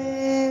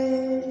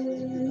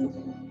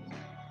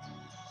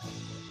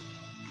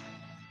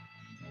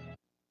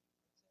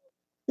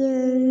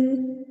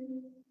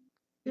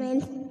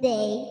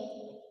Wednesday.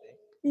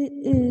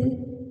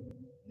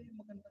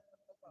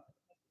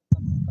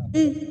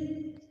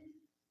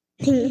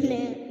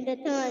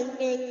 Datang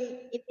yung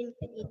ipin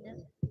ko dito.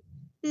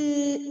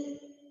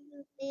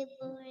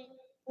 Favorite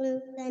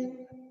kong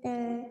kanta.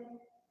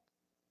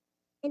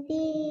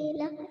 Hindi,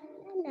 lakas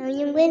na lang.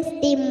 Yung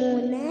Wednesday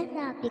muna,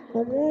 sabi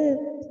ko.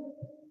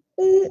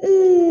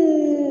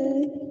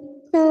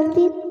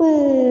 Sabi ko.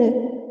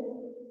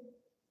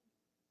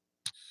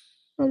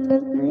 Ano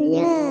ba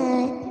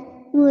yan?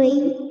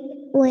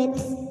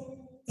 Wednesday.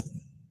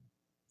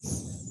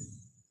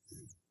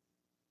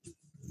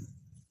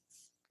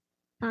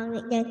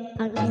 Pangit yan,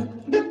 pangit.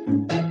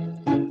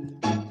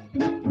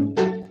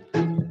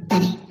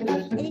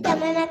 Jadi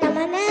tama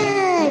na.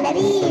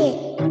 Dari.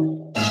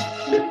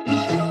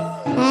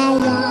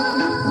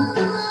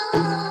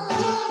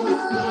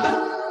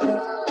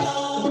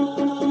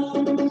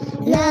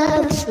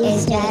 Love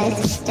is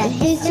just a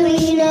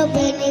history of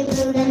breaking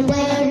through and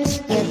where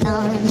you're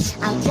gone.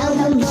 I'll tell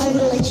them your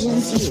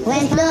religions.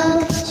 When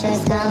love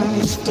just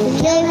comes to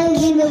never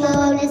give the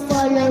world is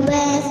for the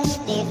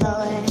rest.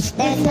 Before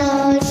there's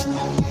no.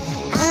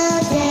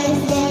 I'll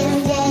dance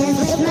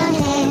with my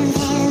hands,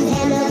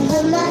 I'll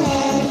put my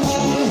hands.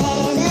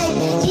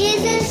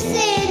 Jesus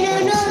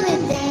said, no,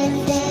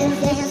 dance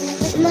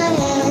with my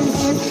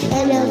hands,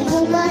 and I'll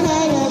put my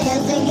hands and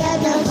dance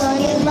together for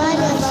you,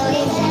 mother, for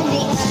you, and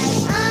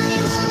because I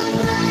won't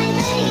cry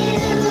for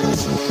you.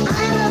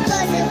 I won't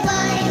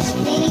crucify the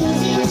things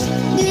you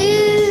do.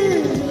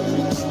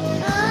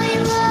 I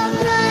won't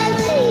cry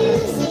for you.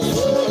 See,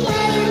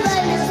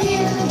 everybody's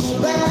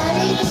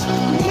everybody's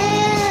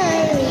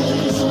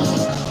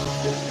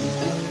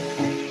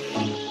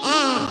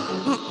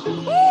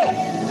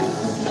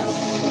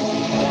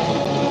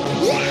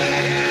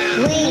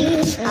we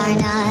are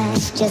not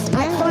just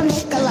art for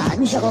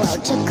Michelangelo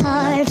to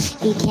carve.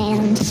 He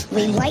can't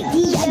rewrite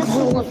the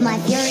aggro of my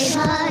fury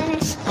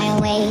heart. I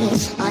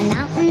wait on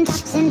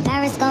mountaintops in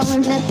Paris,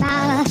 going to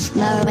power,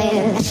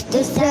 Maria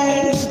to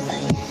serve.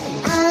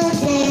 I'll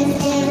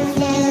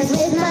dance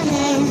with my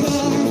hands,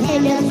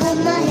 and I'll put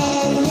my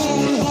hands.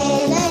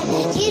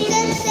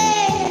 Jesus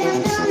said,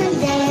 I'm gonna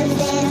dance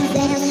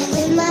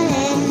with my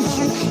hands,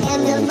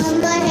 and I'll put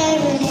my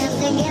hands and dance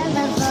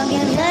together,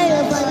 forget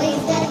better, but we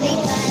said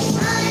because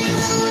I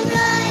won't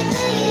cry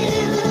for you.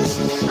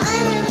 I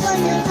won't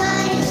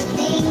crucify the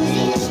things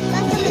you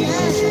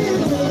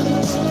do.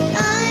 I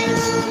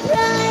won't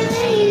cry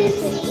for you.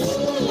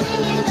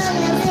 And you're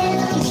gonna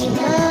feel me,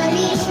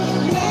 honey,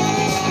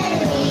 never.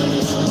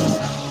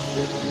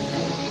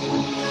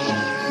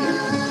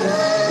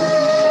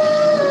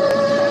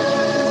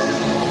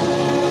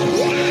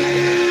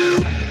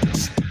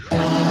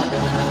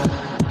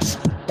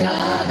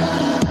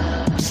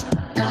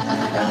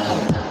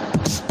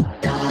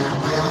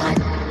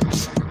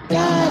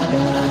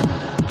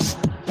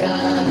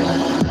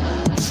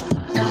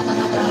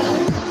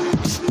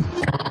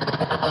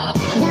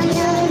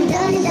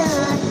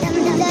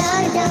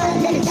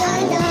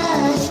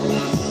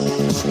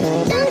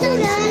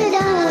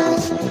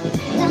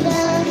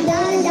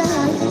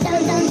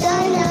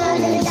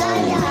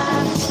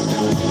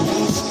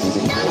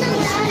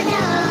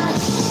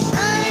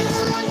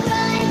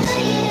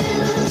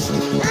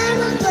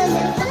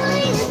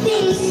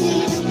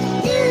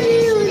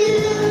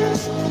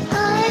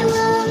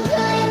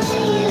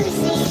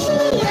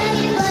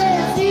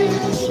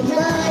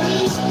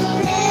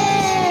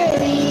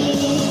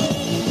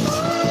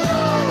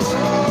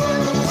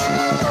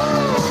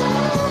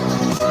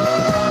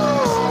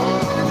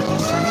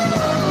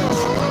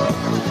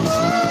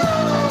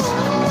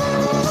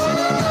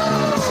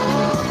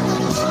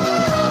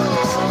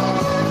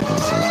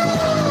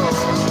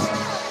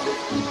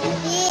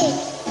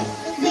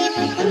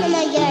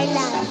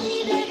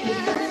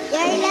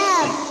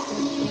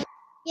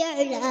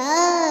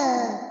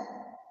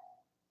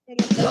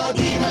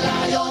 Lodi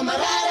malayo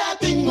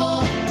mararating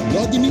mo.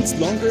 Lodi means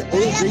longer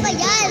or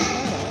greater.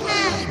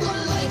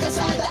 Tuloy ka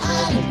sa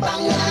daan,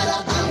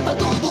 pangarap ang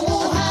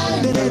patutunguhan.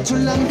 Diretso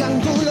lang kang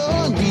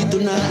dulo, dito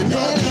na ang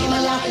Lodi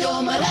malayo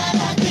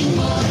mararating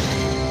mo.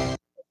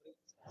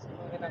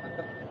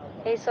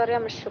 Hey, sorry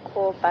I'm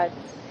Shuko, but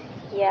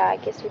yeah, I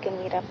guess we can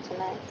meet up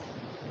tonight.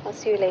 I'll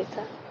see you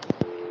later.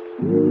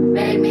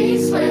 Make me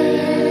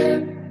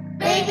sweat,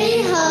 make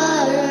me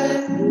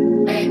harder,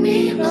 make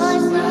me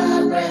lose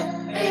my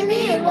breath, make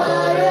me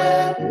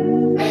water,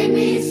 make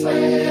me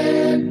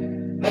sweat,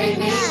 make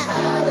me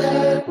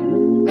harder,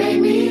 make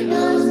me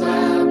lose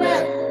my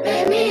breath,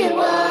 make me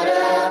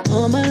water.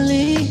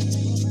 Normally,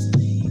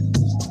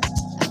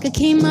 I could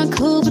keep my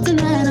cool, but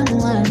tonight I'm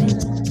whining.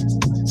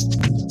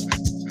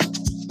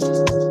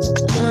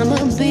 I'ma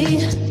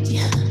be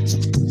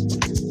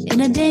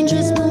in a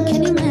dangerous mood.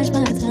 Can you match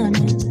my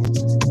timing?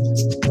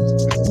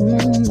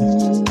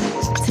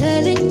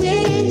 Telling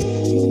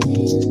me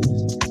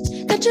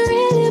that you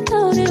really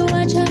about it,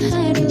 what you're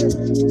hiding.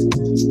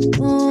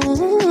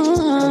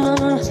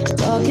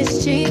 Talk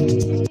is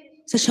cheap,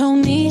 so show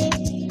me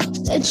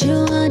that you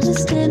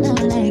understand I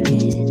like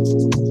it.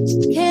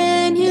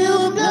 Can you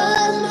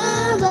blow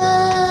my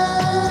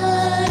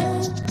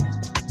mind?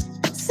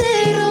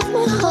 Set off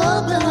my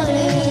whole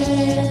body.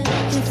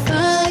 If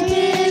I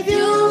give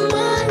you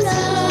my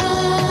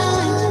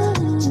life,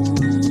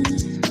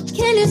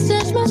 can you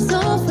snatch my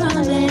soul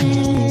from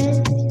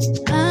it?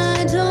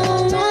 I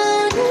don't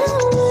wanna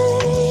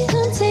wait.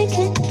 Come take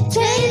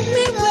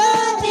me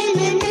where they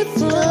made me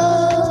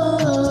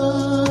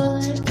fall.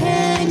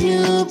 Can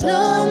you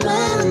blow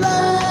my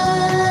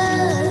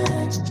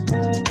mind?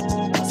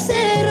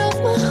 Set off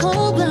my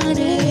whole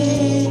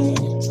body,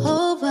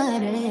 whole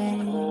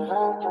body.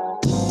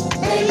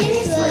 Make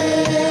me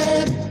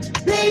sweat,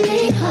 make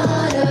me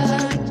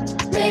harder,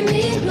 make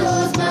me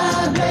lose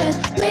my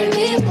breath, make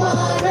me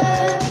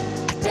water,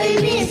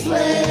 make me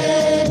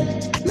sweat,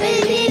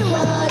 make me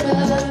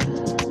harder,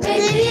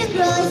 make me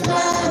lose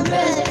my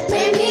breath,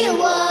 make me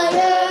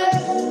water.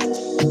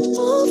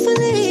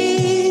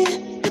 Hopefully,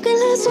 you can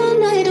last all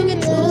night, don't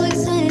get too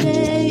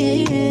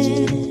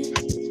excited.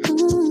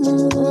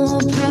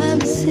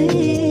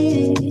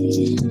 Privacy,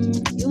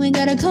 you ain't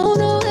gotta go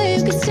nowhere,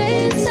 you can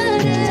stay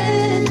inside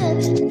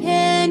it.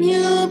 Can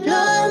you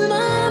blow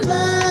my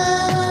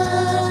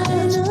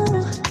mind?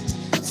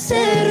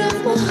 Set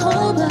off my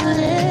whole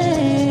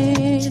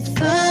body.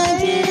 If I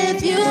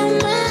give you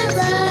my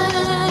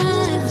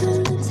life,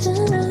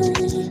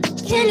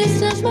 can you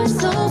snatch my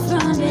soul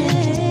from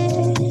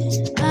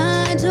it?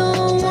 I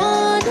don't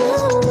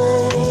wanna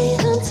wait.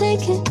 Come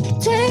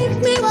take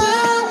me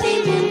where we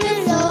meant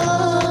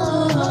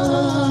before.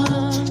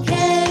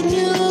 Can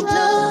you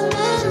blow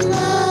my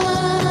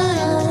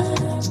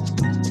mind?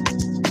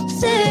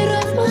 Set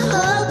off my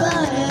whole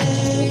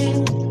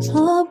body,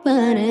 whole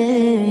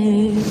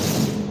body.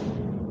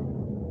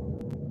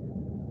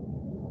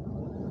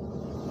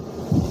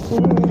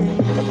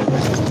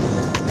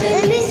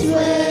 Make me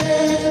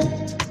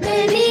sweat,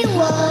 make me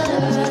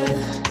water,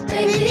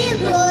 make me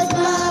lose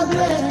my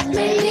breath,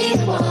 make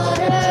me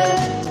water,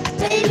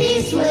 make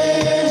me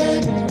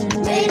sweat,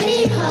 make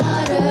me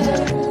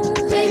harder,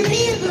 make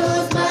me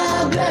lose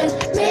my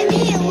breath, make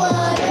me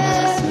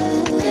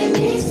water, make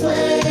me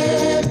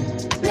sweat,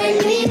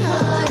 make me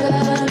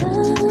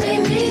harder,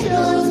 make me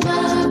lose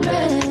my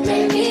breath,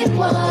 make me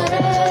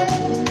water,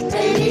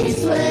 make me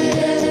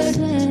sweat,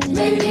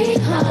 make me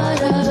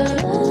harder.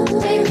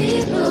 Make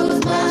me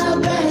lose my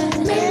breath,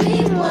 make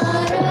me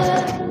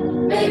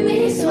water, make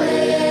me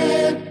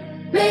sweat,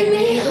 make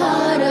me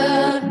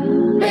harder,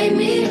 make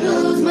me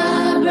lose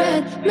my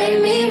breath,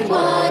 make me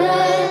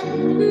water,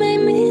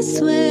 Make me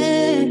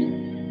sweat,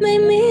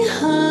 make me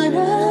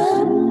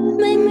harder,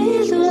 make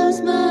me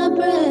lose my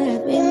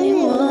breath, make me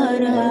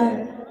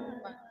water.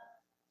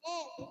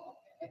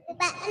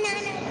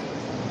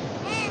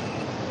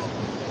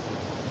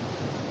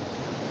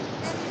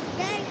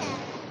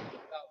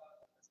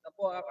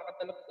 Ako,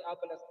 kakatalok si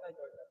Abalas na,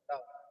 Jordan.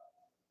 Tao.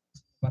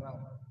 Parang.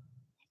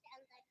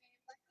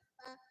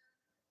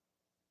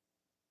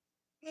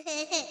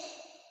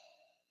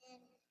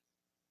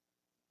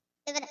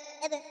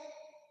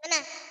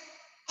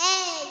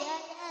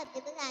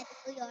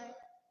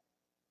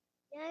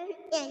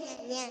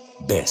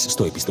 Μπες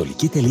στο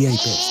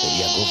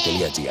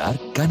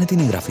επιστολική.ipes.gov.gr, κάνε την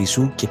εγγραφή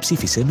σου και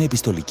ψήφισε με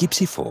επιστολική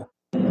ψήφο.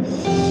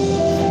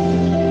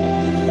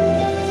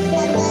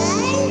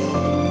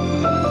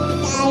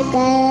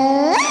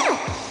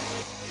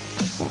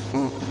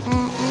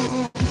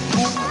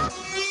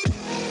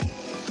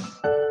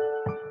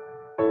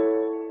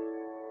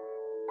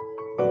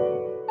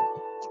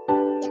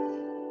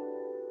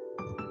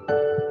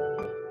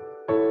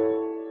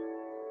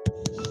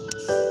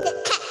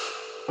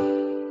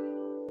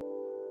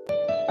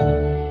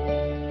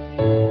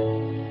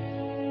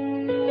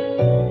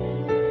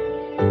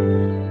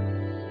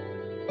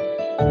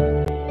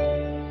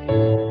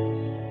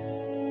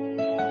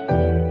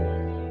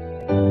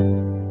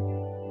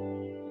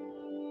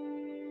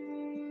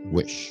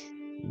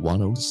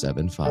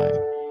 107.5.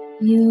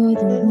 You're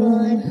the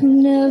one who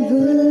never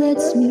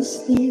lets me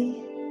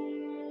sleep.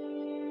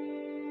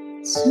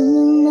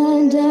 Turn my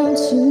mind down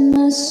to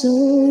my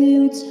soul,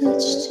 you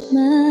touched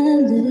my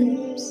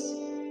lips.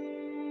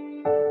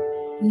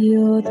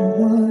 You're the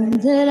one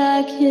that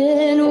I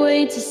can't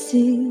wait to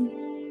see.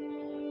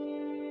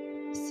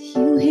 With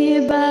you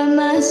here by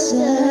my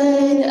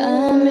side,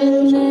 I'm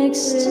in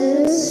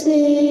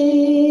ecstasy.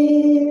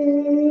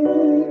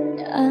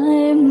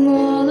 I'm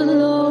all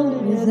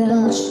alone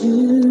without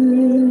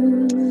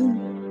you.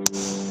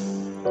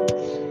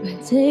 My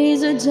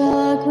days are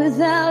dark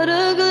without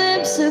a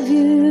glimpse of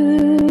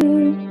you.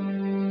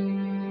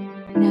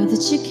 Now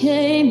that you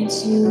came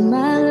into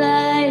my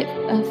life,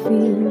 I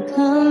feel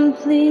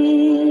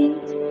complete.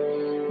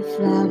 The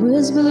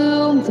flowers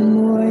bloom, the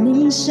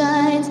morning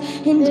shines,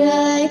 and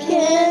I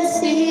can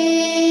see.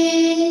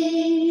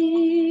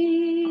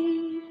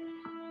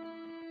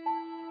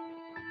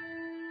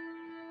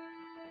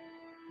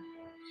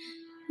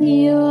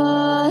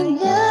 Your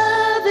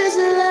love is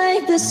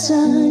like the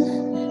sun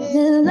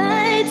that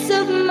lights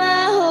up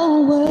my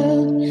whole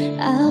world.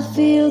 I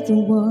feel the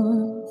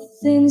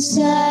warmth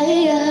inside.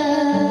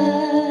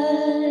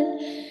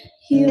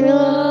 Your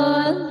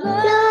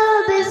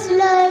love is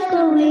like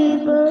a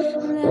river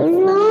that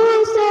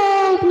flows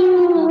down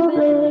through my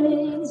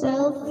veins.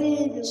 I'll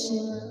feel the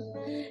chill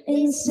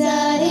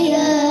inside.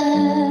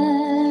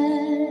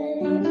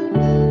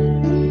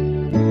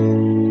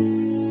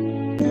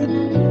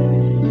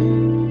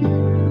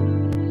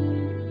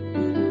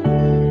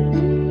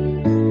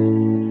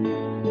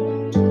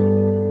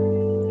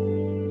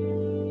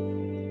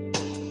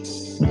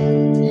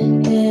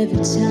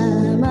 Every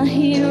time I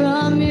hear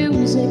our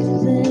music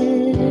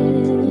play,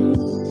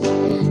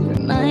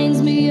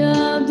 reminds me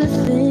of the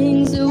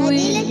things that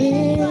we've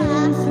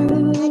been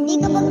through.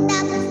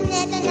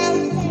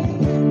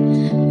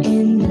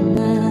 In my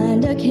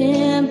mind, I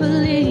can't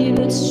believe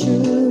it's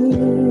true.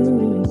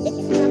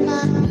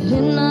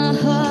 In my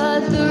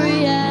heart, the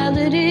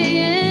reality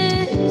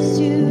is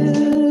you.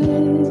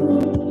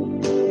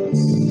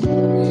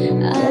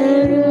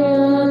 I'm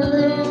all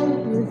alone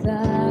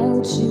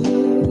without you.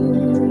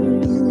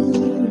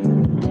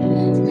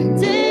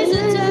 Days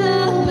are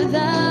dark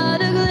without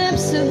a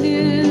glimpse of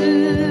you.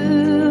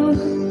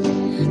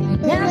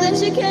 Now that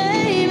you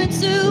came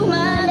into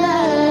my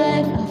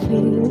life, I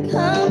feel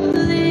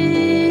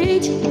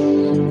complete.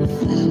 The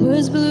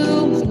flowers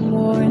bloom, the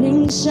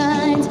morning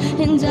shines,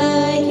 and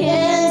I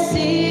can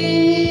see.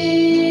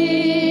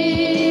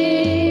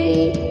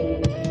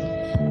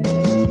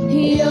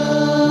 Your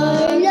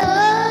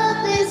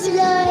love is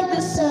like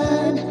the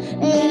sun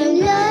and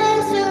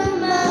lights up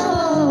my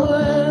whole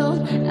world.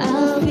 I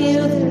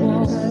feel the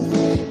warmth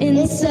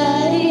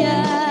inside.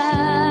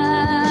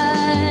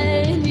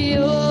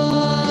 Your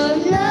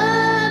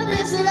love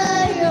is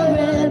like a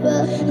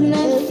river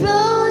that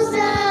flows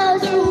down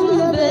through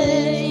my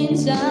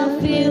veins. I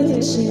feel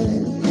the chill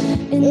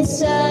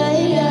inside.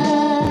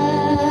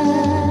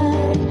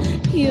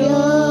 Your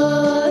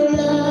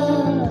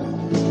love,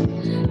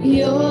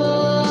 your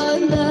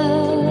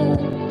love,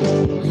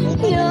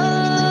 your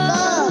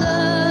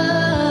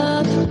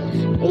love,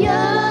 your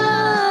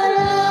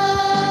love.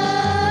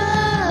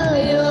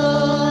 Your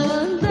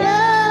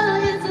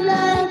love is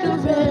like a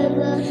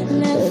river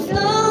that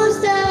flows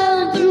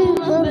down through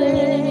my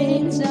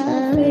veins. I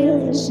feel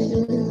the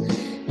chill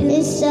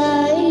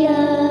inside.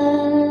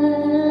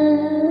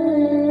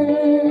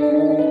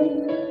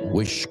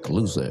 Wish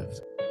exclusive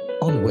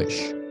on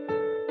Wish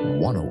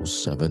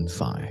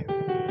 107.5.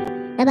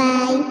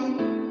 Bye-bye.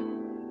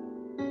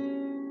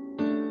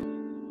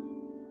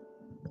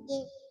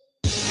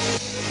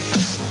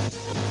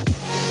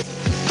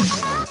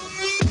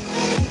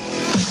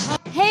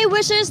 Hey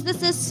Wishers, this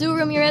is Sue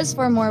Ramirez.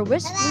 For more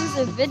Wish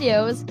exclusive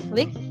videos,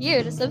 click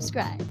here to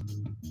subscribe.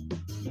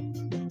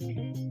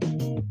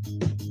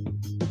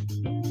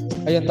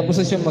 Ayan, tapos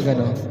na siya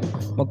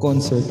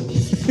mag-concert.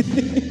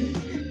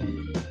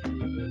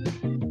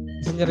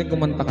 Gusto niya rin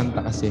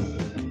kumanta-kanta kasi.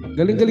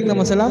 Galing-galing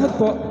naman. Salamat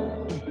po.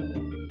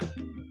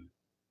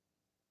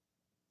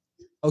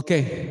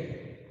 Okay.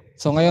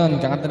 So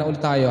ngayon, kakanta na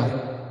ulit tayo.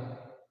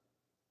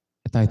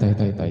 Ito.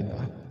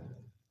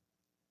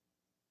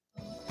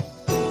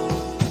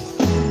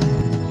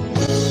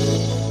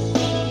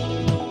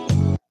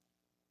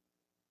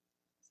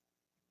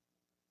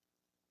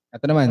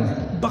 Ito naman.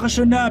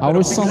 Bakasyon na.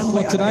 Our song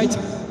for tonight.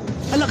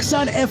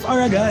 Alaksan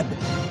FR agad.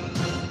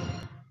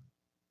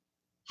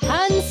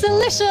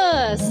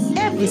 Hanselicious!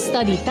 Every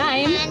study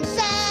time.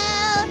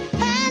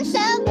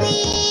 Hansel,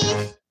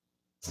 please.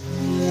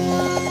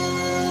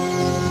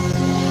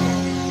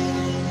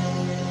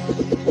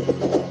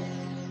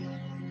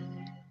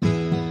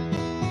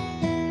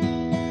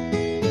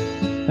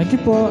 Thank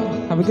you po.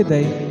 Have a good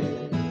day.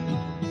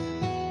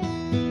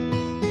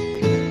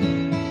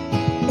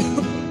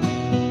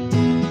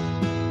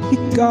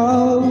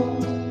 Ikaw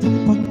ang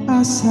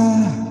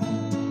pag-asa,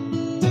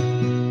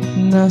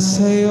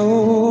 nasa'yo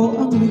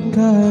ang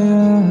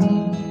ligaya.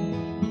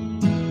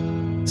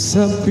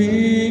 Sa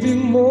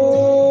piling mo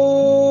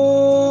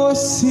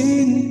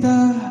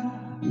sinta,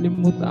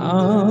 limot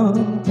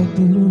ang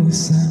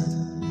pagdurusa.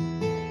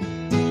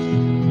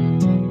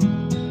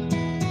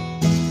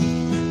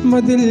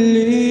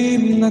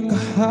 Madilim na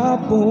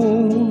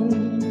kahapon,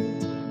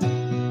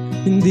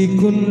 hindi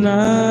ko na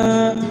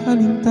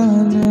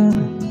alintana.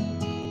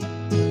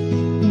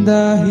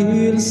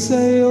 Dahil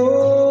sa'yo,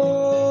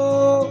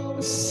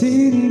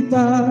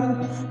 sinta,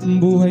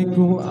 buhay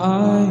ko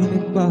ay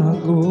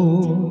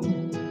nagbago.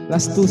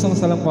 Last 2 songs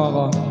na lang po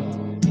ako.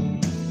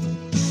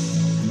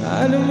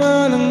 Ano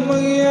man ang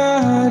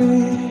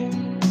mangyari,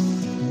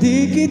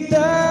 di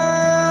kita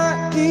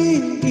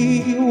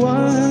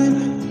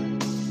iiwan.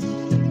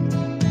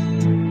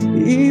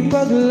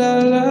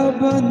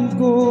 Ipaglalaban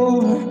ko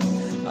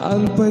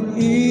ang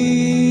pag-ibig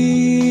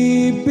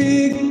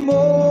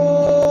mo.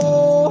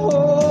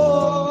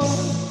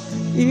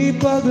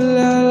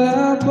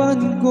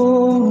 Ipaglalaban ko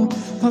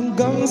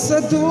hanggang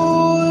sa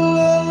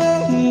dulo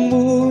ng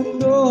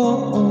mundo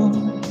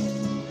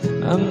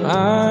ang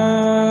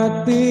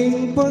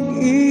ating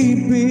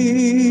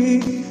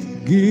pag-ibig,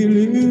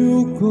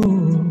 giliw ko.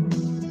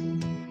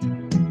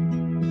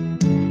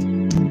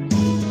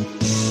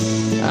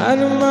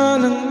 Ano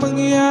man ang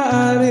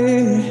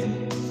mangyari,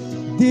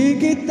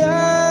 di kita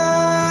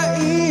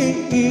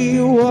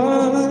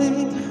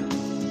iiwan.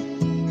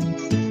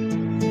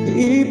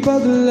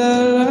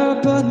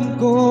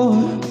 Ipaglalaban ko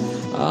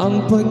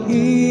ang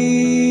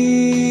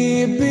pag-ibig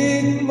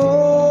mo.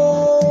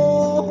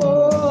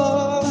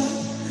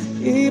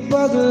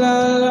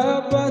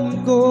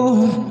 Ipaglalaban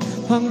ko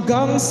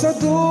hanggang sa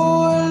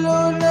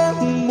dulo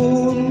ng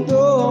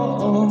mundo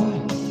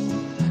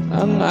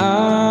ang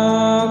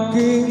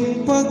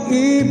aking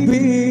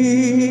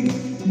pag-ibig,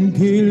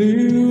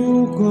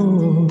 giliw ko.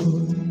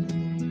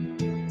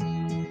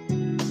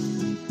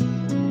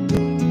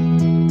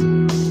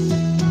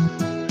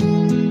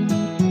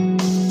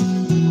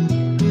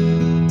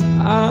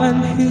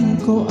 Aanhin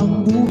ko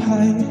ang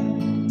buhay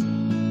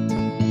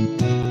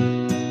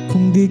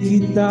kung di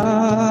kita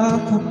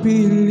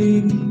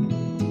kapiling.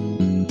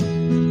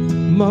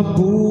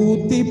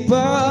 Mabuti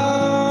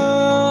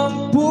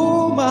pang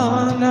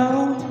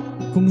pumanaw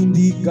kung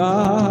hindi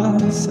ka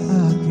sa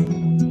akin.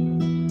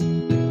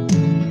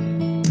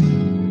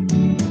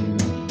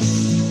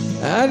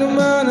 Ano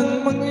man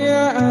ang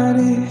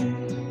mangyari,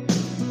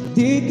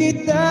 di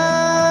kita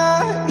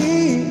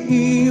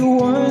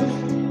iiwan.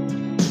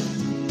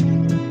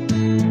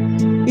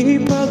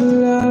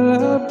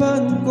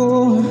 Ipaglalaban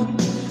ko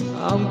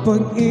ang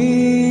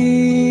pag-ibig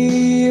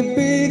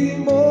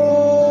mo.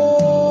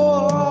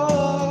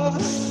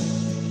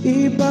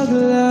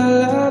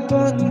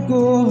 Ipaglalaban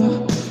ko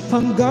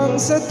hanggang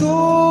sa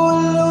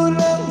dulo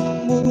ng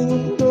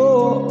mundo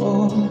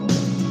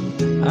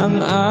ang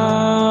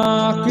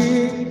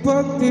aking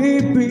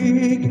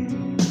pag-ibig,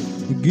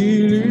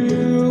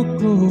 giliw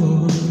ko.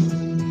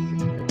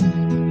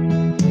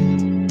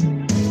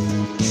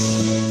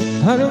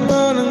 Ano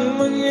man ang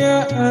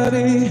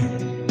mangyari,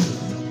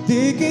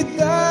 di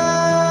kita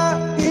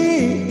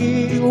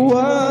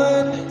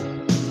iiwan.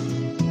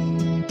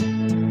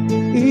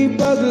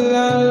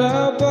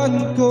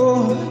 Ipaglalaban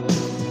ko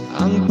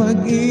ang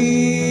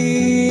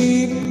pag-ibig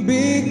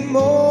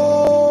mo.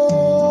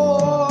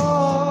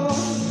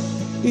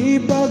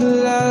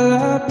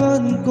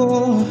 Ipaglalaban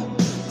ko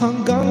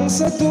hanggang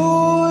sa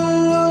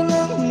dulo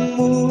ng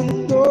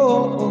mundo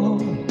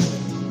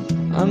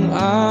ang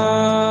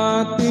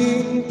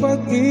ating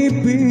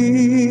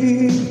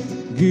pag-ibig,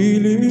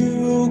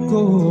 giliw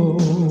ko.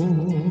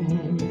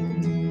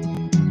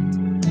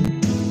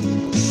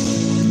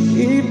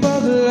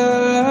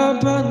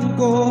 Ipaglalaban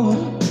ko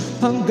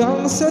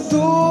hanggang sa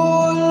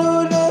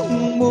dulo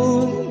ng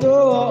mundo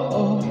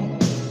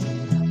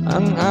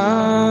ang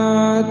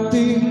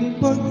ating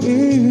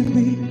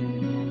pag-ibig,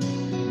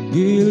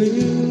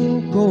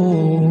 giliw ko.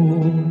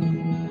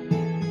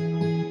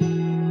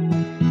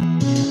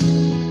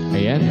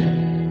 Ayan.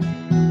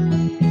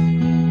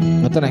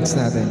 Ito next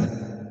natin.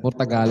 Puro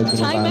Tagalog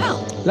na ba?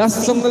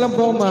 Last song na lang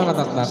po ako mga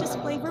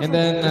kataktak. And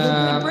then,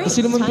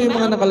 sino man po yung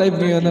mga naka-live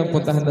ngayon na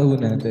puntahan na ho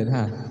natin,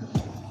 ha?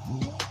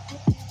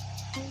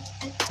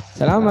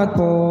 Salamat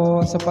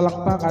po sa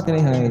palakpak, Ate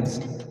Nay Hides.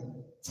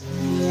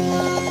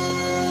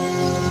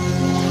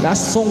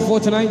 Last song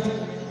for tonight.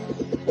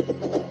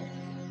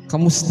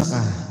 Kamusta ka?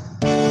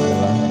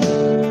 Diba?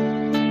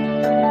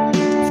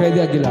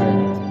 Freddy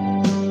Aguilar.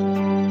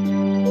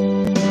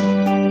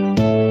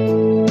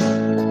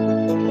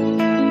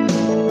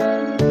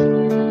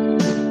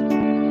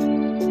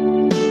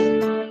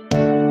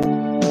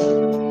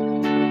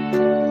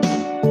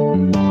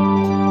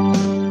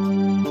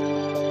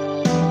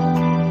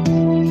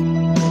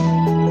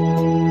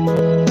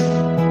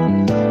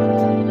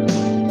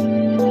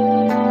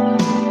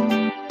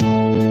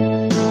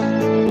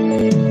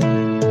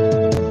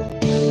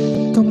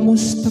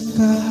 Kamusta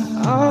ka,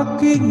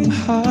 aking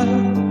mahal?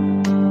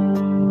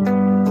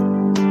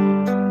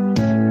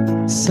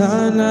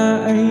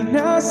 Sana ay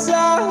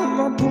nasa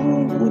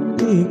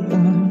mabuti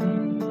ka.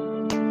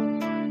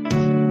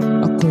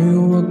 Ako'y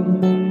huwag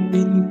mong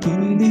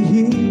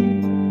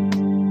intindihin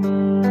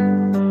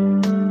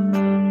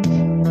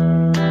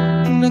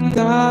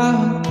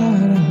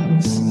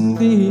nakakaraos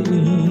din.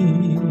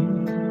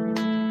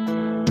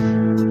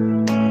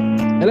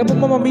 Alam po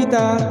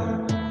mamamita,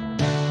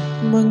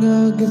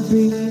 mga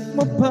gabing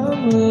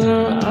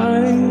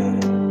mapamalaay,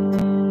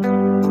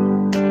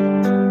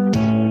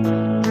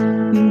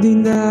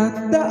 hindi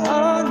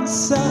nadaan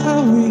sa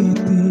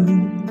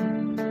awitin.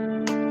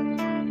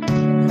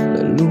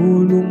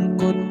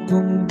 Nalulungkot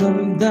kong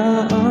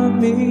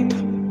damdamin,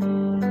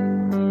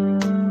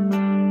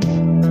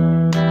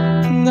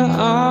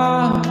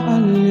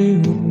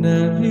 naaaliw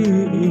na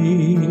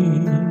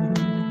rin.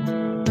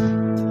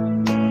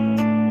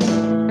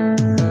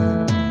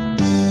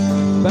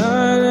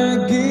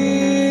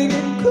 Panaginip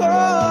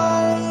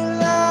ko'y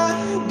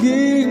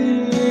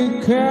laging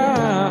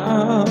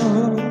ikaw,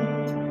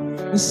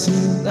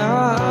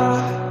 sinta.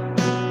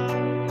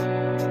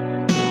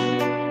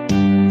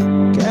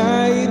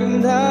 Kahit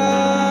na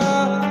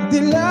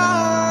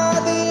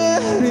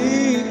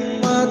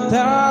dila-diyaring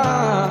mata,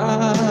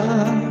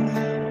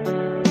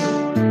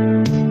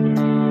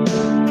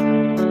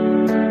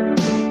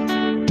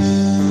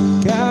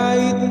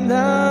 kahit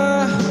na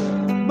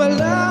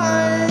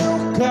malayo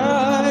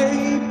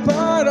ka'y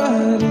para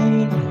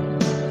rin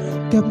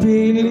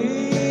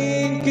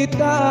kapiling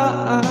kita,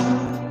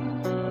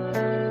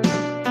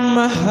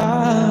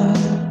 mahal.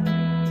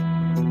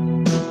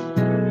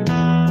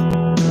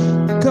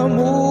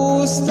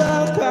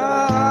 Kamusta ka?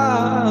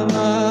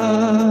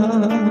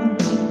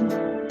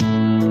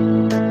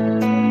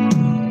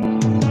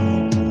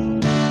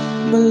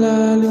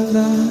 Malalim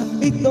na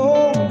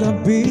itong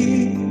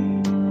gabi,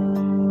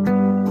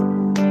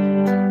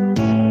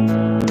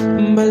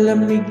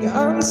 malamig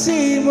ang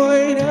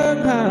simoy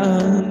ng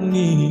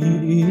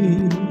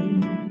hangin.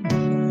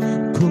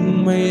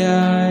 Kung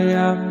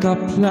mayayakap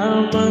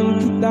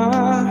lamang kita,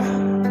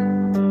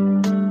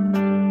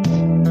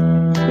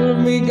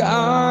 lamig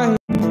ay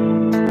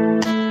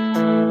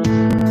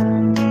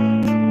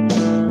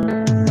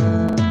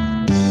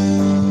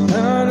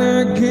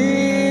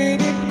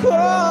panaginip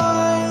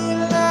ko'y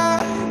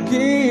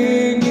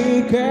laging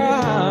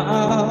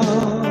ikaw,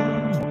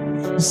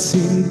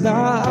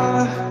 sinta.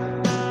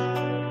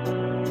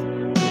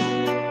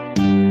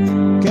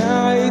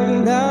 Kahit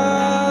na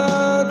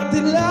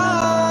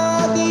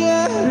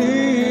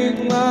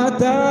dila-diyaring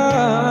mata,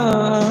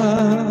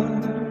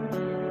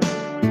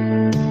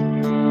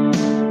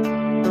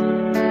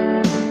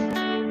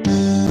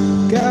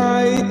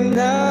 kahit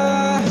na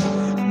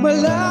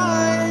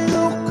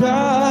malayo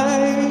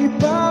ka'y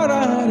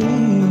para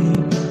rin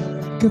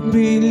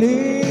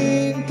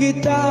kapiling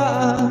kita,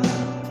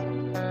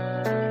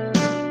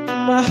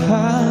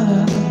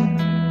 mahal.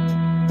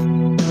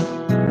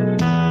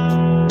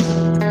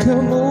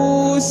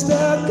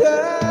 Kamusta ka?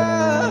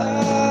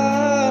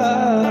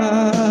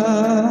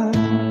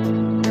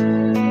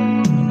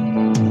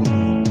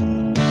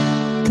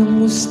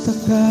 Kamusta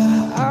ka,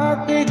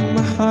 aking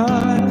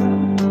mahal?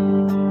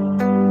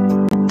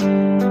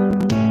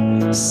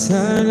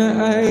 Sana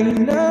ay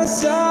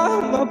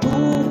nasa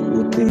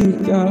mabuti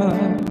ka.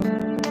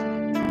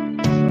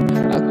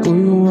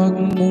 Ako'y huwag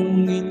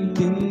mong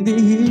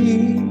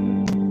intindihin,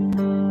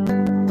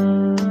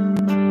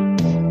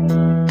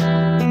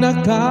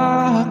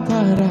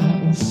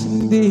 nakakaraos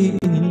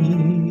din.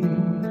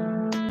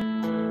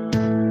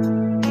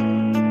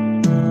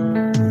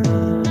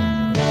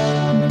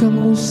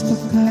 Kamusta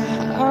ka,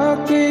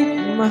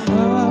 aking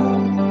mahal?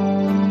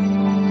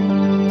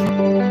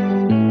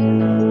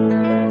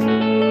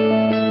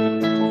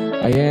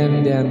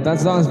 Ayan, yan. That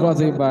song's brought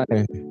to you by...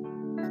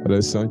 Hello,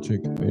 sound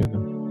check. Ayan.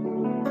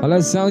 Hello,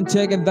 sound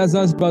check, and that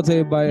song's brought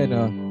to you by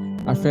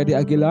Freddy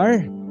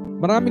Aguilar.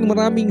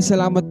 Maraming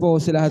salamat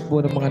po sa lahat po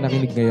ng mga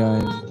nakinig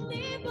ngayon.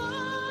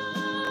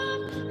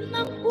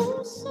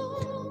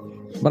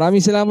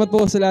 Maraming salamat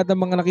po sa lahat ng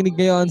mga nakinig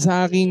ngayon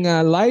sa aking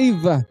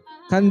live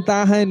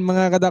kantahan,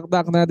 mga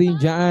kadakdak natin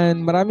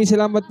dyan. Maraming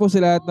salamat po sa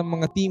lahat ng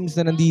mga teams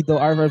na nandito,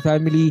 RFR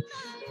Family,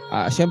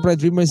 syempre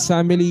Dreamers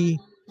Family,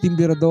 Team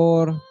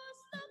Birador,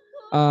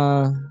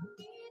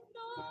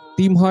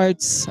 Team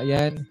Hearts,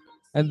 ayan.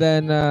 And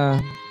then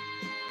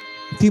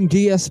Team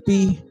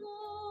GSP,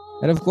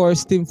 and of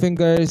course Team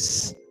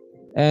Fingers,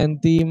 and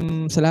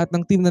sa lahat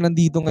ng team na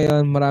nandito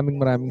ngayon,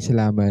 maraming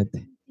salamat.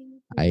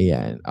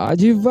 Ayan.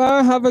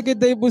 Jiva, have a good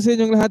day po sa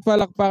inyong lahat.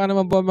 Palakpakan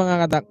naman po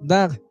mga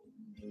kadakdak.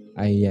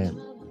 Ayan.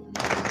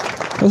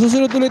 So,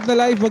 susunod ulit na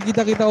live,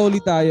 magkita-kita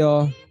ulit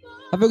tayo.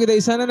 Have a good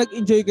day. Sana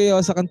nag-enjoy kayo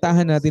sa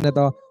kantahan natin na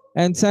to.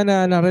 And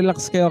sana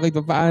na-relax kayo kahit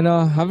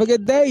paano. Have a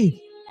good day.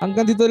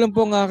 Hanggang dito lang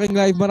po ang aking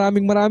live.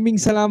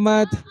 Maraming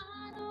salamat.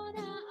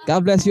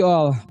 God bless you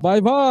all.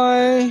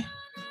 Bye-bye.